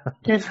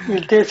 You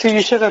did. So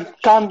you should have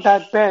done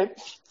that bet.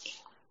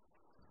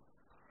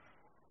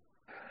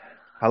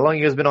 How long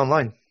you guys been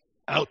online?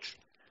 Ouch.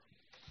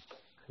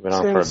 Been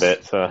on for a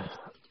bit, so.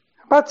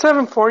 About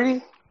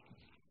 7:40.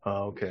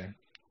 Oh, okay.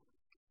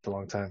 It's a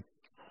long time.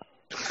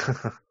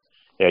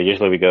 Yeah,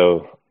 usually we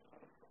go,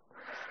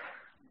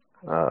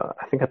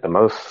 I think at the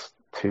most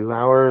 2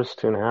 hours,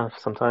 2.5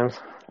 sometimes.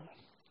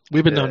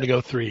 We've been known to go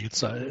 3.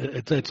 It's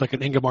like an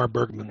Ingmar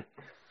Bergman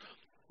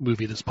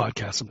movie, this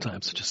podcast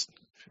sometimes. It just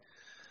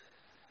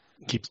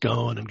keeps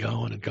going and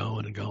going and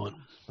going and going.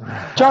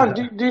 John,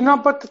 do you know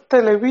about the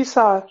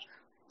Televisa?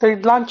 They're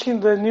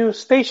launching the new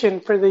station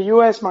for the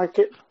U.S.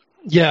 market.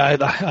 Yeah,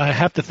 I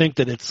have to think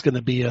that it's going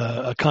to be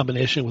a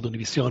combination with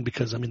Univision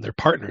because, I mean, they're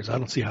partners. I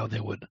don't see how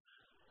they would.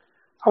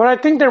 But I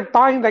think they're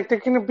buying, they're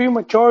going to be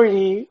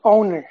majority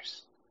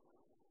owners.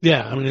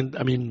 Yeah, I don't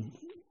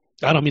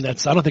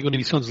think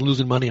Univision's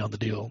losing money on the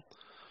deal.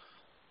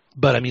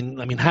 But I mean,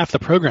 half the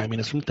programming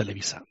is from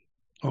Televisa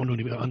on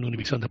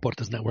Univision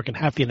Deportes Network, and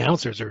half the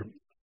announcers are.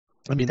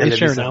 I mean, Televisa, they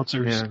share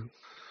announcers.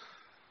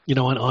 Yeah.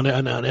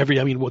 On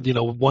every. I mean,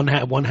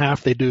 one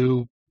half they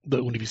do the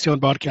Univision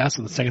broadcast,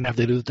 and the second half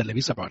they do the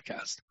Televisa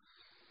broadcast.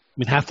 I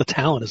mean, half the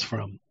talent is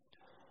from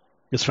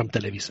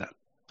Televisa.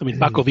 I mean,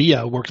 Paco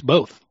Villa works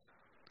both.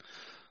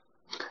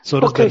 So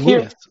does Ben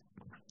Lewis.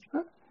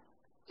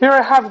 Here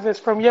I have this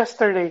from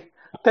yesterday.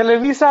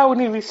 Televisa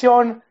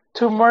Univision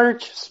to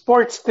merge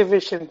sports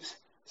divisions.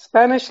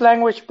 Spanish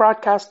language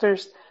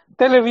broadcasters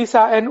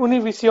Televisa and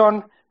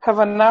Univision have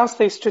announced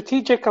a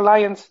strategic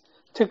alliance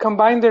to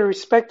combine their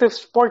respective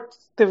sports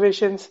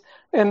divisions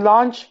and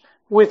launch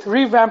with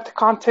revamped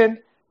content,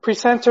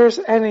 presenters,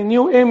 and a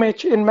new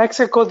image in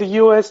Mexico, the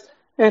U.S.,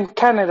 and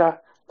Canada.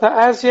 The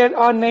as yet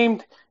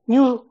unnamed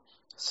new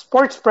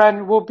sports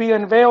brand will be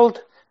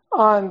unveiled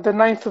on the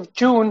 9th of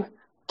June,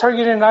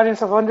 targeting an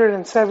audience of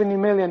 170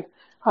 million.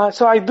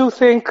 So I do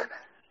think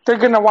they're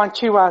gonna want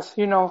Chivas.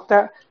 You know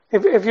that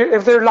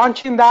if they're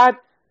launching that,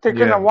 they're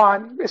gonna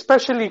want,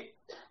 especially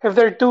if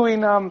they're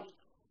doing Liga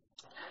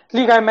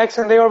MX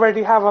and they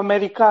already have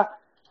America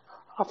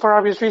for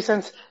obvious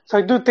reasons. So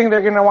I do think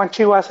they're gonna want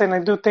Chivas, and I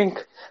do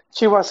think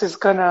Chivas is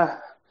gonna,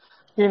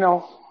 van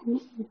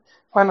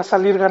a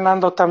salir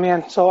ganando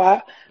también. So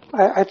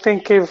I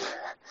think if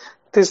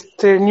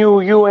the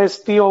new US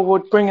deal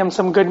would bring them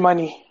some good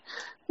money.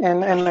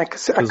 And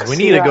because we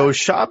need to go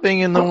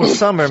shopping in the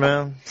summer,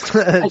 man.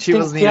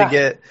 Chivas need to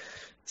get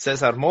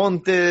Cesar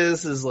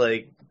Montes is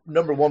like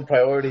number one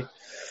priority.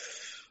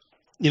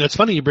 It's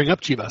funny you bring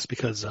up Chivas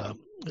because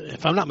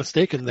if I'm not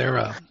mistaken,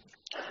 their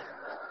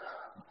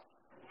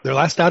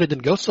last outing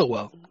didn't go so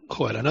well.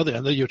 Quite. I know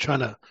you're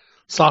trying to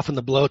soften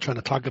the blow, trying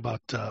to talk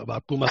about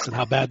Pumas and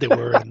how bad they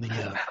were in the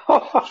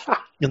Copa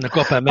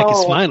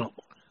MX final.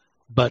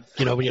 But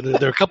there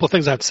are a couple of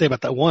things I have to say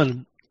about that.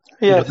 One.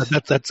 Yes.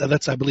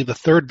 That's I believe the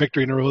third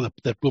victory in a row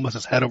that Pumas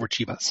has had over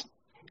Chivas.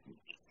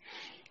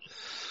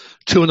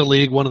 2 in the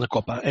league, 1 in the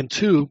Copa, and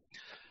 2,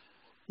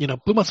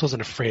 Pumas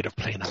wasn't afraid of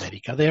playing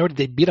America.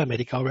 They beat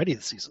America already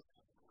this season,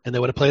 and they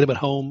would have played them at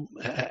home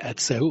at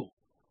Seúl.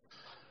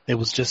 It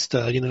was just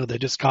they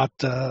just got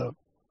they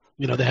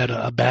had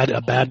a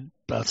bad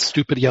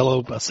stupid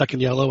yellow,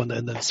 second yellow, and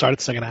then started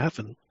the second half,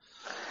 and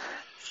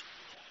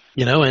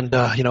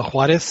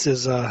Juarez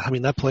is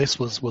that place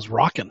was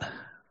rocking.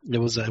 It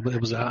was.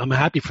 I'm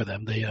happy for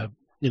them. They,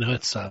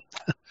 it's. And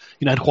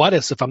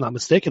Juarez, if I'm not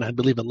mistaken, I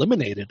believe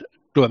eliminated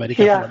Club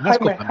America. Yeah,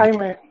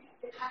 Jaime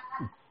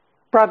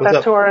brought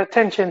that to our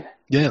attention.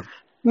 Yeah.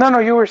 No,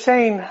 you were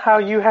saying how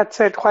you had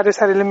said Juarez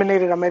had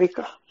eliminated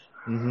America.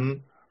 Mm-hmm.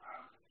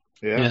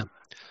 Yeah.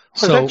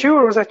 Was that you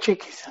or was that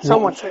Chiquis?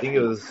 Someone said. I think it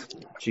was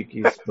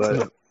Chiquis,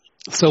 but.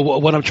 So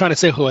what I'm trying to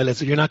say, Joel,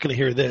 is you're not going to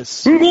hear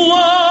this at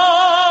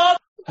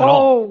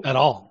all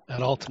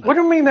tonight. What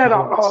do you mean at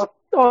all?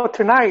 Oh,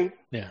 tonight.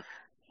 Yeah.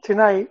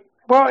 Tonight.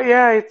 Well,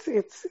 yeah,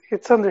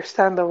 it's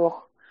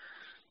understandable.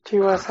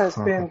 Chivas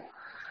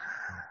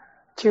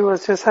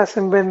just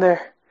hasn't been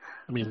there.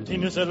 I mean,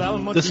 this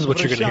is what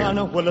you're going to hear.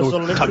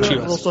 Talk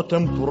Chivas.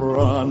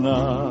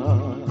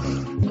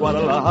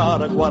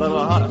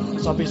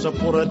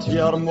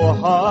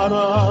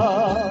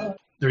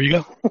 There you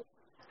go.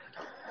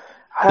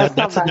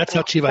 That's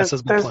how Chivas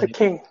has been playing. The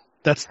king.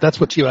 That's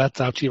how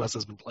Chivas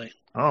has been playing.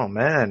 Oh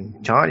man,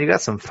 John, you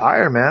got some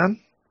fire, man.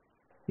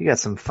 You got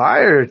some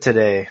fire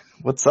today.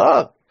 What's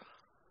up?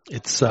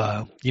 It's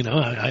I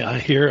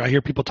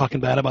hear people talking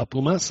bad about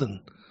Pumas,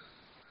 and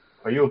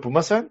are you a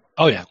Pumas fan?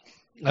 Oh yeah,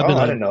 I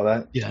didn't know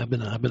that. Yeah, I've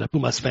been a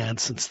Pumas fan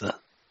since the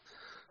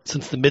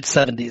mid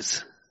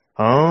 '70s.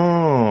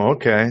 Oh,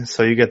 okay.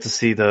 So you get to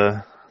see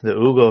the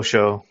Hugo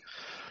show.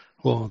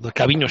 Well, the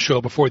Cavino show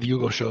before the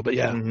Hugo show, but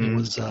yeah,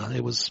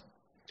 it was.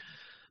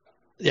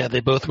 Yeah,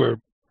 they both were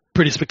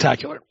pretty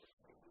spectacular.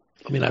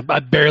 I mean, I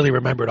barely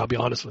remember it, I'll be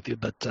honest with you,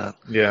 but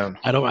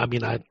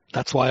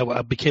that's why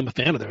I became a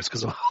fan of theirs,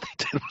 because all they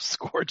did was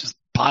score just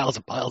piles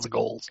and piles of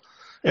goals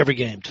every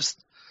game.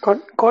 Just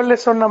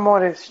goles son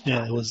amores.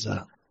 Yeah, it was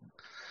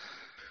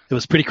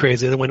pretty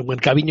crazy. And when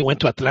Cavino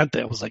went to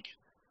Atlante, I was like,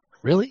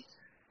 really?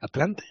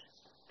 Atlante?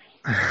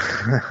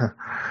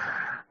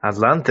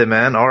 Atlante,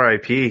 man,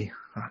 R.I.P.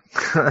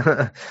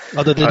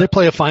 Although they did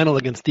play a final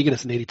against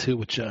Tigres in '82,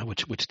 which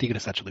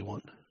Tigres actually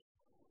won.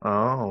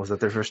 Oh, was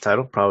that their first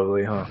title?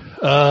 Probably, huh?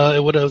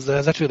 It was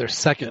actually their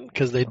second,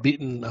 because they'd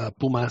beaten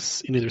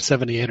Pumas in either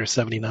 '78 or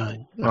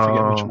 '79. I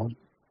forget which one.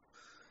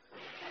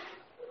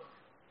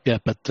 Yeah,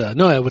 but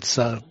no, it was.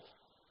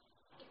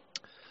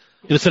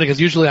 It's funny because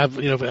usually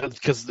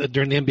because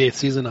during the NBA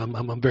season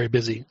I'm very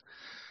busy,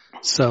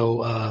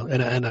 so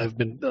and I've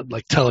been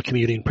like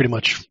telecommuting pretty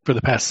much for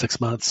the past 6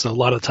 months. So a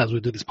lot of the times we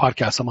do these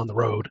podcasts, I'm on the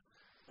road.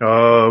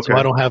 Oh, okay. So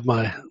I don't have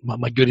my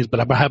goodies, but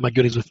I have my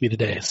goodies with me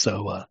today.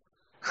 So.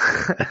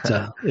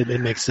 It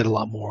makes it a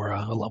lot more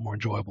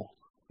enjoyable.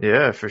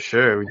 Yeah, for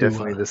sure. We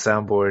definitely need the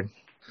soundboard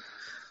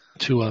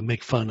to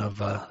make fun of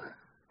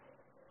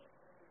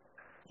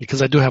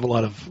because I do have a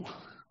lot of.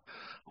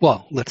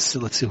 Well, let's see.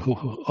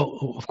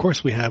 Of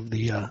course, we have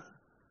the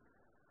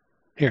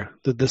here.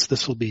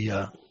 This will be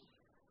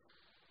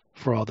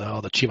for all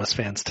the Chivas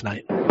fans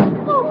tonight.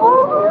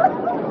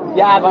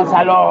 Ya,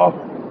 Gonzalo.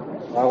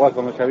 Agua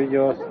con los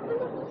chavillos.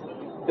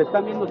 Te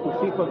están viendo tus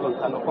hijos,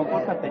 Gonzalo.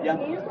 Compórtate ya.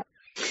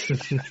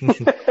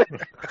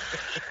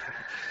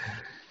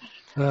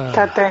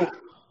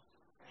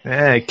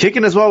 Hey,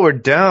 kicking us while we're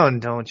down,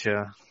 don't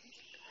you?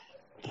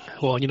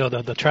 Well,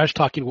 the trash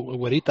talking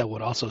Güerita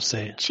would also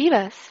say,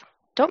 Chivas,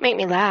 don't make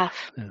me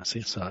laugh. Yeah,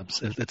 see, so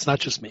it's not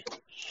just me.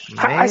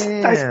 I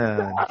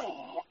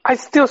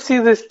still see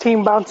this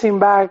team bouncing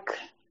back.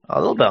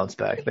 Oh, they'll bounce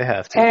back. They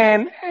have to.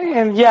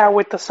 And yeah,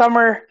 with the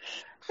summer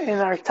in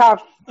our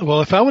top.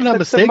 Well, if I was not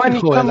mistaken,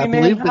 Joel, I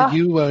believe that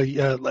you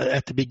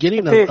at the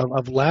beginning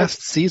of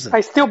last season. I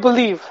still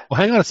believe. Well,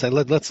 hang on a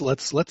second.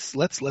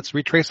 Let's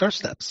retrace our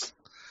steps.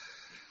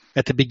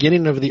 At the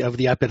beginning of the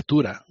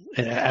Apertura,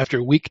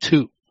 after week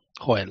 2,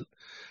 Joel,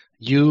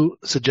 you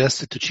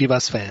suggested to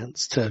Chivas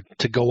fans to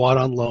go out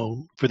on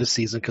loan for the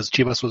season because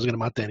Chivas wasn't going to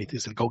mount anything. He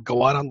said,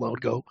 go out on loan,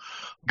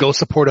 go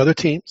support other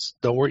teams.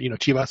 Don't worry,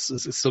 Chivas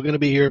is still going to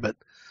be here, but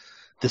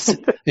this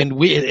and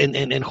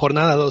in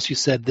Jornada dos, you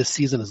said this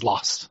season is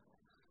lost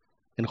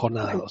in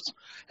Jornada dos.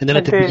 And then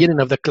at the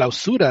beginning of the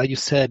clausura, you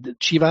said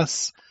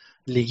Chivas,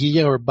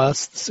 Liguilla or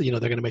busts, they're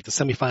going to make the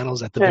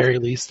semifinals at the very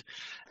least.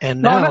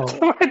 And now...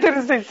 No, I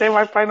didn't say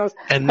semifinals.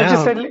 And now, I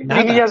just said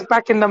Liguilla's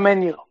back in the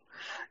menu.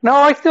 No,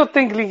 I still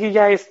think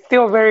Liguilla is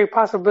still a very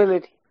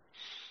possibility.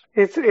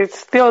 It's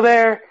still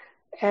there,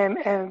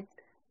 and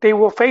they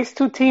will face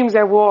two teams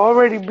that will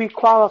already be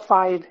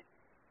qualified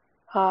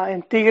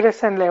in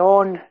Tigres and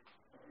León.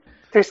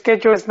 Their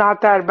schedule is not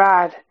that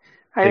bad.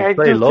 They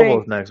play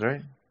Lobos next,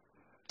 right?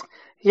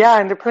 Yeah,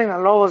 and they're playing the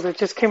Lobos that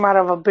just came out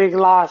of a big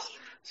loss.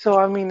 So,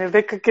 I mean, if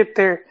they could get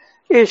their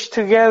ish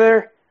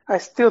together, I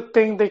still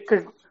think they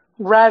could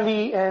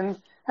rally and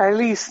at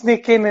least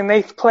sneak in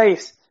 8th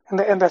place.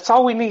 And that's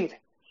all we need.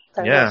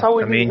 That's all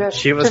we need.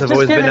 Chivas have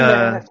always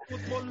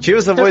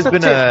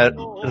been a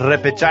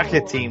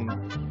repechaje team.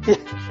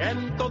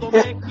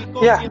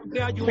 Yeah.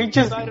 We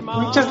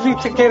just need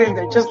to get in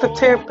there. Just the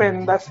tip,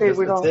 and that's it.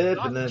 We don't. Tip,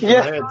 and then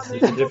it's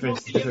a different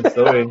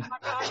story.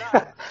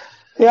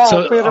 Yeah.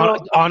 So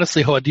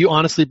honestly, Hoa, do you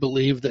honestly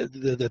believe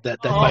that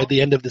by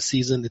the end of the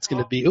season it's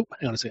going to be? Hang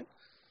on a second.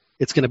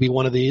 It's going to be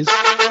one of these.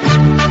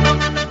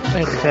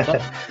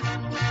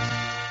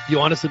 You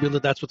honestly believe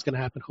that that's what's going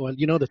to happen, Joel?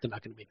 You know that they're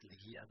not going to make the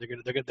Liguilla.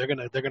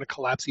 They're going to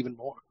collapse even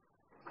more.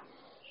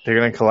 They're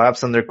going to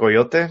collapse under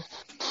Coyote.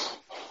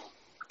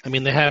 I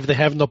mean, they have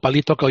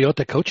Nopalito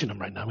Coyote coaching them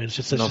right now. I mean, it's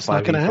just not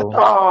going to happen.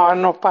 Oh,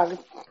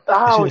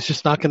 Nopalito! It's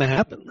just not going to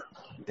happen.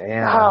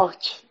 Damn.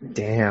 Ouch.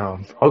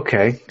 Damn.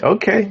 Okay.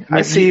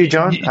 I see you,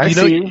 John.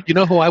 You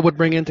know who I would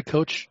bring in to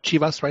coach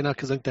Chivas right now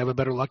because I think they have a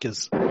better luck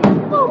is. Yeah,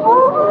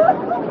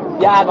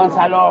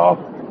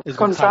 Gonzalo.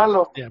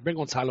 Gonzalo. Yeah, bring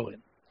Gonzalo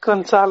in.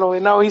 Gonzalo.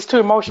 No, he's too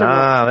emotional.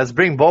 Nah, let's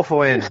bring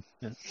Bofo in.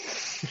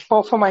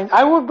 Bofo mine.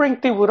 I would bring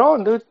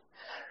Tiburon, dude.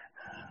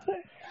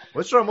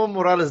 What's Ramon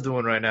Morales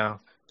doing right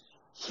now?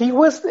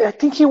 I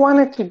think he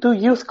wanted to do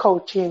youth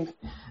coaching.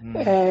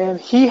 And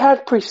he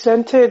had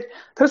presented,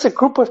 there's a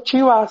group of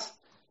Chivas,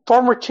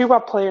 former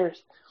Chivas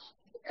players.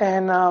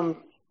 And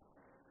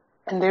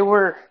they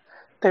were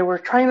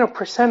trying to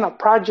present a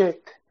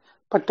project,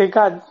 but they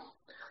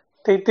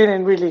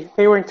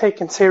weren't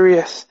taken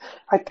serious.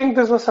 I think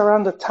this was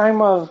around the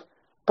time of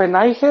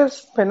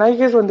Benaiges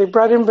when they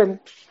brought in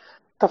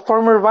the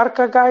former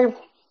Barca guy,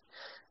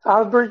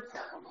 Albert.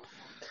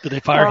 Did they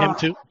fire him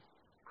too?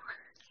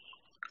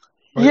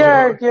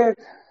 Yeah.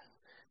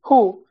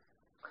 Who?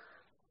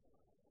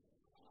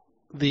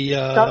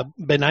 The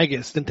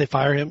Benaiges, didn't they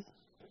fire him?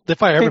 They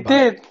fire everybody.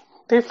 They did.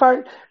 They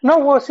fired. No,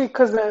 well, see,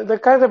 because the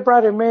guy that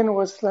brought him in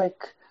was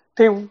like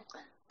they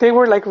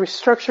were like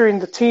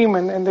restructuring the team,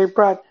 and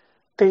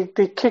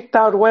they kicked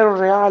out Güero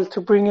Real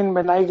to bring in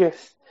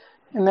Benaiges,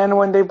 and then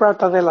when they brought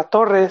De La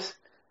Torres,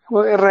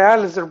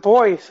 Real is their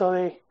boy,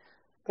 so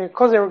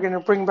because they were going to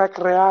bring back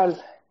Real,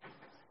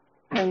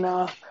 and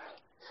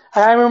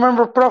I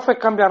remember Profe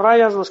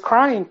Cambiarrayas was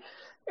crying.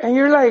 And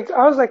I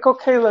was like,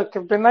 okay, look,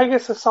 if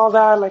Benaiges saw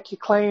that, like you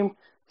claim,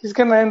 he's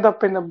going to end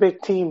up in a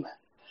big team.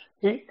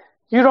 You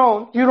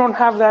don't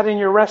have that in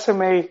your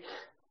resume.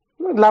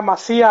 La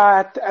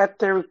Masia at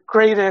their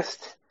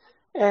greatest,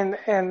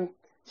 and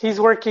he's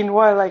working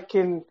like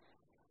in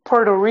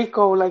Puerto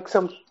Rico, like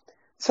some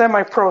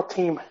semi-pro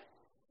team.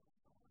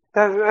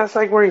 That's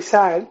like where he's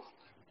at.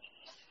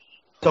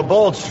 It's a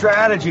bold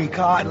strategy,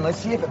 Cotton. Let's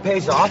see if it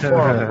pays off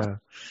for him.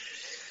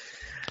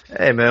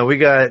 Hey, man, we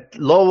got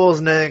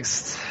Lobos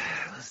next.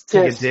 Let's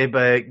take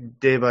it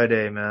day by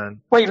day,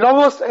 man. Wait,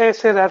 Lobos,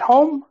 is it at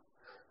home?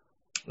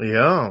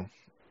 Yeah.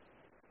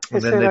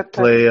 And then they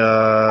play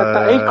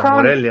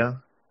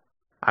Morelia.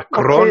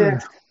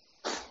 Akron.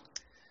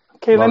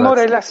 Okay, then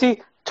Morelia.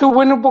 See, 2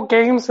 winnable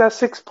games. That's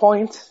 6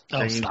 points.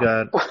 Then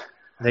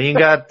you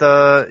got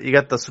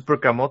the Super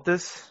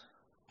Camotes.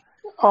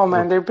 Oh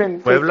man, they've been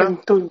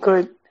doing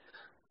good.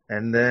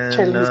 And then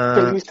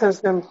Chelis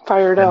has them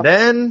fired up. And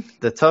then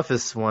the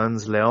toughest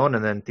ones, León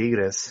and then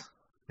Tigres.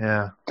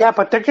 Yeah. Yeah,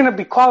 but they're gonna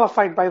be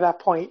qualified by that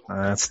point.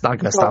 It's not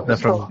gonna stop them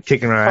from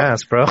kicking our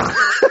ass, bro.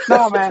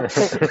 No, man.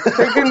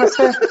 They're gonna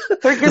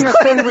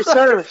send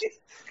reserves.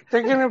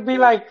 They're gonna be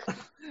like,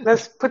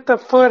 let's put the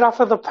foot off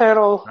of the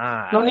pedal.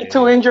 No need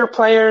to injure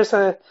players.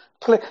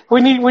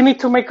 We need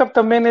to make up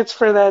the minutes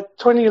for that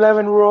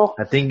 2011 rule.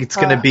 I think it's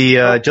gonna be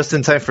just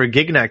in time for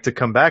Gignac to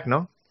come back,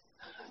 no?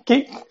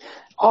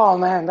 Oh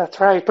man, that's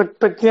right.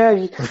 But yeah,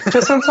 you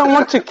just send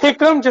someone to kick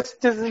them,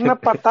 just una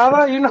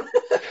patada,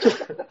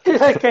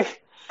 like,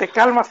 te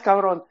calmas,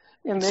 cabrón.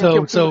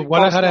 So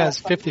Guadalajara has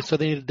 50, so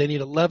they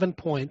need 11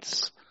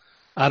 points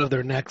out of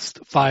their next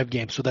 5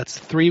 games. So that's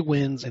 3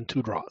 wins and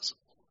 2 draws.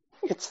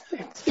 It's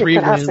 3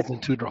 wins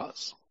and 2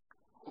 draws.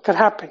 It could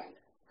happen.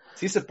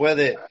 Sí se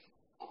puede.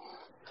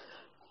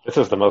 This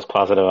is the most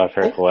positive I've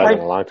heard Joel in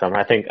a long time.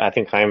 I think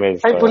Jaime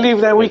is. I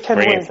believe that we can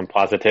bringing win. some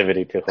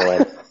positivity to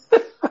Joel.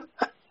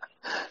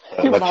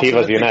 But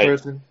Chivas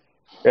unite.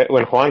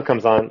 When Juan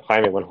comes on,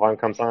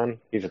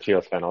 he's a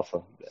Chivas fan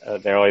also.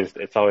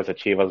 It's always a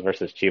Chivas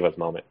versus Chivas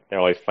moment. They're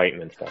always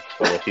fighting and stuff.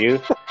 So with you,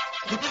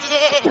 you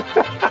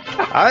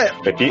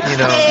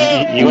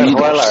and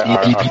Juan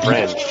are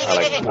friends, are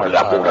like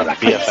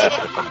BFF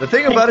or something. The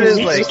thing about it is,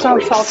 You like,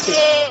 sound salty.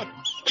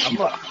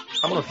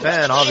 I'm a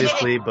fan,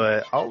 obviously,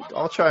 but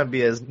I'll try and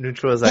be as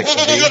neutral as I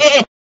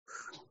can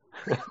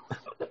be.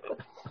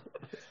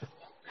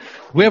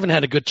 We haven't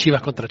had a good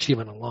Chivas contra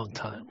Chivas in a long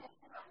time.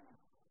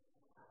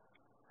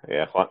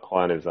 Yeah,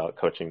 Juan is out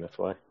coaching this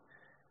way.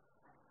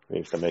 He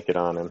needs to make it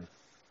on him.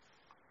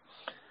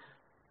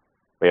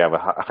 We have a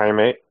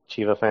Jaime,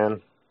 Chiva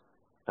fan,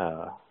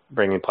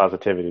 bringing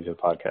positivity to the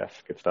podcast.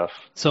 Good stuff.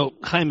 So,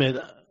 Jaime,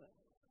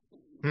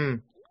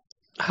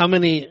 how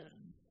many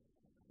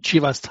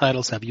Chivas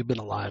titles have you been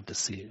alive to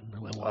see? I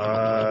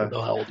don't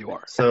know how old you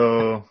are.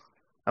 So,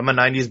 I'm a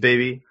 90s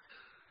baby.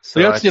 So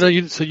you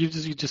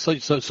just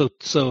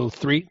saw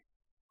 3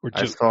 or 2?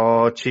 I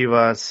saw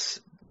Chivas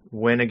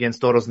win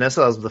against Toros Neza.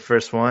 That was the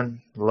first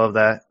one. Love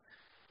that.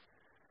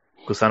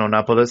 Gusano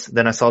Nápoles.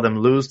 Then I saw them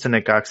lose to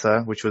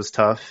Necaxa, which was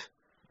tough.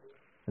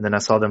 And then I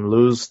saw them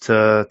lose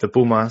to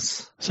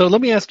Pumas. So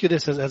let me ask you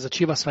this: as a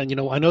Chivas fan,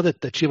 I know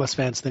that the Chivas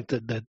fans think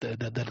that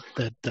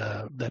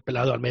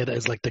Pelado Almeida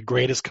is like the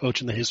greatest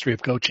coach in the history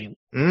of coaching.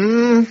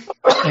 And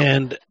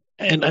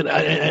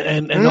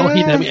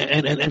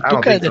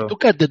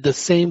Tuca did the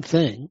same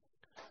thing.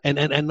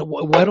 And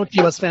why don't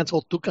Chivas fans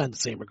hold Tuca in the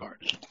same regard?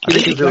 I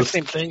think the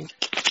same thing.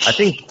 I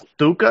think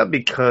Tuca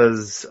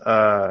because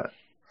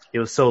it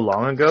was so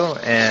long ago,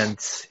 and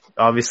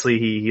obviously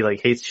he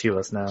like hates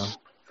Chivas now.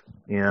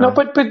 No,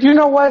 but you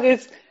know what?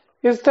 Is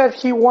that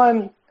he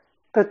won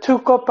the 2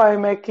 Copa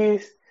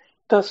MX,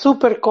 the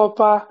Super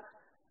Copa,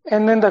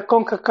 and then the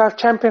CONCACAF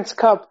Champions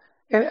Cup.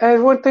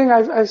 And one thing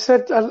I've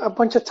said a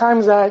bunch of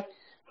times that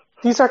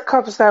these are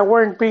cups that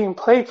weren't being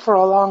played for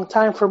a long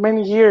time, for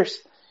many years.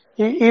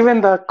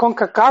 Even the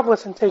CONCACAF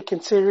wasn't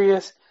taken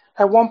serious.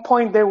 At one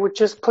point, they would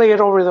just play it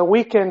over the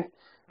weekend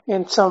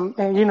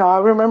I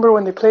remember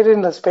when they played it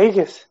in Las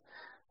Vegas,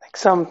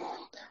 I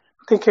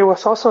think it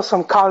was also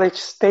some college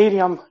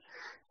stadium,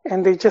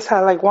 and they just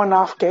had like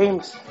one-off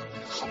games.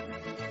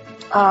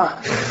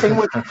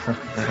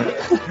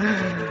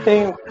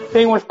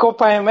 Thing with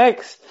Copa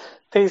MX,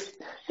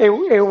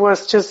 it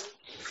was just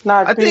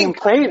not being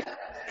played.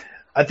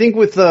 I think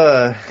with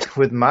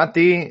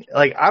Mati,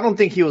 like, I don't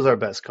think he was our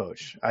best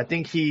coach. I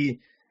think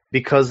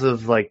because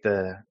of like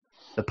the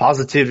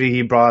positivity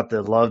he brought,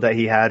 the love that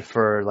he had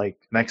for like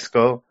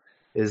Mexico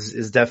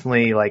is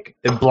definitely like,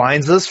 it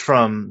blinds us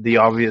from the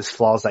obvious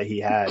flaws that he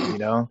had,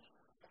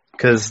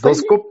 because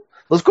those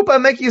Copa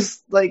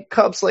MX like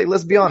cups, like,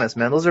 let's be honest,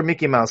 man, those are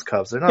Mickey Mouse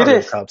cups. They're not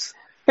real cups.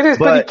 It is,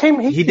 but he came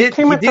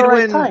at the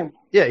right time.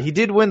 Yeah, he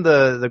did win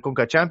the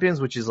Conca Champions,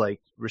 which is like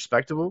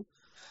respectable.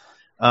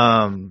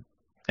 And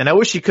I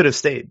wish he could have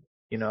stayed.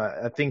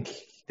 I think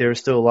there was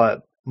still a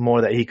lot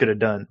more that he could have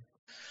done.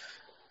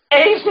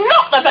 He's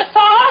not the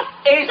Messiah.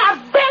 He's a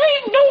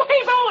very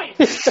naughty boy.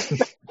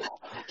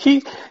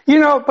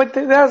 But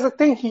that's the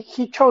thing.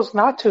 He chose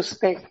not to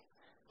stay.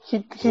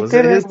 Was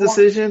it his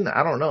decision?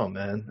 I don't know,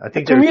 man. I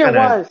think to me it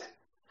was.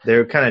 They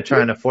were kind of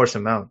trying to force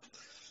him out.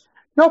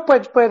 No,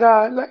 but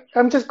like,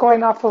 I'm just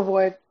going off of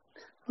what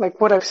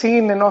I've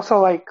seen, and also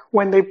like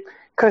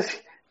because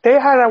they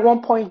had at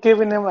one point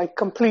given him like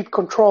complete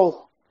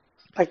control.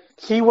 Like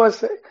he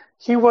was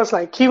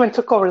like, he even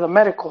took over the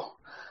medical.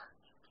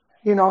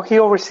 He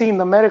overseen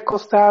the medical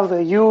staff,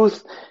 the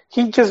youth.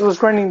 He just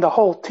was running the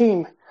whole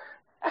team.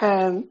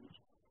 And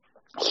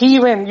he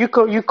even, you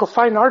could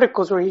find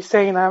articles where he's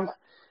saying,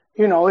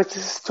 it's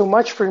just too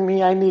much for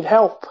me. I need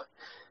help.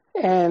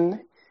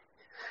 And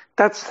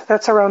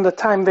that's around the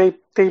time they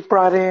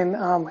brought in,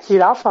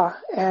 Jirafa,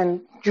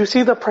 and you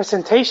see the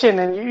presentation,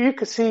 and you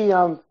could see,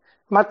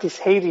 Mati's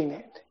hating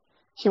it.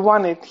 He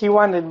wanted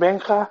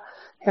Benja,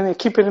 and they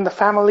keep it in the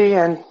family,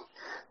 and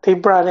they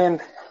brought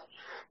in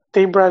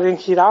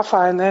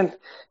Jirafa, and then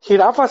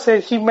Jirafa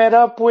said he met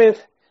up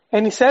with,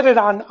 and he said it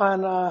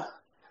on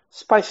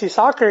Spicy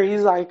Soccer.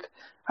 He's like,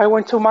 I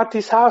went to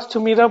Mati's house to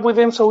meet up with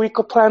him so we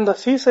could plan the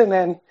season,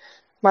 and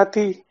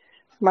Mati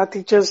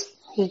just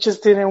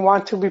didn't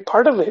want to be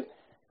part of it.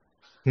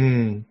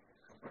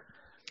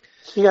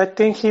 I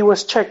think he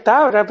was checked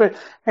out.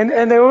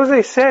 And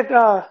they said,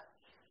 now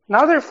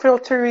they're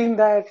filtering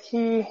that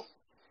he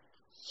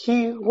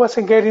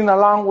wasn't getting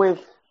along with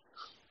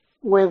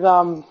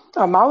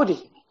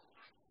Amauri.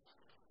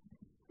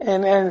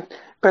 And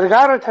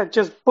Vergara had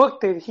just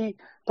booked it.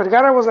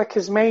 Vergara was like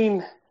his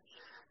main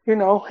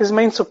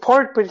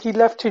support, but he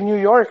left to New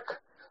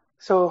York.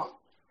 So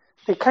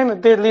they kind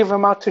of did leave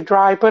him out to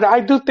dry. But I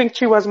do think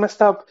she was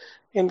messed up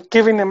in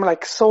giving him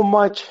like so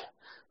much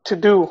to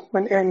do.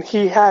 And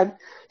he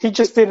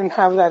just didn't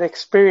have that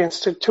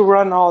experience to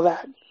run all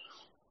that.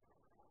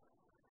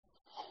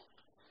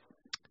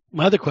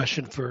 My other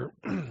question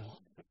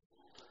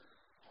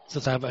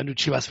since I have a new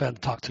Chivas fan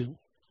to talk to,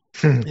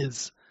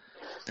 is,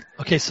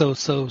 okay, so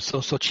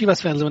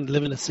Chivas fans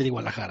live in the city of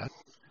Guadalajara,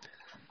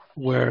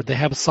 where they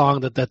have a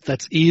song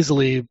that's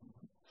easily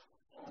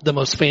the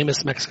most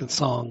famous Mexican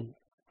song,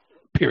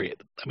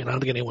 period. I mean, I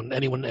don't think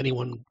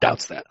anyone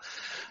doubts that.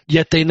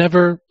 Yet they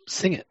never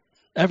sing it,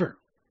 ever.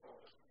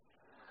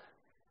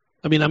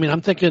 I mean,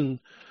 I'm thinking,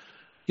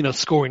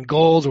 scoring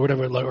goals or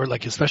whatever, or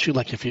like especially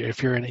like if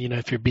you're in,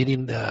 if you're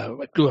beating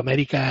Club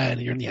America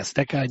and you're in the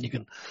Azteca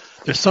and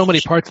there's so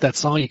many parts of that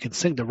song you can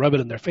sing to rub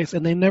it in their face,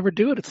 and they never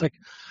do it. It's like,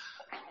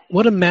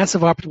 what a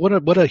massive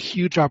what a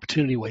huge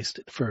opportunity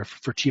wasted for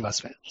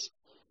Chivas fans.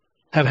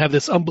 Have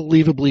this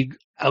unbelievably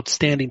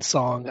outstanding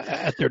song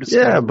at their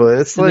disposal. Yeah, but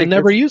it's like they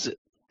never use it.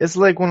 It's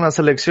like when la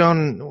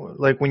selección,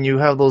 like when you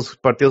have those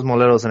partidos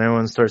moleros and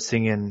everyone starts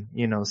singing,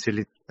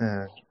 silly,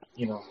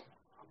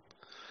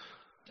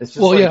 It's just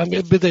well, yeah, I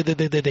mean, but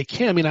they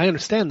can. I mean, I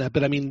understand that,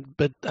 but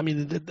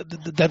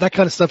that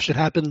kind of stuff should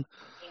happen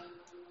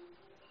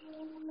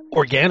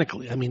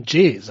organically. I mean,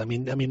 geez, it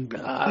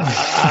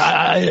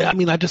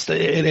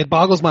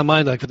boggles my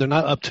mind. Like, if they're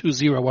not up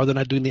 2-0, why they're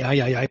not doing the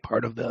ay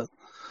part of the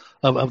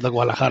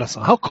Guadalajara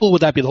song? How cool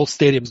would that be? The whole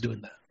stadium's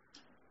doing that.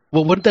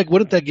 Well,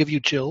 wouldn't that give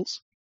you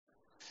chills?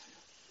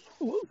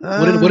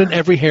 Wouldn't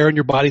every hair on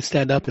your body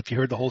stand up if you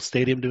heard the whole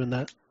stadium doing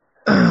that?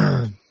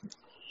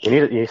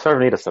 You sort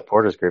of need a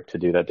supporters group to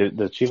do that.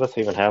 Does Chivas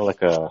even have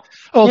like a?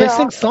 Oh, they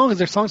sing songs.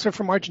 Their songs are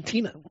from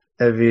Argentina.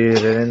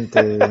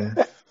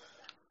 Evidente.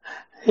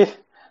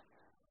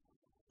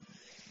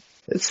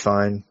 It's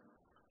fine.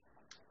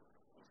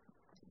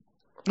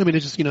 I mean,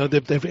 it's just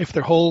if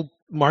their whole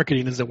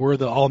marketing is that we're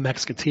the all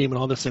Mexican team and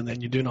all this, and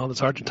then you're doing all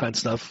this Argentine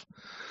stuff.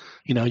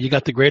 You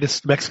got the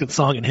greatest Mexican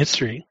song in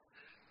history.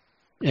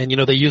 And,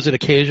 they use it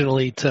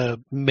occasionally to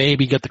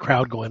maybe get the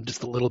crowd going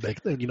just a little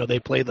bit. They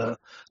play the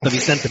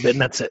Vicente bit,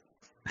 and that's it.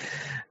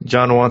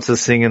 John wants to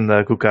sing in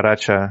the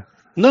Cucaracha.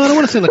 No, I don't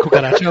want to sing the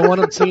Cucaracha. I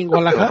want to sing in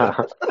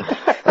Guadalajara.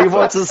 He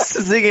wants to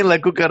sing in La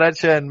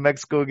Cucaracha in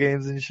Mexico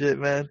games and shit,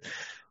 man.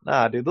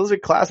 Nah, dude, those are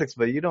classics,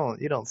 but you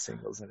don't sing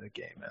those in a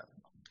game, man.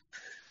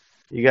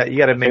 You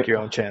got to make your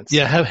own chance.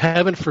 Yeah,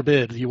 heaven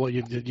forbid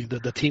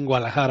the team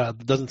Guadalajara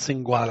doesn't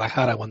sing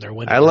Guadalajara when they're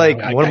winning. I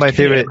one of my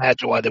favorite.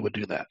 Imagine why they would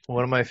do that.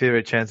 One of my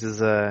favorite chants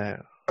is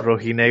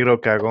Rojinegro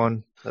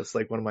Cagón. That's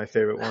like one of my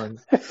favorite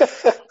ones.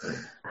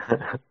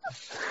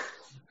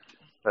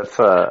 That's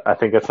I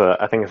think it's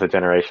a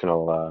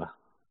generational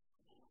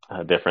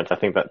difference. I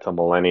think that's a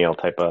millennial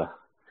type of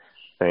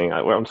thing.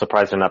 I'm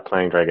surprised they're not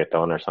playing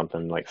reggaeton or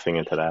something, like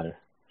singing to that.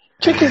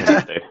 Chicky,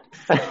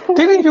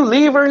 didn't you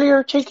leave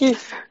earlier, Chicky?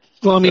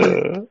 Well, I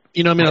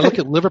look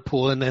at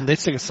Liverpool and they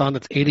sing a song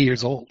that's 80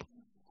 years old.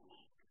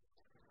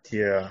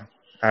 Yeah.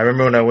 I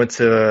remember when I went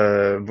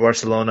to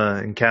Barcelona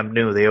in Camp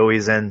Nou, they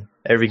always end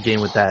every game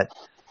with that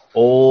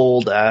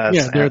old ass.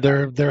 Yeah,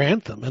 their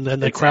anthem, and then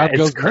the crowd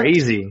goes. It's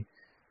crazy. Nuts.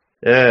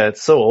 Yeah,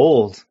 it's so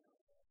old.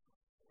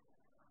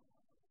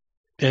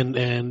 And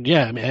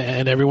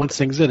and everyone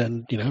sings it,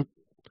 and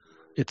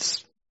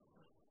it's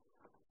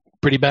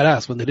pretty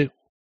badass when they do.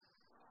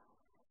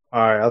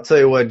 All right, I'll tell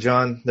you what,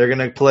 John. They're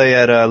gonna play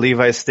at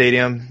Levi's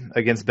Stadium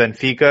against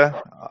Benfica.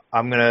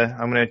 I'm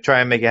gonna try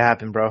and make it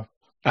happen, bro.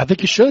 I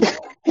think you should.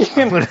 You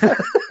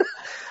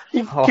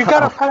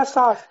gotta pass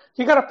out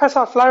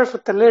flyers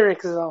with the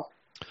lyrics, though.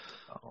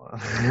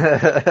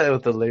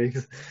 With the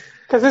lyrics.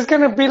 Because it's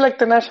gonna be like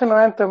the national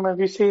anthem. Have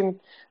you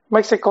seen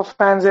Mexico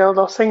fans?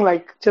 They'll sing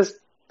like just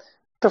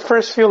the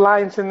first few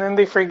lines and then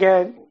they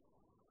forget.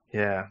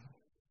 Yeah.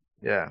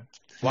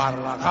 Guadalajara.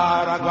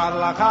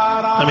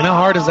 I mean, how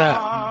hard is that?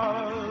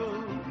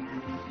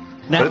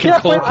 Nat King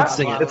Cole can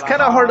sing it. It's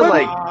kind of hard to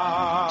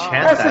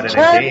chant that in a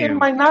game. It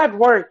might not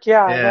work.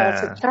 Yeah.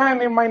 As a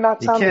chant, it might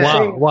not sound the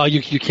same. Well,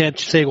 you can't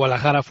say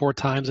Guadalajara 4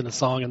 times in a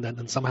song and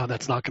then somehow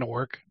that's not going to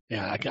work.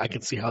 Yeah, I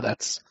can see how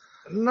that's.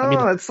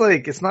 No, it's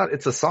like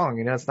it's a song.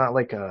 It's not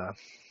like a.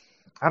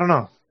 I don't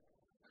know.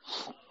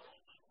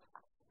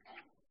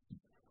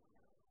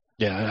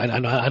 Yeah, I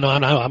know.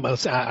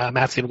 I'm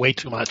asking way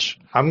too much.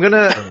 I'm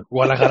gonna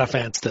Guadalajara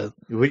fans to.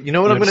 You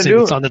know what I'm gonna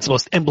do? It's on that's the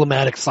most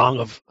emblematic song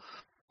of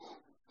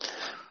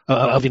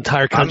the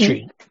entire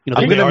country.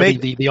 I'm gonna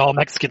make the all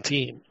Mexican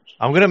team.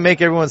 I'm gonna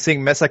make everyone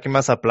sing "Mesa que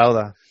más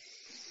aplauda."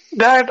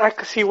 That I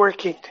could see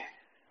working.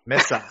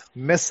 Mesa que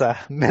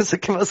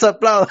más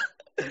aplauda.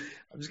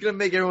 I'm just gonna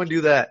make everyone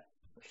do that.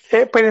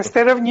 But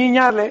instead of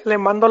niña, le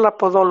mando la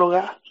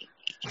podóloga.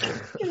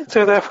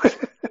 So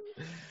that.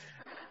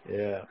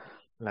 Yeah.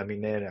 La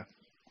Minera.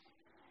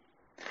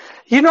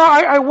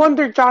 I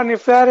wonder, John,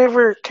 if that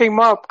ever came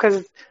up,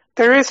 because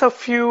there is a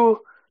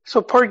few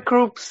support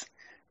groups,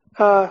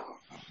 like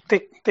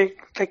the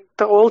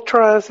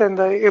Ultras and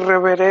the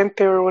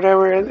Irreverente or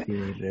whatever.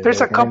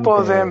 There's a couple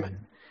of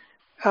them.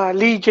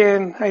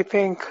 Legion, I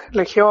think,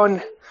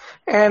 Legion.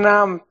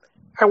 And,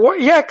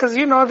 because,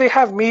 they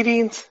have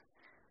meetings.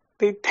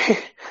 And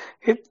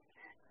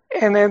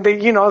then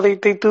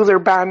they do their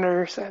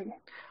banners and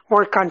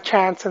work on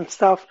chants and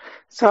stuff.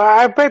 So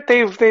I bet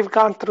they've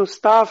gone through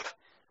stuff.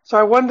 So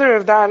I wonder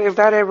if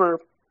that ever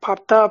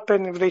popped up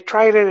and if they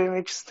tried it and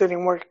it just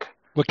didn't work.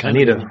 What kind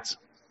of meetings?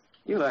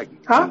 You like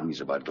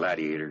movies about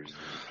gladiators?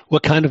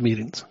 What kind of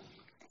meetings?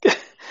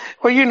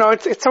 Well,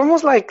 it's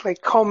almost like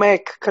home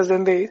ec, because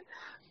then they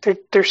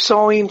they're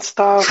sewing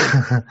stuff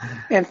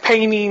and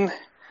painting.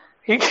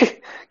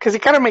 Because you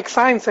got to make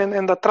signs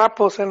and the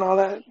trapos and all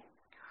that.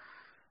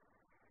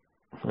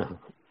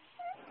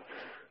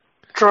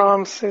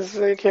 Drums is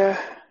like, yeah.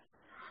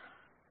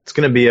 It's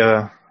going to be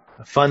a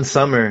fun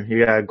summer.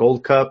 You got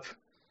Gold Cup.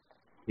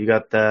 You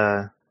got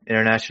the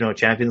International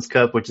Champions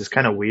Cup, which is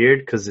kind of weird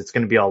because it's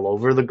going to be all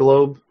over the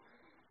globe.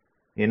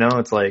 You know,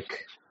 it's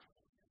like,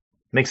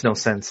 makes no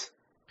sense.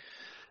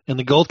 And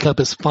the Gold Cup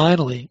is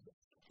finally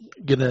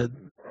going to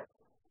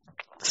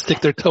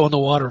stick their toe in the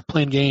water of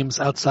playing games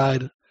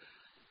outside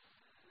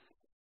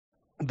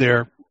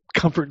their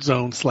comfort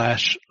zone /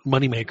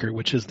 moneymaker,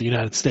 which is the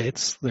United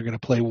States. They're going to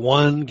play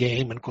one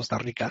game in Costa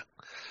Rica.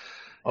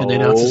 And they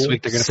announced this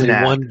week they're going to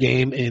play one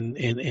game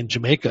in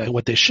Jamaica. And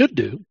what they should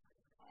do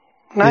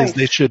is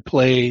they should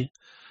play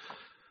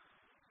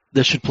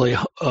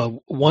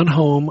one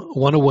home,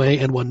 one away,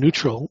 and one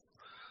neutral,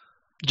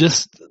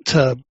 just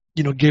to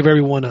give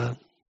everyone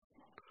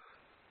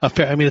a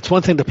fair. I mean, it's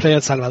one thing to play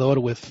El Salvador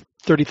with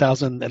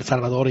 30,000 El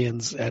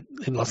Salvadorians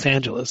in Los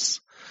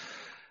Angeles.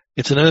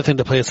 It's another thing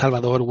to play El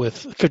Salvador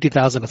with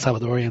 50,000 El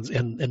Salvadorians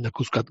in the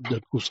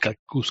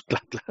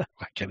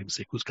I can't even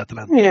say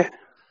Cuscatlán. Yeah.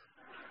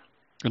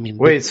 I mean,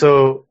 wait,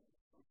 so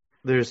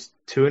there's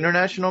 2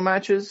 international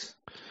matches?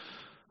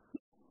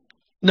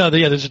 No,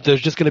 there's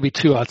just going to be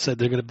 2 outside.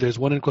 There's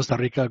one in Costa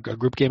Rica, a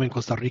group game in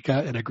Costa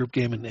Rica, and a group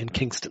game in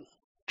Kingston,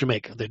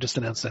 Jamaica. They just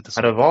announced that this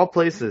week. Out of all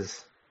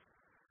places,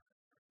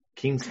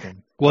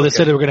 Kingston. Well, they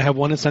said they were going to have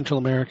one in Central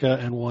America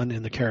and one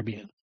in the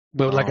Caribbean.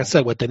 But like I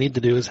said, what they need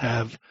to do is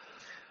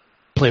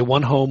play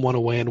one home, one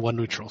away, and one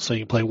neutral. So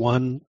you play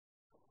one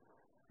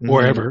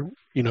wherever,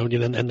 and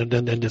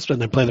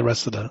then play the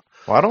rest of the.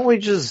 Why don't we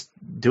just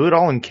do it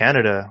all in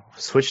Canada?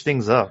 Switch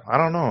things up. I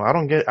don't know. I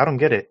don't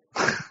get it.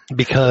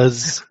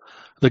 Because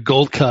the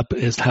Gold Cup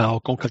is how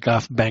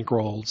CONCACAF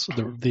bankrolls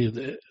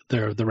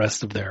the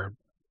rest of their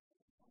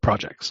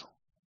projects.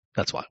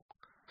 That's why.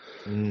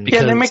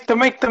 Because, they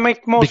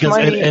make most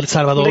money. El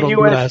Salvador,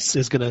 Honduras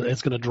is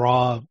gonna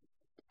draw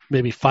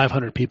maybe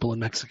 500 people in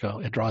Mexico.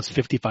 It draws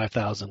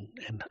 55,000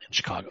 in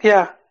Chicago.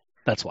 Yeah,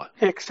 that's why.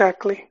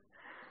 Exactly.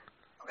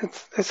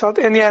 It's all,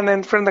 and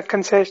then from the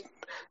concession,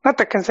 not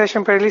the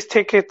concession, but at least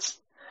tickets,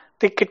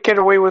 they could get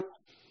away with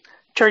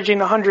charging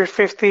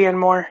 150 and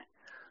more.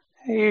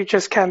 You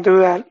just can't do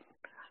that.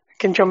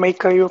 Like in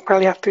Jamaica, you'll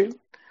probably have to.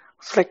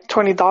 It's like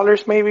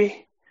 $20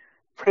 maybe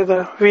for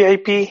the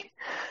VIP.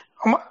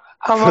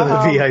 For the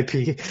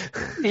VIP.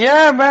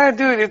 Yeah, man,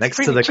 dude, it's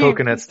next to the cheap.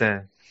 coconut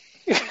stand.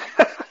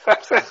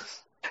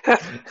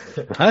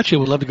 I actually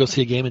would love to go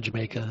see a game in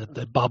Jamaica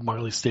at Bob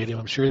Marley Stadium.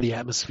 I'm sure the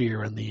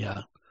atmosphere and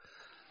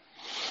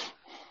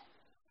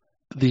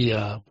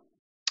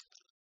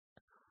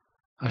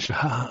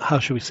how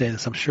should we say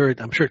this? I'm sure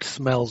it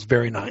smells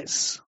very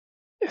nice.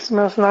 It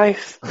smells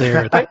nice.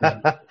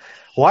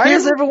 Why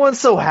is everyone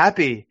so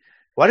happy?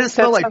 Why does it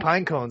smell like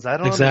pine cones? I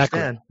don't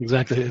understand.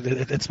 Exactly.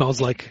 It smells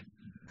like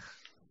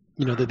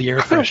the air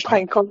freshener.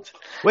 Pine cones.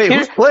 Wait,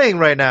 who's playing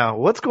right now?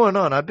 What's going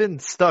on? I've been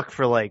stuck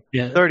for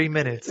 30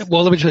 minutes.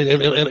 Well, let me tell you,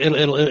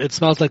 it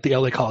smells like the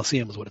LA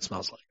Coliseum is what it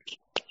smells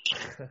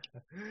like.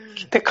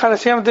 The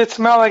Coliseum did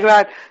smell like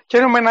that.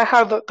 Gentlemen, I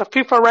have the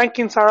FIFA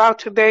rankings are out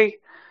today.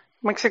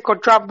 Mexico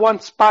dropped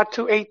 1 spot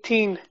to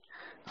 18.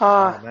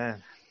 Oh,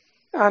 man.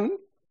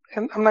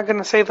 And I'm not going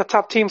to say the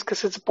top teams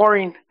because it's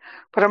boring,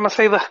 but I'm going to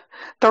say the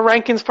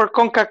rankings for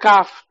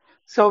CONCACAF.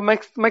 So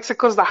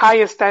Mexico's the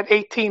highest at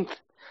 18th.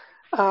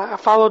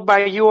 Followed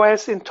by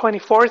U.S. in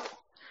 24th,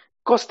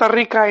 Costa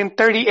Rica in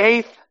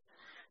 38th,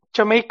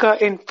 Jamaica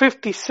in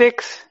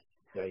 56th,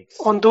 Yikes.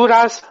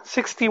 Honduras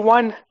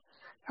 61,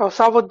 El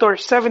Salvador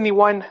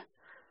 71,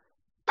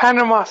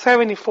 Panama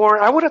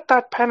 74. I would have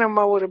thought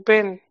Panama would have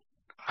been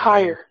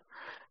higher.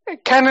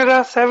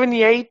 Canada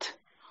 78.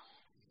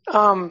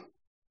 I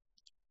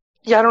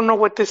don't know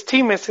what this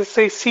team is. It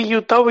says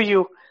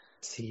CUW.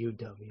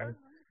 CUW.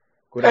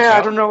 Yeah,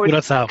 I don't know.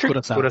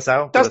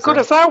 Curaçao. That's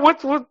Curaçao.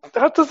 What?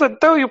 How does the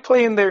W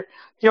play in there,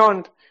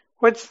 Yon?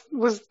 What's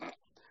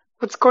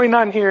going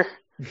on here?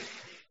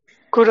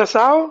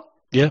 Curaçao?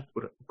 Yeah.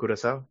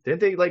 Curaçao.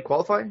 Didn't they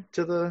qualify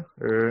to the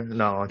or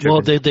no?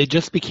 Well, they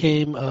just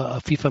became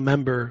a FIFA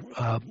member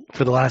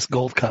for the last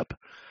Gold Cup,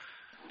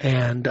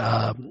 and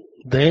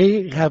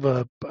they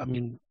have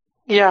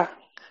yeah.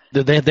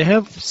 They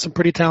have some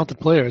pretty talented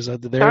players. They're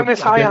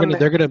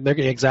gonna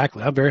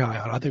exactly. I'm very high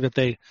on. I think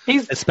that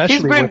he's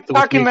been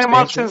talking them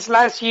up since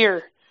last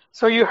year.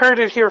 So you heard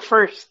it here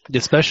first.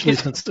 Especially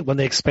since when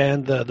they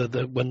expand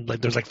when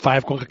there's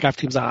 5 CONCACAF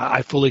teams,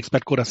 I fully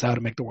expect Curaçao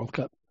to make the World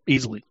Cup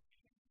easily.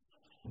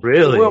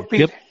 Really?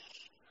 Yep.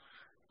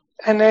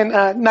 And then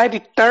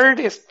 93rd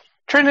is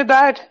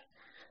Trinidad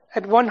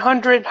at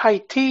 100.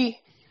 Haiti.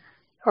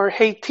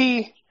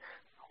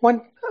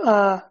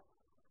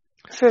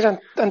 Is it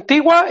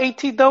Antigua,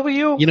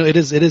 ATW? It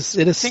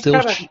is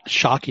still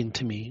shocking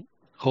to me,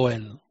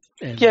 Joel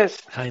and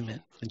Jaime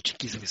and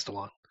Chiquis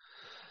Vistalon,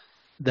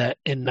 that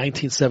in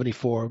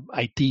 1974,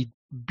 Haiti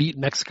beat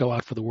Mexico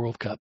out for the World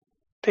Cup.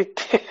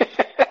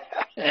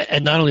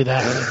 And not only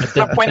that,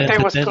 La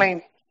Puente was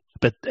playing.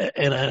 But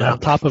on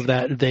top of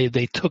that,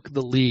 they took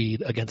the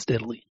lead against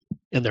Italy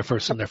in their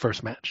first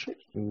match.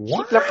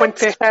 What? La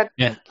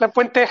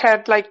Puente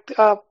had like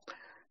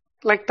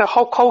the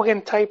Hulk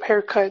Hogan type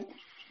haircut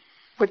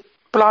with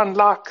blonde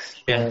locks.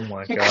 Yeah. Oh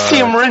my You god. could see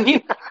him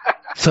running.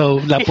 So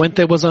La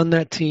Puente was on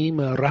that team.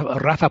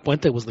 Rafa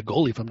Puente was the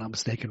goalie, if I'm not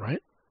mistaken,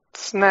 right?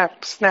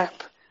 Snap.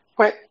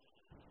 Wait,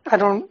 I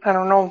don't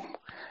know.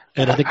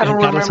 And I think I don't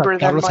remember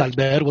that Carlos much.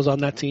 Alber was on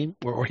that team,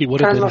 or he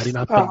would have been had he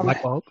not been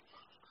blackballed.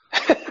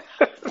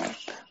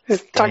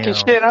 He's talking Damn.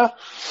 shit, huh?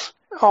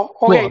 Oh, okay.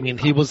 Well, I mean,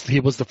 he was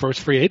the first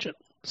free agent,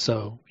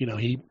 so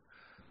he,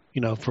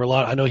 for a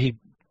lot. I know he.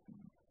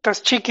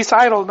 That's Chiqui's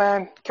idol,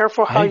 man.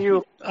 Careful how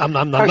you. I'm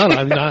not.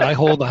 I mean, I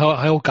hold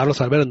Carlos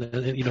Alber,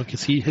 and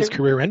because his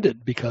career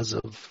ended because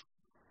of.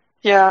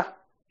 Yeah.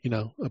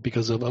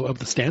 Because of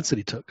the stance that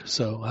he took.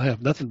 So I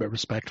have nothing but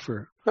respect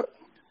for.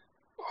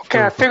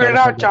 Okay, I figured it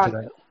out,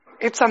 John.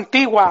 It's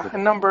Antigua,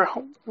 number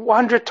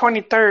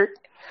 123.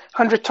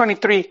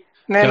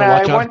 And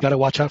then Gotta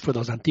watch out for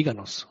those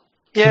Antiganos.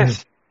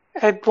 Yes.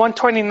 At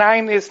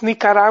 129 is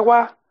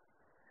Nicaragua.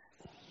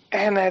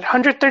 And at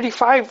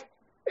 135,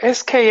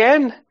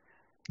 SKN.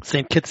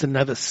 St. Kitts and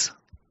Nevis.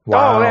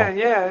 Wow. Oh,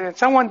 yeah.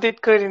 Someone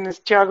did good in his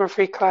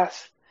geography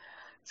class.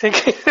 Yeah,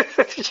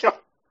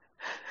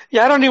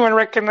 I don't even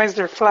recognize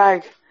their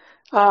flag.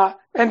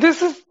 And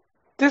this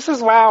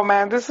is wow,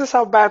 man. This is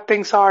how bad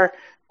things are.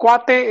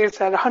 Guate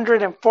is at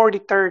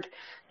 143rd.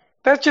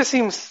 That just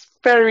seems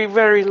very,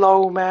 very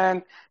low,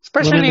 man.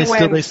 Especially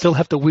they still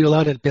have to wheel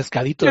out at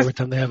Pescadito every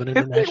time they have an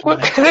international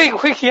match.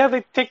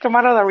 They take them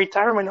out of the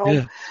retirement home.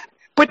 Yeah.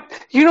 But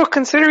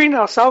considering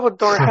El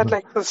Salvador had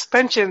like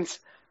suspensions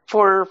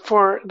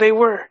for they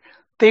were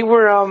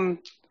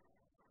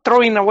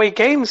throwing away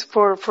games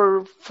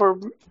for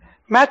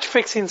match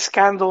fixing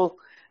scandal,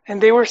 and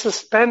they were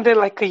suspended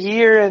like a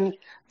year, and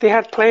they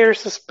had players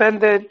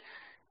suspended,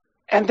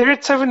 and they're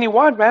at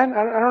 71, man.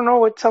 I don't know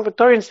what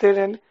Salvadorians did,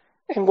 and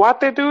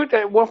Guate, dude,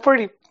 at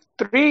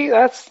 143.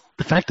 That's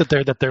the fact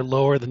that they're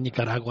lower than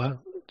Nicaragua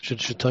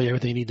should tell you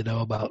everything you need to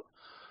know about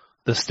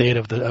the state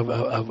of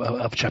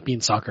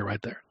Chapin soccer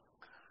right there.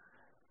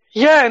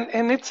 Yeah,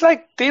 and it's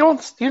like they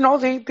don't,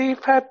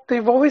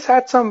 they've always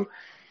had some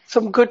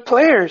good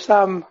players,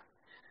 and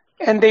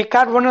they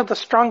got one of the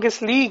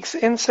strongest leagues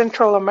in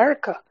Central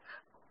America,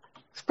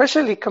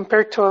 especially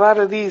compared to a lot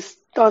of these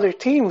other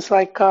teams,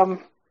 like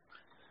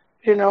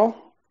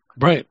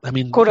Right. I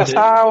mean,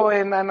 Curacao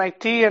and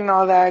Haiti and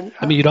all that.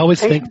 I mean, you'd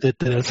always think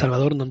that El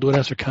Salvador and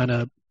Honduras are kind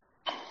of,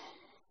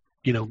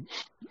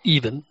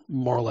 even,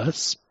 more or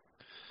less.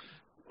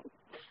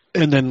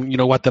 And then,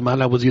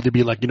 Guatemala was either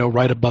be like,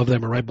 right above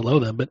them or right below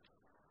them. But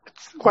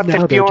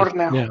Guatepeor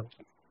now. Yeah.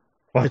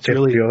 It's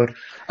really,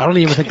 I don't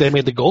even think they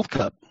made the Gold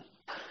Cup.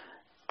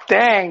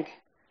 Dang.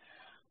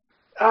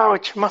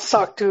 Ouch, must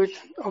suck, dude.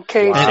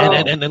 Okay. Wow.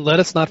 And let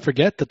us not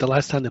forget that the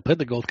last time they played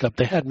the Gold Cup,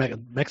 they had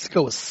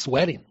Mexico was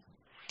sweating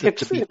to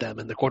beat them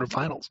in the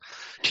quarterfinals.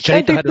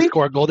 Chicharito had to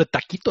score a goal to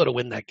Taquito to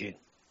win that game.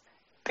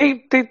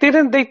 They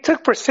didn't. They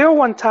took Brazil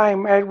one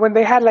time when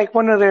they had like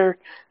one of their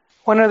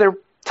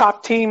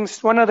top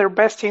teams, one of their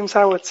best teams,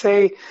 I would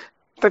say.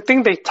 I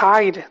think they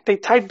tied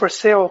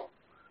Brazil.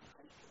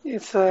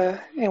 It's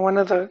in one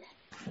of the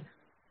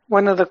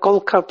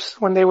Gold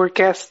Cups when they were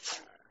guests.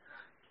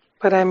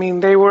 But I mean,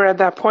 they were at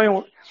that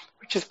point,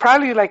 which is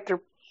probably like their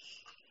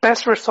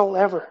best result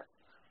ever.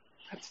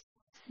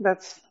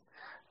 That's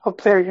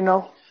up there,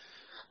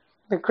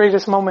 the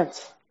greatest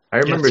moments. I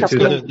remember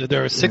too.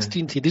 There are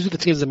 16 teams. These are the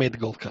teams that made the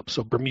Gold Cup.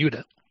 So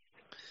Bermuda.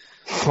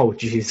 Oh,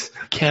 jeez.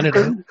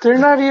 Canada. They're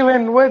not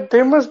even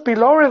they must be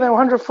lower than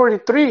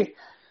 143.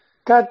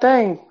 God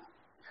dang.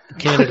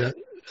 Canada,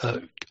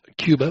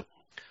 Cuba,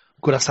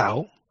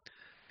 Curacao,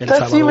 El That's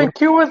Salvador, even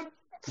Cuba.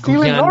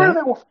 Even lower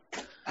than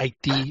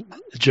Haiti,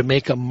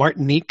 Jamaica,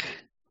 Martinique,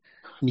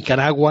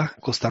 Nicaragua,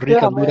 Costa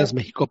Rica, Honduras,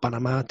 Mexico,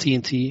 Panama,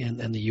 TNT,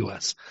 and the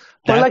U.S.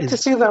 I'd like to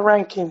see the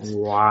rankings.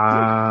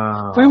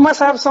 Wow. We must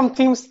have some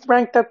teams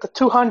ranked at the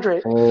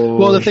 200. Oh.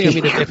 Well, the thing, I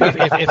mean,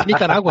 if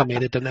Nicaragua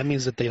made it, then that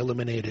means that they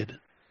eliminated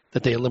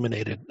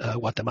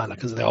Guatemala,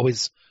 because they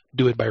always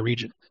do it by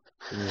region.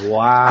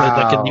 Wow.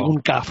 Like in the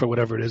UNCAF or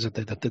whatever it is that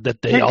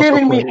they You're also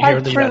getting me play here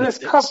in the hyped for United this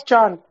States. cup,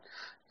 John.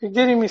 You're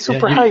getting me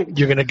super hyped.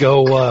 You're going to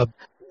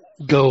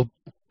go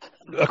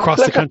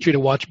across the country to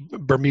watch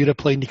Bermuda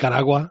play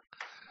Nicaragua.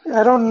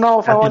 I don't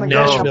know if I want to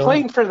go. I'm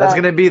playing for that. That's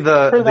going to be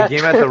the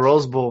game at the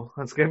Rose Bowl.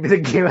 That's going to be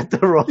the game at the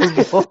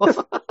Rose Bowl.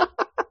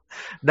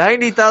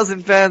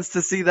 90,000 fans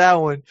to see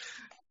that one.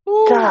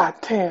 Ooh. God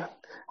damn.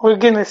 We're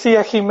going to see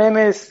a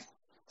Jimenez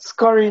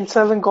scoring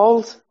 7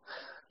 goals.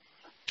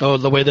 Oh,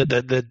 the way that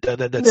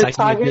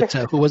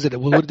Saguier, who was it?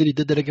 Who did he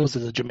did that against?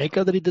 Was it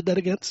Jamaica that he did that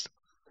against?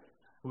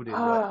 Who did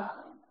what?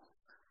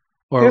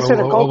 Or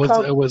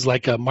it was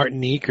like a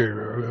Martinique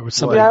or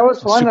somebody. Yeah, it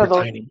was one super of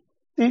those. Tiny.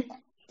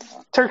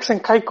 Turks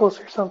and Caicos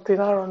or something.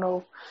 I don't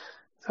know.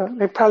 So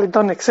they probably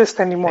don't exist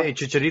anymore. Hey,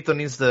 Chicharito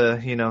needs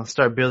to,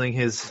 start building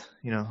his,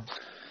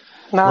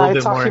 Nah, little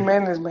it's bit all more.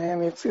 Jimenez,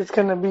 man. It's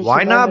gonna be. Why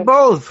Jimenez. not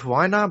both?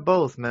 Why not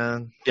both,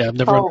 man? Yeah, I've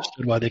never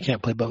understood why they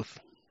can't play both.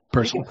 They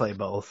Personally, can play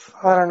both.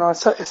 I don't know.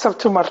 It's up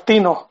to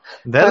Martino.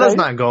 Vela's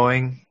not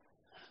going.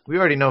 We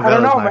already know I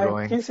don't Vela's know, not man.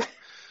 going.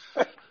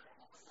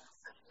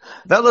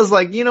 Vela's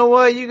like, you know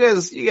what? You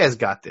guys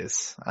got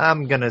this.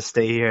 I'm gonna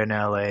stay here in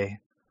LA.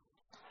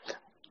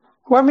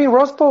 Well, I mean,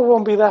 Rose Bowl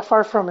won't be that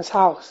far from his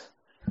house,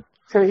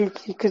 so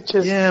he could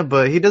just. Yeah,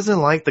 but he doesn't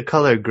like the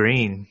color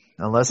green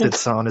unless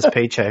it's on his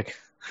paycheck.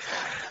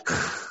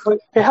 But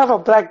they have a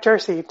black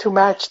jersey to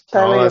match the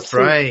LAFC. Oh, that's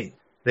right.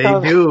 They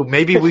do.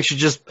 Maybe we should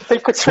just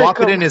could swap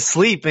trick it him. in his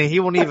sleep and he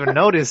won't even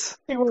notice.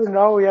 He won't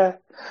know, yeah.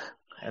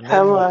 And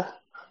then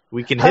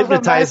we can have the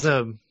hypnotize match-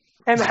 him.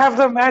 And have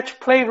the match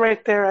played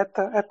right there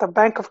at the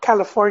Bank of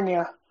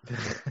California.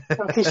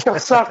 So he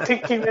shows up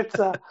thinking it's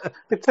an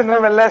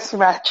MLS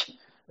match.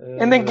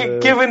 And then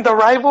given the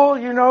rival,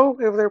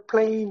 if they're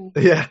playing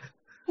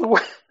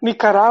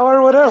Nicaragua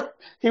or whatever,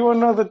 he won't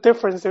know the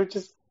difference. They'll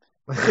just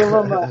give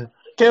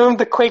him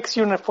the Quakes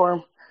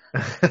uniform.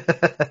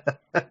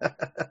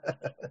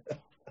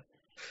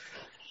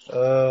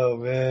 Oh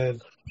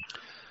man!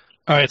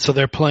 all right. So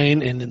they're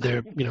playing, and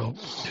they're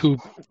who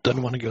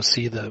doesn't want to go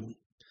see the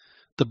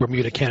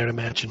Bermuda Canada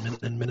match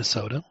in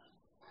Minnesota?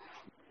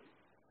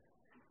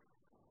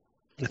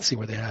 Let's see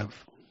where they have.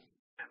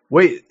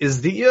 Wait,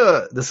 is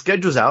the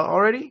schedule's out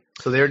already?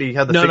 So they already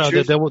have the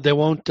fixtures? No, they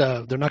won't.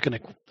 They're not going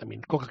to. I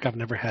mean, CONCACAF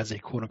never has a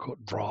quote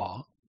unquote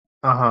draw.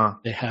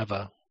 They have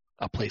a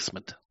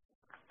placement.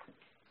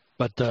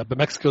 But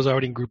Mexico's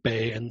already in Group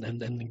A,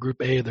 and in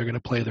Group A they're going to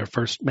play their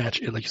first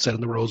match, like you said,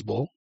 in the Rose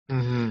Bowl,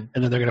 and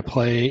then they're going to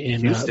play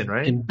in Houston,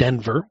 right? In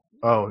Denver.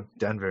 Oh,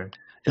 Denver.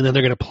 And then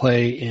they're going to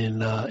play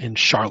in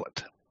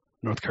Charlotte,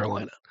 North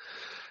Carolina,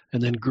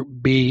 and then Group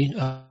B.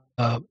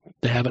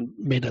 They haven't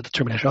made that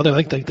determination. Although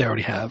I think they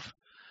already have.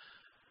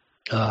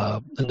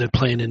 And they're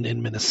playing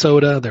in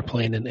Minnesota. They're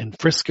playing in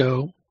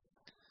Frisco.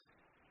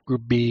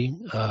 Group B.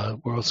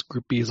 Where else?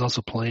 Group B is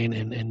also playing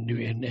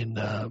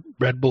in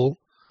Red Bull.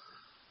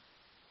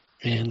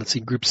 And let's see,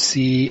 Group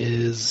C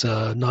is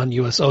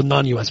non-U.S.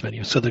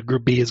 venue. So the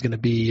Group B is going to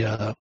be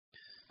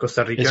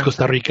Costa Rica. It's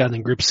Costa Rica, and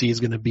then Group C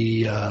is going to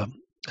be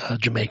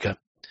Jamaica.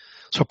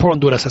 So poor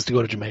Honduras has to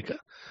go to Jamaica.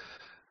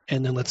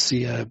 And then let's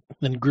see,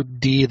 in Group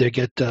D they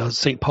get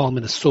St. Paul,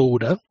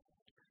 Minnesota,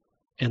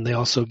 and they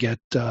also get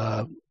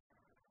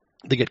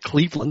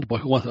Cleveland. Boy,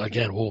 who wants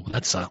again? Well,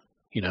 that's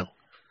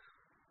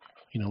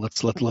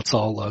let's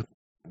all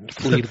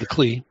flee to the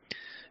Clee,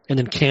 and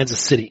then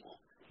Kansas City.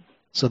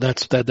 So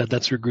that's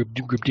your Group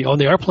D. Oh,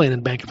 and they are playing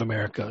in Bank of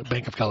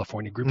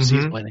California. Group C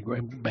is playing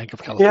in Bank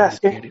of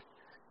California.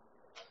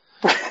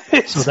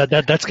 Yes. So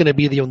that's going to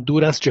be the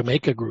Honduras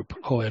Jamaica group,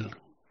 Joel.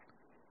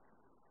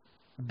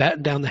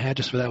 Batten down the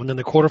hatches for that one. Then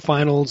the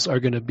quarterfinals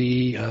are going to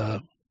be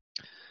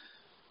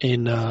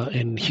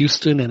in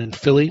Houston and in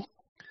Philly,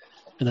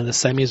 and then the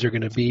semis are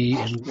going to be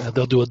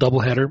they'll do a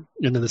doubleheader,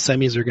 and then the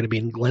semis are going to be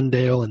in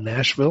Glendale and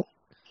Nashville,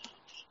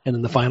 and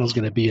then the final is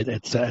going to be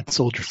at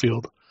Soldier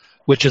Field,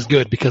 which is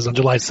good because on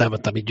July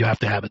 7th, I mean, you have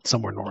to have it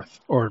somewhere north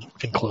or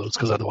enclosed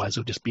because otherwise it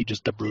would just be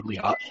a brutally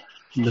hot,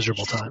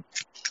 miserable time.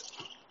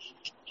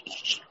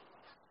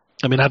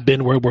 I mean, I've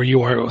been where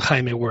you are,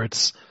 Jaime, where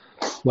it's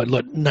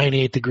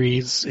 98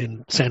 degrees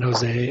in San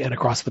Jose, and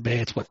across the bay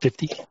it's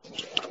 50.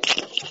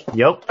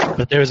 Yep.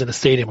 But there isn't a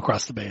stadium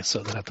across the bay, so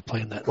they'd have to play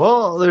in that.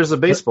 Well, there's a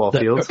baseball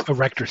field, a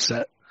rector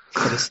set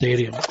for the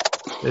stadium.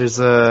 There's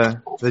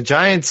the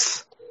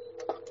Giants.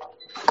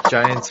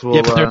 Giants will.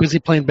 Yeah, but they're busy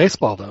playing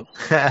baseball though.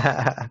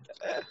 I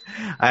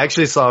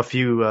actually saw a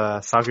few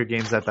soccer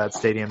games at that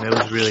stadium. It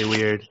was really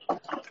weird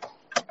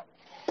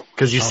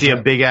because you see a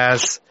big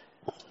ass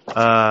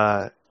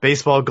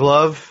baseball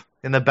glove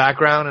in the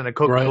background and a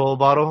Coca-Cola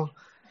bottle,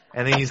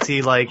 and then you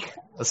see like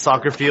a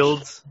soccer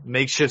field,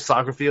 makeshift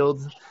soccer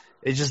field.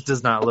 It just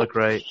does not look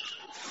right.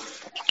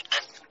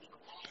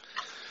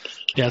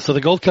 Yeah, so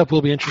the Gold Cup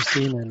will be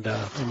interesting, and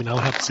I mean, I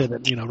would have to say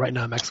that right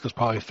now Mexico's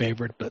probably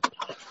favored, but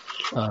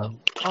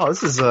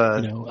this is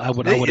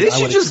they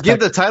should just give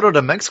the title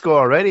to Mexico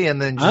already,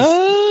 and then just.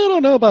 I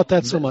don't know about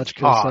that so much.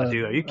 Dude,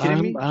 are you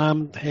kidding me?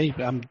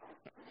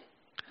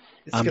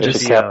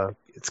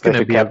 It's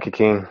gonna be cap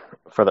Kikín.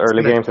 For the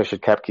early games, they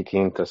should cap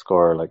Kikín to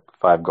score like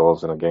 5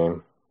 goals in a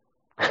game,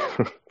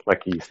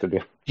 like he used to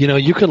do.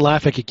 You can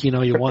laugh at Kikín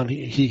all you want.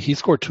 He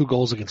scored 2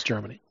 goals against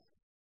Germany.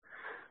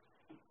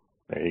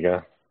 There you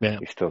go. Yeah,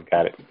 he still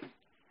got it.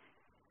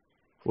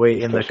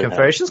 Wait, in the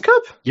Confederations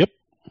Cup? Yep.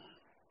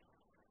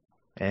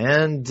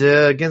 And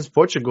against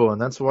Portugal, and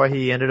that's why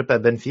he ended up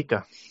at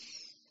Benfica.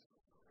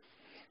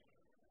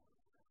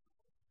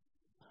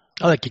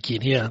 I like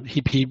Kikín. Yeah,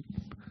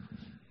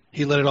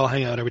 he let it all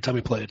hang out every time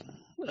he played.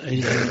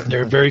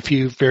 There are very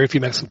few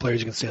Mexican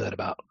players you can say that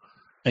about,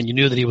 and you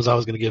knew that he was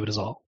always going to give it his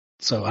all.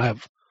 So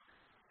I've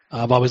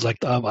always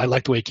liked I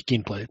liked the way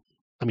Kikín played.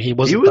 I mean, he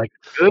wasn't like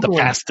the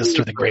fastest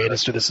or the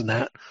greatest or this and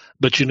that,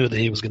 but you knew that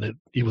he was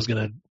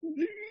gonna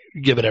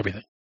give it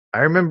everything. I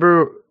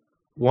remember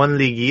one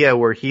Liguilla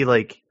where he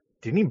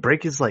didn't he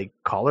break his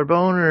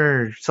collarbone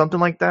or something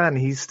like that, and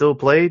he still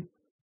played.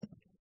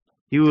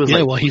 He was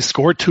he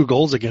scored 2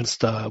 goals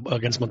against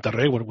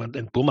Monterrey when went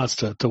in Pumas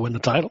to win the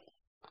title.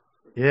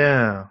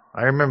 Yeah,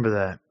 I remember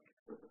that.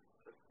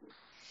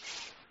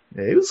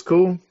 Yeah, it was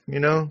cool,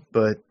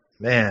 but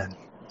man.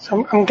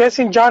 So I'm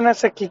guessing John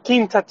has a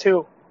Kikín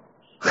tattoo.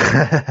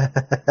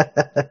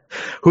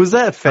 Who's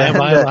that fan?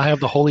 I have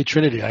the Holy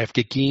Trinity. I have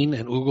Kikín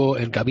and Hugo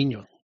and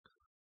Gaviño.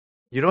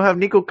 You don't have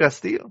Nico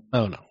Castillo?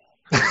 Oh, no.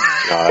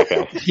 Oh,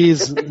 okay.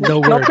 He's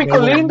nowhere No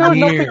Picolindo?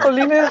 near. No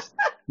Picolines?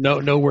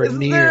 Nowhere Isn't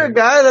near. there a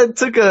guy that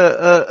took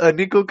a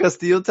Nico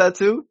Castillo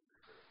tattoo?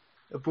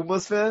 A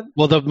Pumas fan?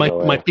 Well,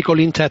 my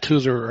Picolín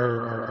tattoos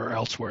are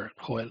elsewhere,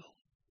 Joel.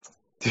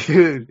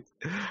 Dude,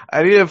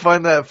 I need to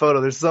find that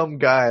photo. There's some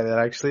guy that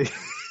actually...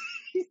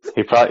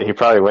 He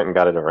probably went and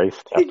got it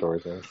erased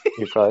afterwards.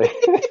 He probably...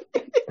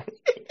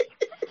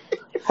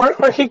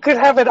 or he could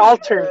have it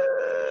altered.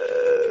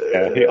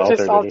 Yeah, he altered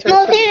Just it. altered.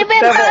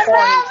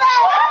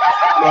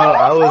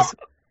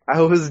 I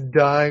was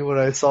dying when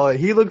I saw it.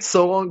 He looked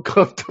so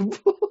uncomfortable.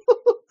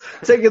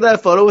 Taking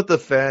that photo with the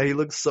fan, he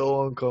looked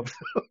so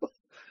uncomfortable.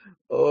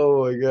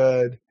 Oh my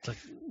god! It's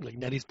like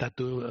Nettie's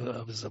tattoo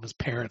of his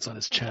parents on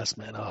his chest,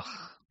 man. Ugh.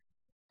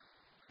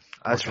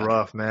 That's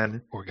rough,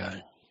 man. Poor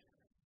guy.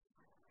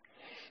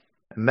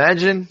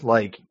 Imagine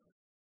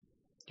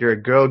you're a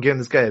girl giving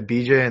this guy a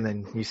BJ, and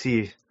then you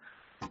see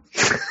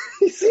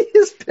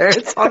his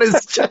parents on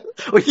his chest.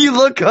 When you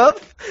look up.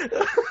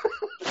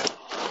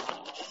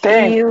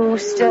 Dang. You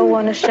still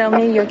want to show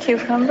me your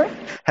cucumber?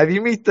 Have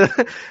you met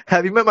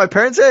my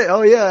parents yet?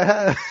 Oh yeah, I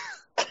have.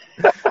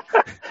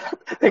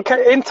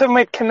 The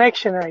intimate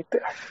connection right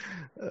there.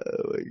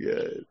 Oh my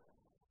god,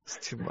 it's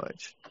too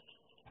much.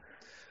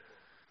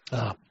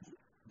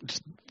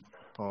 Just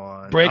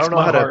I breaks don't know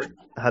my heart.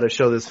 how to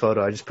show this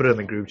photo. I just put it in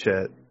the group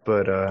chat,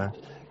 but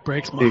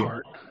breaks my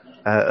heart.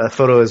 A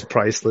photo is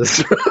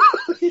priceless.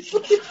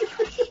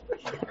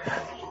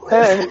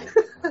 Hey.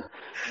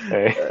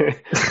 Hey.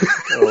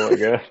 Oh my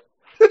god.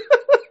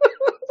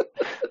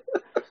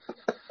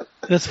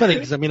 It's funny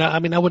because I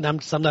wouldn't.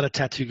 I'm not a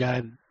tattoo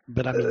guy,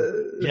 but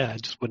I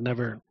just would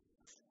never.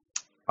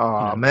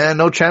 Oh man,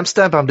 no tramp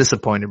stamp. I'm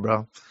disappointed,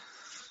 bro.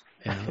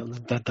 Yeah,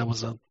 that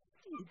was a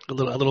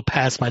little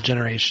past my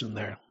generation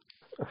there.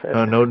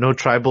 No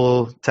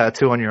tribal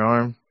tattoo on your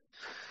arm.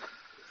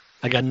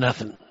 I got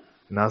nothing.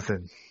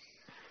 Nothing.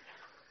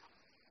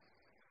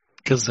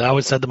 Because I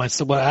always said to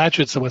myself, I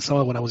actually said to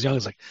myself when I was young, I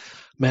was like,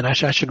 man, I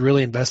should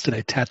really invest in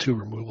a tattoo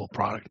removal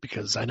product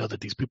because I know that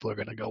these people are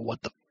going to go,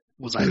 what the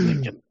was I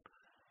thinking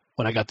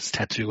when I got this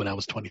tattoo when I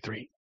was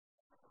 23?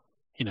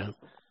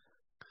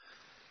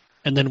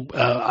 And then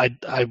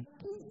I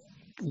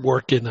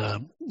work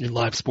in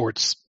live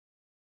sports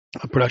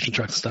production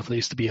trucks and stuff. There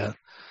used to be a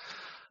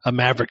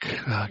Maverick,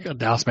 a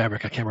Dallas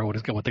Maverick. I can't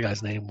remember what the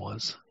guy's name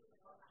was,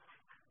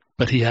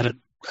 but he had a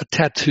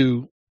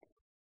tattoo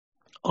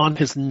on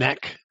his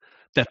neck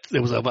that it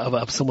was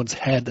of someone's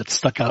head that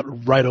stuck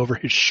out right over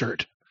his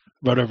shirt,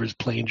 right over his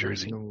playing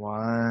jersey.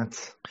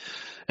 What?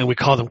 And we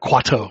called him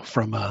Quato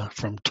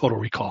from Total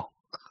Recall.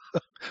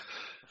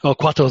 Oh,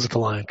 Quato's at the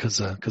line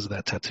because of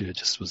that tattoo. It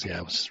was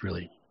just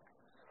really,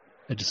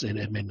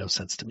 it made no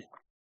sense to me.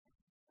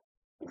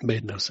 It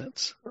made no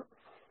sense.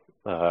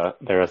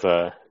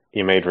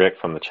 You made Rick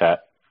from the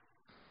chat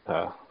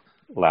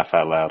laugh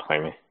out loud,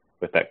 Jaime,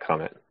 with that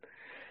comment.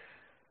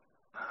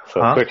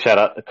 So quick shout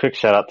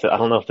out to, I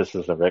don't know if this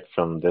is a Rick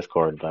from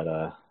Discord,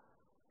 but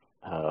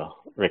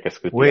Rick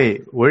Escutia.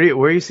 Wait, where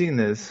are you seeing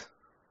this?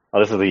 Oh,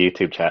 this is the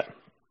YouTube chat.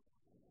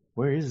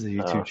 Where is the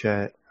YouTube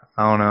chat?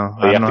 I don't know.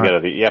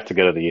 You have to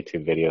go to the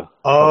YouTube video.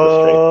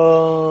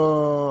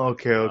 Oh,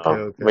 okay.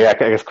 But yeah,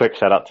 I guess quick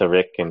shout out to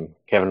Rick and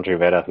Kevin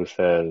Rivera, who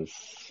says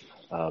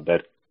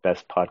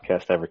best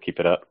podcast ever.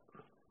 Keep it up.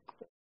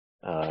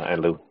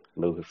 And Lou,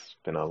 who's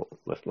been a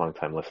long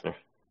time listener.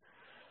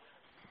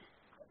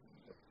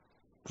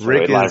 So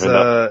Rick is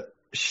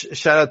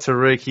shout out to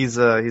Rick. He's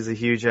a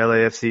huge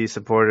LAFC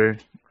supporter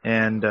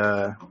and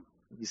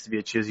used to be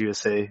a Choose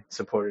USA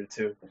supporter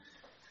too.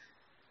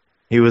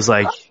 He was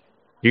like,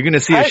 "You're gonna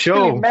see a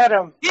show." Met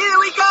him. Here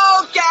we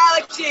go,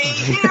 Galaxy.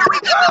 Here we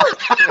go.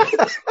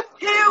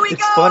 Here we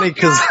It's go. funny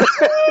 'cause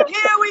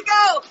Here we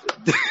go.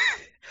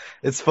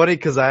 it's funny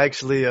because I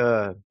actually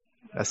I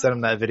sent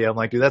him that video. I'm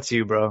like, dude, that's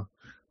you, bro.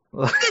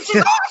 This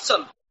is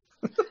awesome.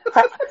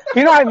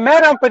 I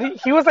met him, but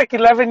he was like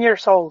 11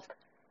 years old.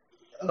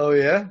 Oh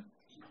yeah.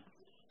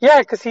 Yeah,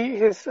 because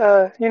his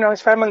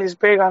family is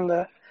big on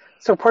the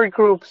support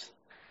groups.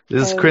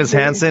 This is Chris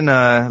Hansen.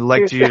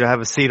 Like you to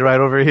have a seat right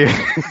over here.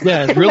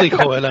 Yeah, it's really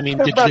cool. I mean,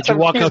 did you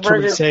walk up to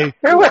him and say?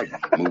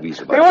 Movies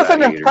It about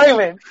wasn't in gladiators.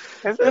 private.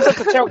 It was at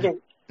the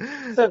tailgate.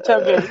 It's at the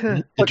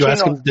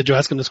tailgate. Did you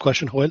ask him this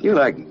question, Joel? You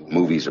like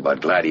movies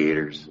about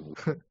gladiators?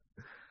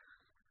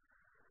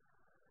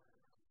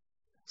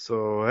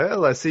 So,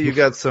 hell, I see you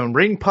got some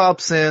ring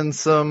pops and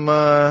some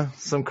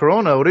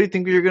Corona. What do you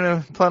think you're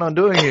gonna plan on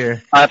doing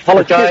here? I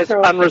apologize.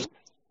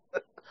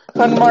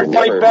 Unmarked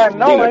white band.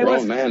 No, Being a it grown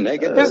was. man, they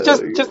get It's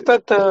just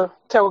at the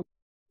tailgate.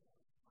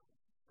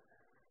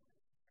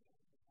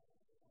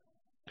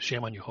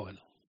 Shame on you, Joel.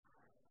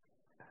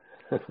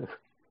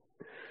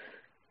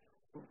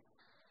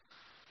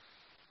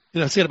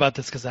 It's good about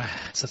this because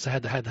since I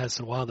had this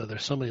in a while,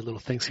 there's so many little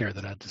things here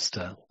that I just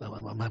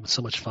I'm having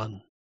so much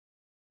fun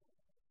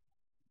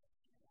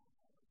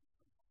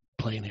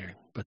playing here.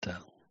 But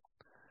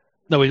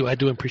no, I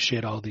do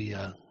appreciate all the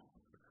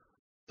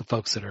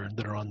folks that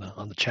are on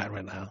the chat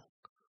right now.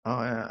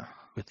 Oh yeah,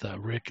 with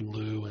Rick and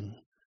Lou and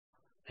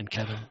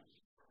Kevin,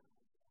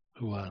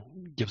 who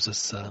gives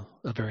us a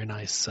very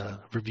nice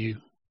review.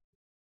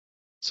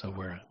 So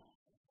we're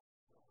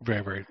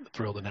very, very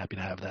thrilled and happy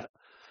to have that.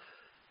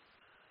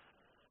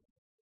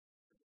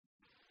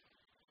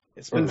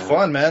 It's been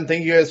fun, man.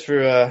 Thank you guys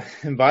for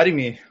inviting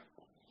me.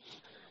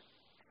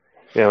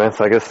 Yeah, man.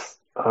 So I guess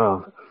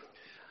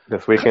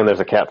this weekend there's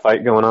a cat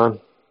fight going on.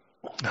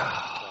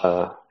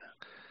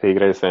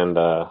 Tigres and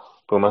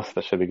Pumas.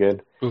 That should be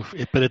good. Oof,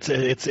 but it's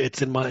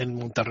in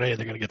Monterrey.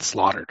 They're gonna get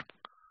slaughtered.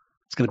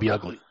 It's gonna be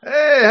ugly.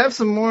 Hey, have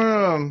some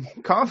more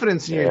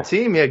confidence in your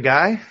team, yeah,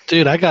 guy.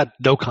 Dude, I got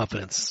no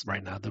confidence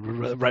right now.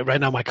 Right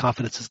now, my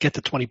confidence is get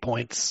to 20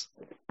 points,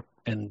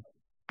 and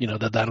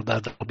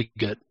that'll be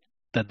good.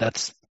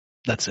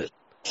 That's it.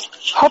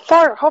 How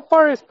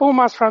far is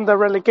Pumas from the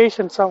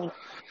relegation zone?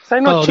 I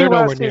know they're Chivas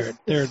nowhere near it.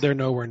 They're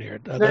nowhere near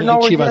it.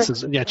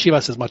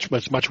 Chivas is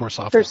much worse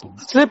off. They're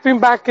slipping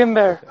back in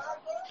there.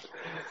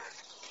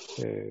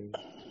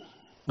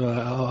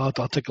 I'll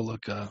take a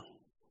look.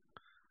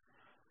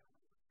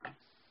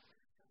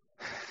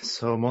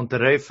 So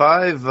Monterrey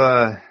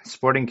 5,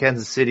 Sporting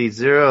Kansas City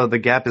 0. The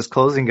gap is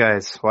closing,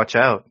 guys. Watch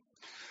out.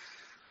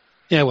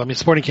 Yeah, well, I mean,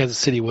 Sporting Kansas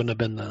City wouldn't have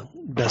been the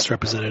best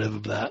representative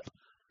of that.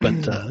 But,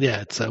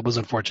 it was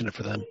unfortunate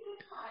for them.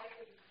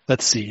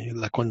 Let's see.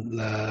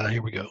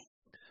 Here we go.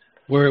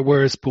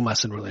 Where is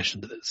Pumas in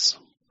relation to this?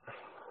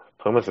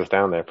 Pumas is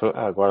down there.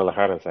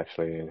 Guadalajara is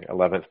actually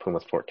 11th,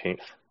 Pumas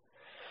 14th.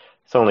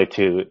 It's only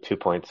two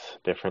points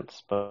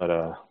difference,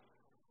 but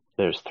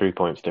there's 3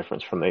 points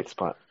difference from the 8th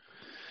spot.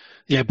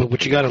 Yeah, but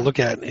what you got to look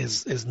at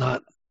is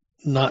not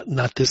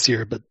this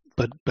year,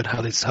 but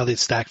how they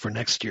stack for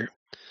next year.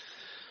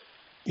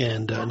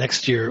 And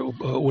next year,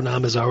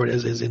 UNAM is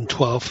in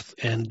 12th,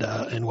 and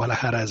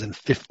Guadalajara is in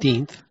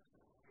 15th,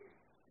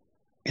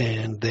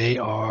 and they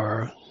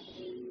are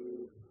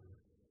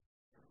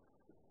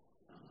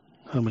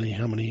how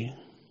many?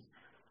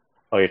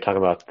 Oh, you're talking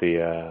about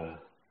the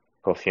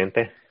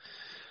Cociente?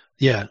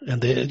 Yeah,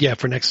 and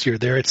for next year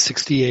they're at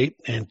 68,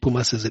 and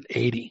Pumas is at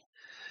 80,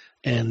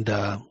 and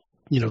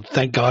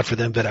thank God for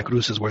them.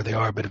 Veracruz is where they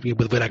are, but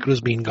with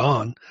Veracruz being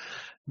gone,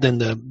 then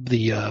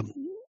the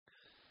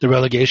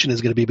relegation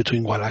is going to be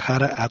between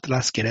Guadalajara,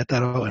 Atlas,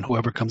 Querétaro, and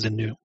whoever comes in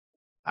new.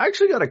 I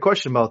actually got a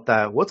question about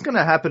that. What's going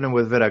to happen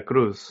with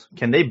Veracruz?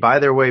 Can they buy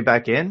their way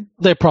back in?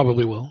 They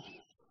probably will.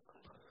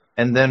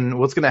 And then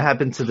what's going to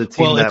happen to the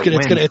team that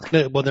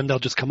wins? Well, then they'll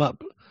just come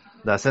up.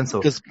 The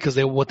Ascenso. Because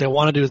what they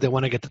want to do is they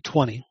want to get to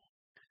 20.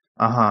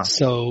 Uh-huh.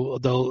 So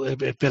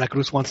if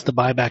Veracruz wants to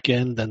buy back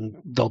in,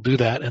 then they'll do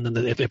that. And then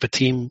if a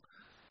team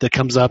that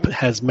comes up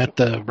has met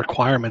the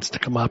requirements to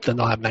come up, then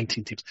they'll have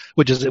 19 teams,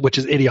 which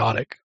is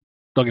idiotic.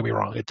 Don't get me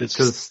wrong. It's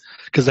just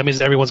because that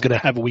means everyone's going to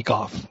have a week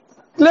off.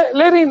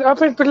 Letting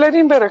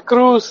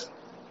Veracruz,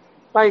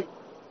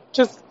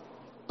 just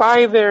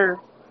buy their,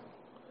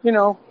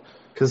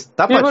 Because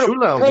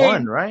Tapachula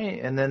won, right?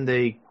 And then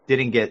they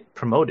didn't get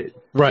promoted.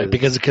 Right,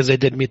 because they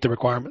didn't meet the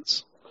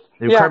requirements.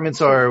 The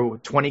requirements are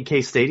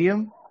 20K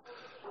stadium?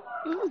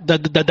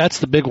 That's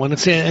the big one.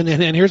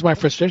 And here's my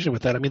frustration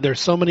with that. I mean, there's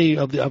so many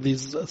of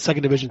these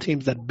second division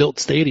teams that built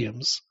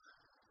stadiums.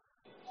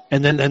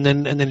 And then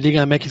Liga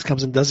MX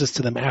comes and does this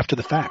to them after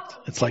the fact.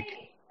 It's like,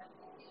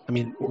 I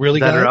mean,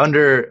 really, that are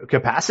under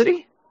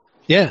capacity?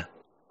 Yeah.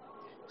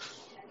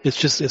 It's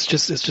just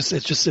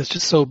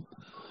so.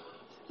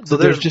 So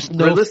there's just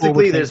no.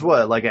 Realistically, there's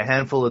what, like a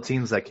handful of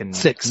teams that can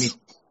 6. meet.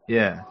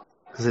 Yeah,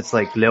 because it's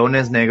like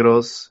Leones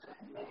Negros,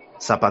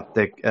 I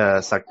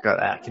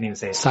can't even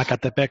say it.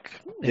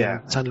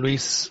 Zacatepec, San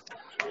Luis,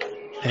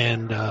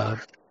 and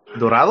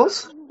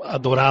Dorados.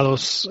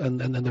 Dorados,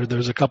 and then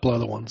there's a couple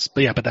other ones,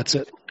 but that's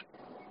it.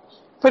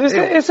 But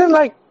isn't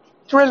like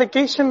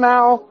relegation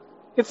now?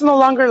 It's no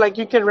longer like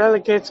you get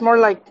relegated. It's more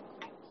like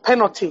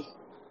penalty.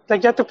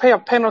 Like you have to pay a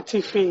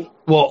penalty fee.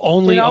 Well,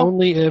 only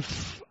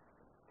if,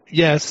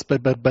 yes, but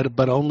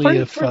only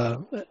if,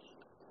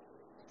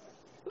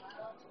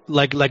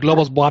 like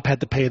Lobos BUAP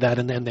had to pay that,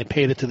 and then they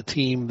paid it to the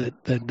team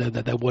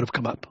that would have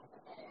come up.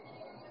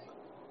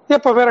 Yeah,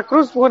 but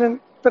Veracruz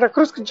wouldn't.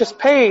 Veracruz could just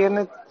pay, and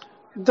it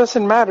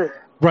doesn't matter.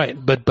 Right,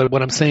 but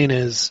what I'm saying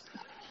is,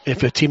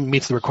 if a team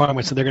meets the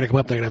requirements and they're going to come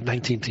up, they're going to have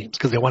 19 teams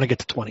because they want to get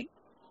to 20.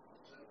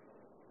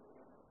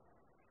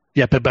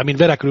 Yeah, but I mean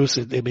Veracruz.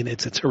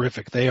 It's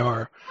horrific. They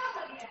are.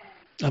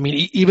 I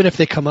mean, even if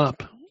they come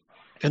up,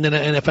 and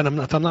if I'm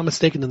not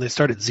mistaken, then they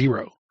start at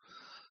 0.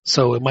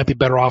 So it might be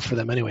better off for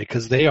them anyway,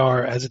 because they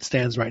are, as it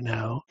stands right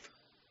now,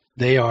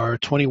 they are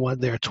 21.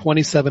 They are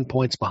 27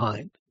 points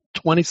behind.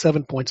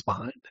 27 points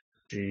behind.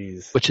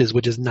 Jeez. Which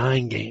is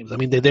 9 games. I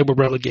mean, they were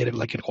relegated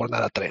like in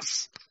Jornada 3.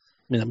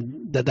 I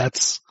mean,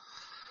 that's.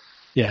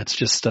 Yeah, it's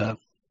just.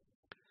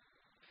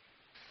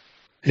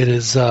 It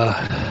is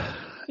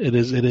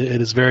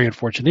very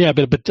unfortunate. Yeah,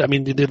 but I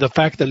mean the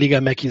fact that Liga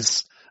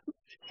MX,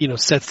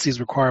 sets these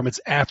requirements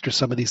after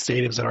some of these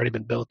stadiums had already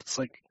been built, it's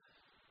like,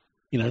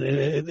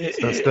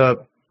 It's messed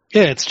up.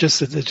 Yeah, it's just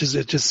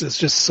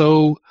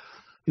so,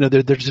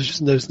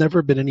 there's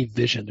never been any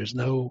vision. There's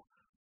no,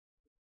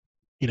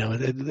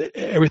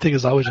 everything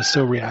is always just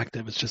so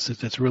reactive.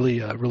 It's really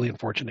really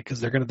unfortunate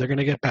because they're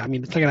gonna get. I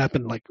mean, it's not gonna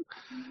happen like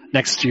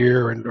next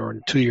year or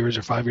in 2 years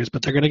or 5 years,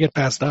 but they're gonna get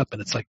passed up,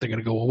 and it's like they're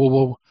gonna go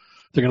whoa.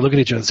 They're gonna look at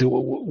each other and say,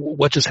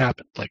 what just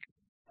happened? Like,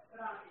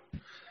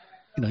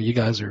 you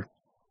guys are.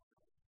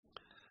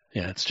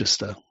 Yeah, it's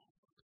just. I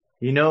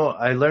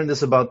learned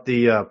this about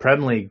the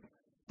Prem League.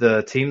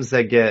 The teams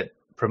that get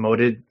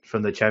promoted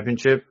from the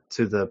championship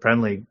to the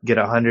Prem League get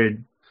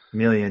 £100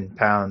 million.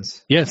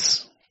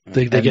 Yes,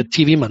 they get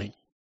TV money,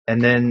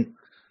 and then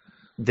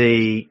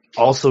they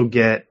also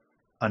get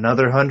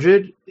another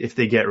 100 if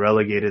they get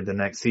relegated the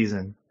next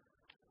season.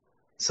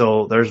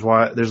 So there's a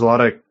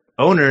lot of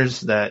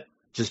owners that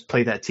just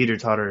play that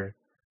teeter-totter,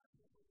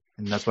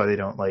 and that's why they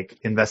don't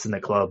invest in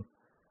the club,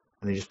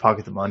 and they just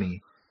pocket the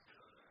money.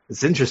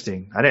 It's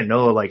interesting. I didn't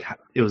know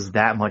it was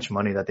that much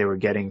money that they were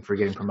getting for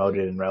getting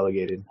promoted and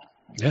relegated.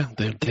 Yeah,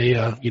 they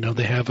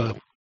have a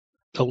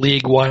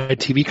league-wide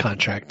TV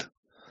contract.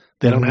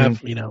 They don't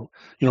have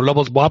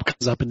Lobos Buap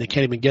comes up and they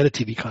can't even get a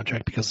TV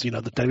contract because the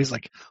TV's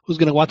like, who's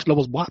gonna watch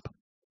Lobos Buap?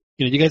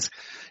 You guys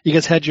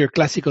had your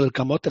Clásico del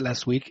Camote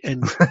last week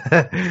and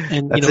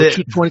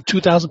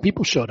 22,000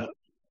 people showed up.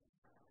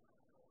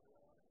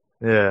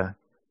 Yeah.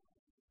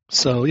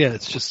 So yeah,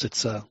 it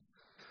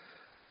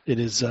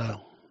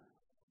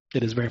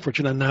is very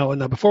unfortunate.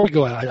 Now before we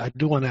go, I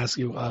do want to ask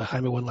you,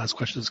 Jaime, one last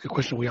question. It's a good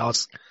question we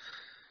ask.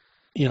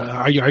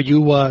 Are you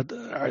with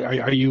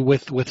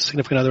a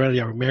significant other? Are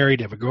you married?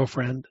 Do you have a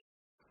girlfriend?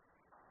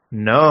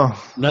 No,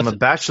 Nothing. I'm a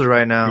bachelor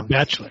right now. You're a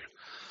bachelor.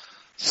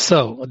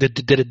 So did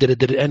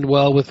it end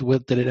well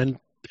did it end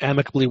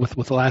amicably with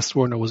the last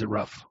one, or was it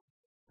rough?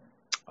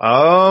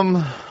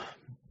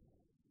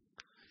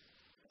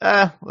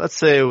 Let's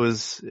say it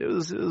was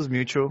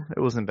mutual. It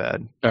wasn't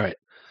bad. All right.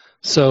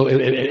 So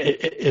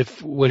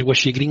was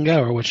she gringa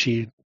or was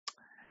she?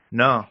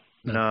 No,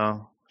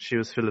 she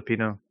was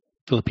Filipino.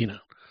 Filipino.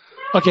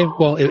 Okay,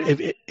 well,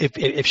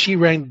 if she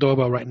rang the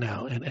doorbell right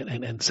now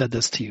and said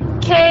this to you.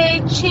 Que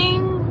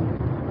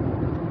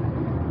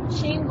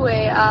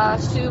chingue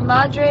a su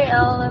madre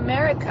en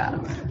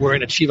America.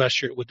 Wearing a Chivas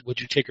shirt,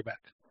 would you take her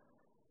back?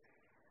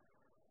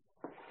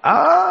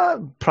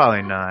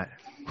 Probably not.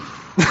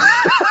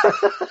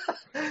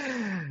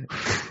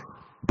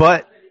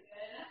 But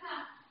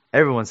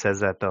everyone says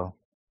that though.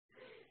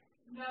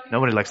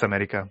 Nobody likes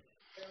America.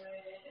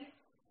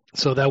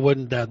 So that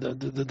would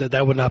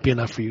not be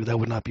enough for you. That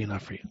would not be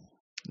enough for you.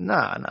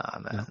 Nah,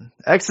 man.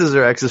 Exes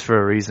are exes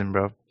for a reason,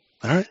 bro.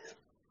 All right.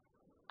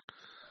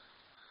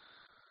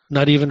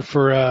 Not even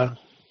for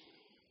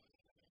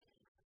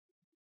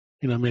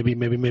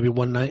maybe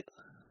one night.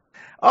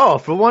 Oh,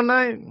 for one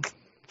night,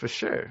 for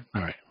sure.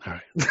 All right.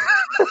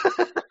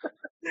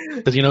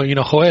 Because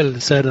Joel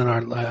said in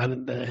our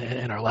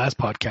last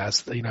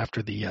podcast,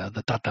 after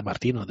the Tata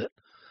Martino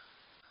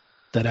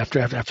that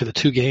after the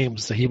 2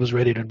 games that he was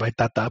ready to invite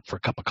Tata up for a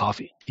cup of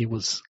coffee. He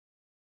was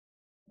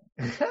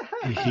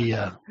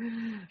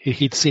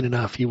he'd seen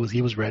enough. He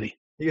was ready.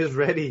 He was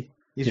ready.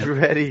 He's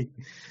ready.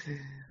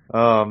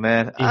 Oh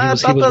man, he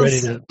was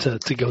ready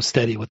to go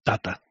steady with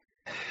Tata.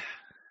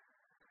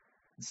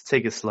 Let's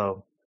take it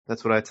slow.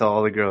 That's what I tell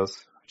all the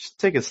girls. Just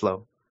take it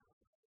slow.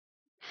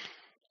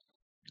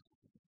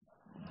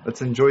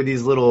 Let's enjoy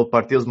these little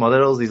partidos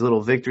modelos, these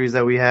little victories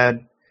that we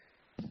had,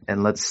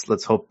 and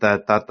let's hope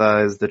that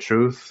Tata is the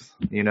truth,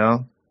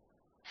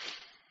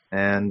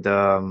 And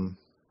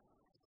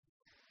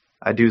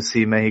I do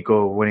see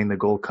Mexico winning the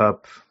Gold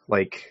Cup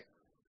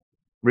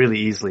really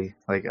easily.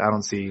 I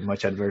don't see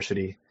much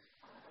adversity.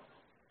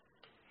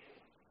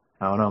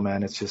 I don't know,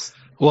 man. It's just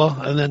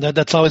and then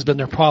that's always been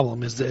their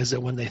problem is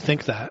that when they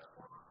think that,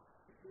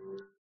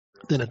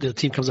 then the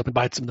team comes up and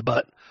bites them in the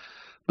butt.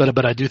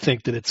 But I do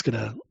think that it's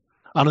gonna.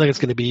 I don't think it's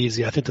going to be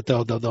easy. I think that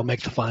they'll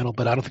make the final,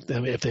 but I don't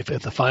think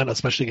if the final,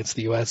 especially against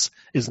the U.S.,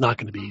 is not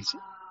going to be easy.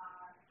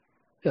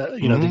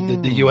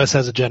 The U.S.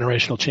 has a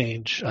generational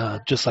change,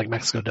 just like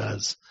Mexico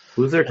does.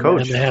 Who's their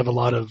coach? And they have a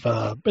lot of.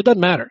 It doesn't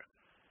matter.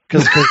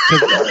 Because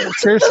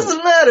seriously, it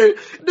doesn't matter.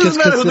 It doesn't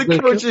matter who the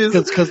coach is.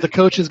 Because the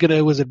coach is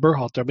was at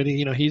Berhalter. I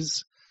mean,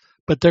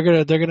 but they're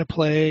gonna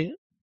play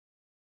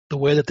the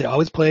way that they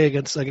always play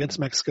against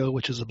Mexico,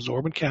 which is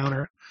absorb and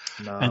counter.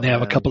 And they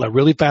have a couple of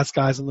really fast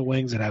guys in the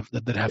wings that have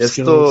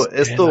skills.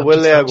 Esto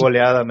huele a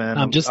goleada, man.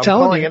 I'm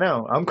calling it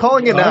now. I'm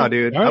calling it now,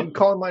 dude. Right. I'm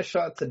calling my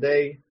shot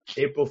today,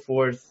 April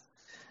 4th,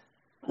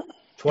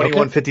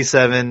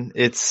 21:57.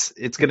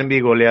 It's gonna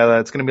be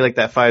goleada. It's gonna be like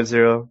that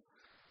 5-0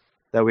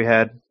 that we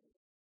had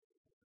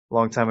a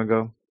long time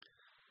ago.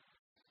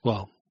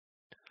 Well,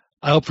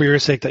 I hope for your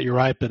sake that you're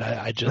right, but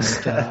I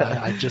just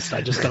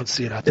don't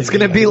see it. It's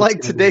gonna be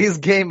like today's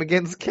game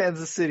against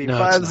Kansas City,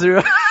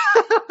 5-0.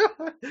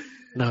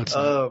 No, it's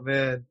not. Oh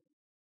man.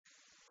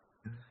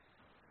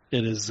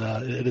 It is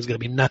going to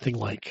be nothing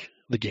like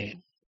the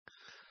game.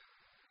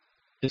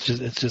 It's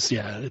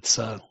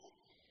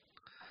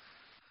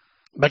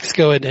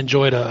Mexico had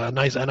enjoyed a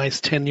nice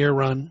 10-year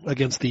run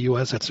against the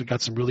U.S. That's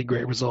got some really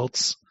great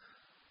results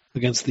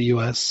against the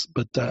U.S.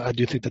 But I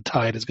do think the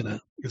tide is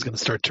gonna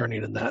start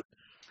turning in that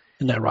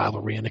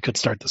rivalry, and it could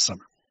start this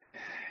summer.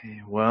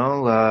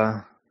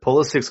 Well,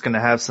 Pulisic's gonna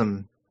have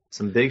some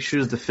big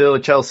shoes to fill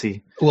at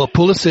Chelsea. Well,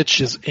 Pulisic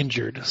is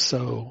injured,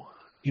 so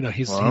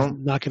he's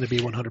not going to be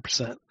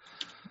 100%.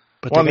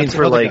 But I mean,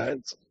 for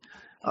guys.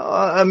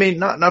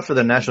 Not for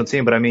the national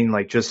team, but I mean,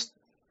 like, just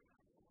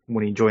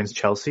when he joins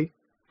Chelsea,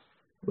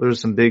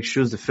 there's some big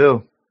shoes to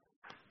fill.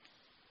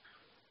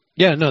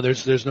 Yeah, no,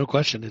 there's no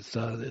question. It's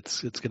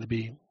going to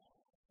be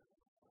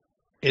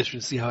interesting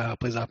to see how it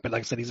plays out. But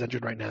like I said, he's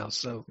injured right now,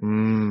 so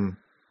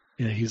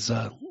he's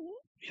I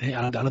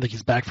don't think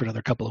he's back for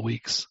another couple of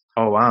weeks.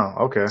 Oh wow,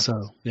 okay.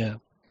 So yeah,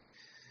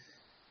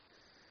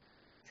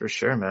 for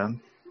sure, man.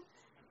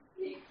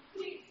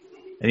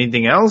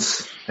 Anything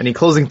else? Any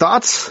closing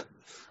thoughts?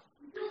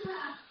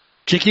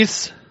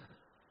 Chickies?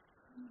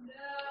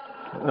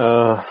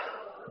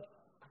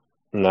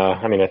 No,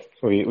 I mean,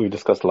 we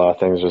discussed a lot of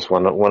things. Just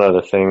one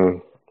other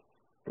thing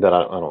that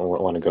I don't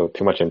want to go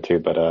too much into,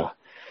 but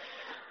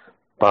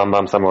Bam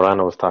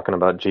Zamorano was talking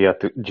about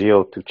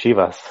Gio to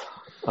Chivas.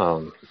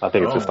 I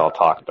think it's just all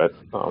talk, but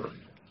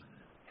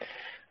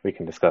we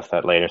can discuss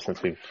that later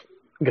since we've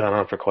gone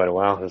on for quite a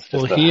while. It's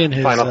just he and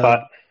his final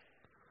thought.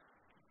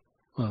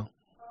 Well,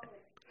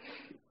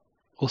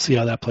 we'll see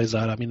how that plays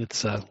out. I mean,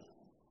 it's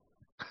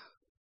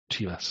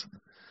Chivas,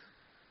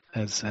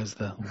 as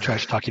the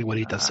trash talking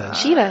Juanita says.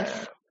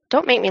 Chivas,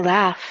 don't make me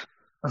laugh.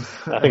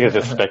 I think it's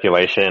just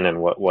speculation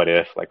and what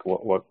if, like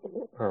what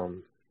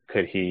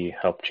could he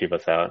help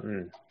Chivas out?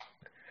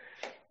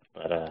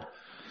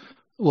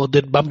 Well,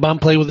 did Bam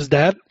play with his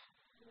dad?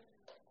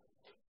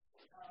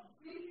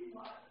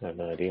 I have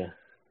no idea.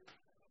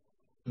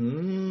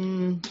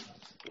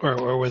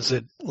 Or was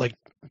it like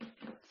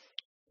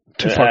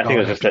too far? I think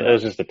it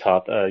was just a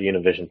top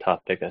Univision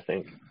top pick, I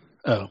think.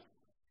 Oh,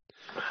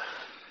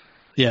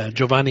 yeah,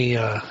 Giovanni.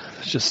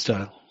 Just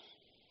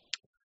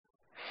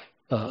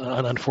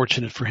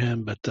unfortunate for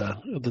him, but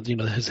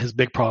his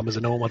big problem is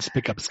that no one wants to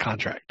pick up his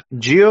contract.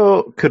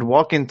 Gio could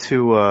walk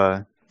into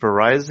a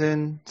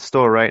Verizon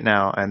store right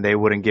now, and they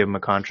wouldn't give him a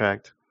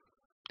contract.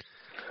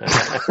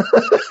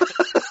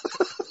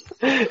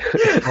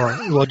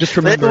 Well, just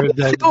remember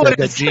that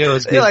Gio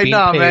is being paid.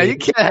 Man, you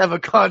can't have a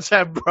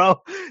contract,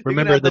 bro.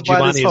 Remember that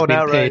Giovanni is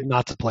being paid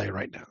not to play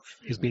right now.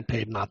 He's being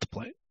paid not to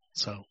play.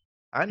 So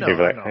I know.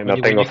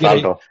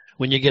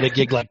 When you get a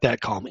gig like that,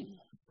 call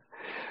me.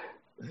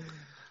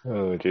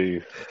 Oh,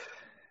 geez.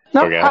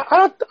 No,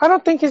 I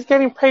don't think he's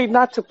getting paid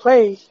not to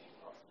play.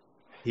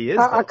 He is,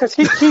 because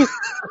he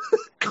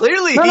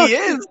clearly he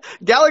is.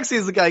 Galaxy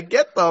is the guy.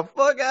 Get the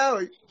fuck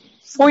out.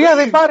 Well, yeah,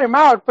 they bought him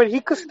out, but he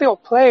could still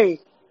play.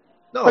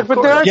 No,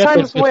 but there are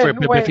times when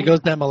if he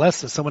goes to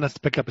MLS, someone has to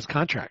pick up his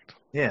contract.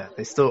 Yeah,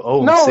 they still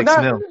owe him $6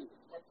 million.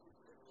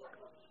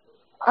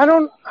 I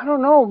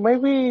don't know.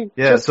 Maybe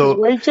just his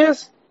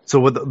wages.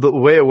 So the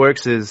way it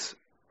works is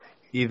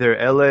either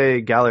LA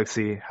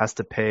Galaxy has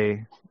to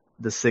pay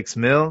the $6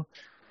 million,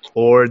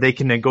 or they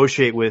can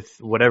negotiate with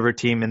whatever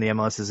team in the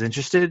MLS is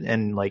interested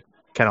and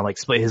kind of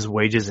split his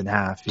wages in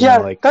half.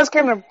 That's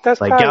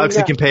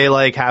Galaxy can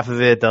pay half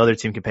of it, the other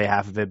team can pay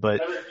half of it,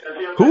 but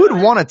who would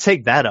want to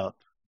take that up?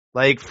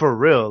 For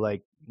real,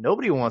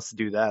 nobody wants to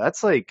do that.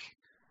 That's a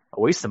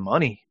waste of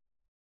money.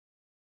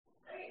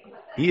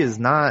 He has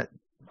not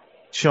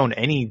shown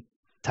any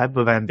type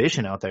of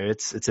ambition out there.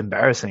 It's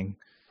embarrassing.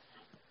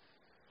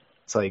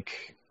 It's I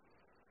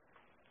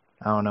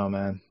don't know,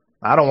 man.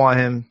 I don't want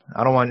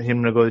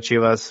him to go to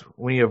Chivas.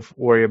 We need to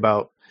worry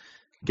about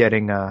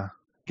getting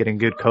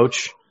good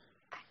coach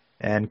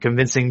and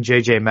convincing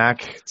JJ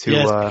Mack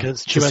to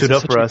suit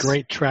up for us. A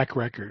great track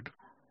record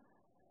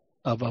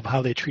of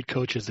how they treat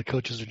coaches. The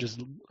coaches are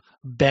just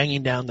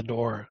banging down the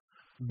door,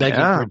 begging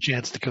for a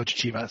chance to coach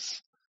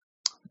Chivas.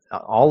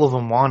 All of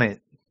them want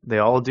it. They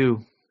all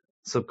do,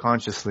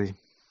 subconsciously.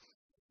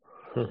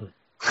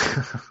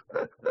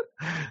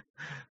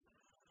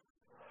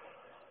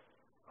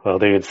 Well,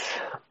 dudes,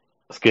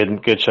 it's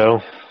good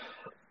show.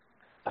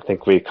 I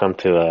think we come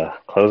to a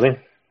closing.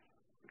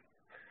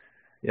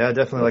 Yeah,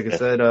 definitely. Like I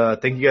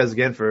said, thank you guys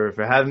again for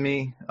having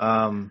me.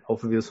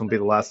 Hopefully this won't be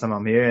the last time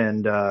I'm here,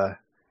 and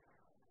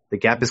the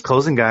gap is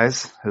closing,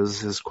 guys. It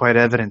was quite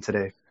evident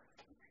today.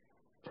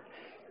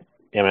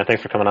 Yeah, man.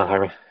 Thanks for coming on,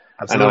 Harvey.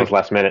 Absolutely. I know it's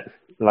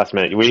last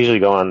minute. We usually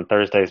go on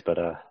Thursdays, but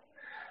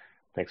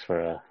thanks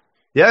for.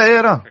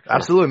 No,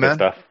 absolutely, man.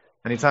 Stuff.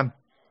 Anytime.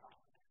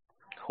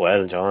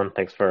 Well, John,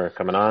 thanks for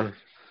coming on.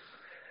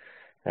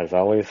 As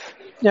always.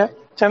 Yeah,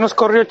 ya nos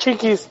corrió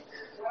Chiquis.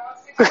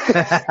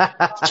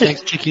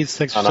 Thanks, Chiquis.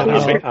 Thanks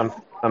for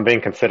I'm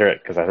being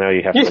considerate because I know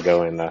you have to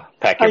go and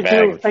pack your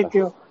bag. I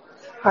do.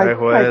 All right,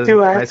 Juez,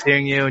 nice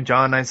hearing you.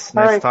 John, nice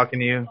talking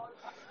to you.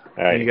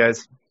 All right. See you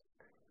guys.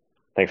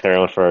 Thanks,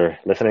 everyone, for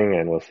listening,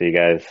 and we'll see you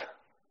guys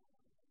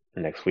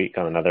next week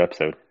on another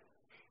episode.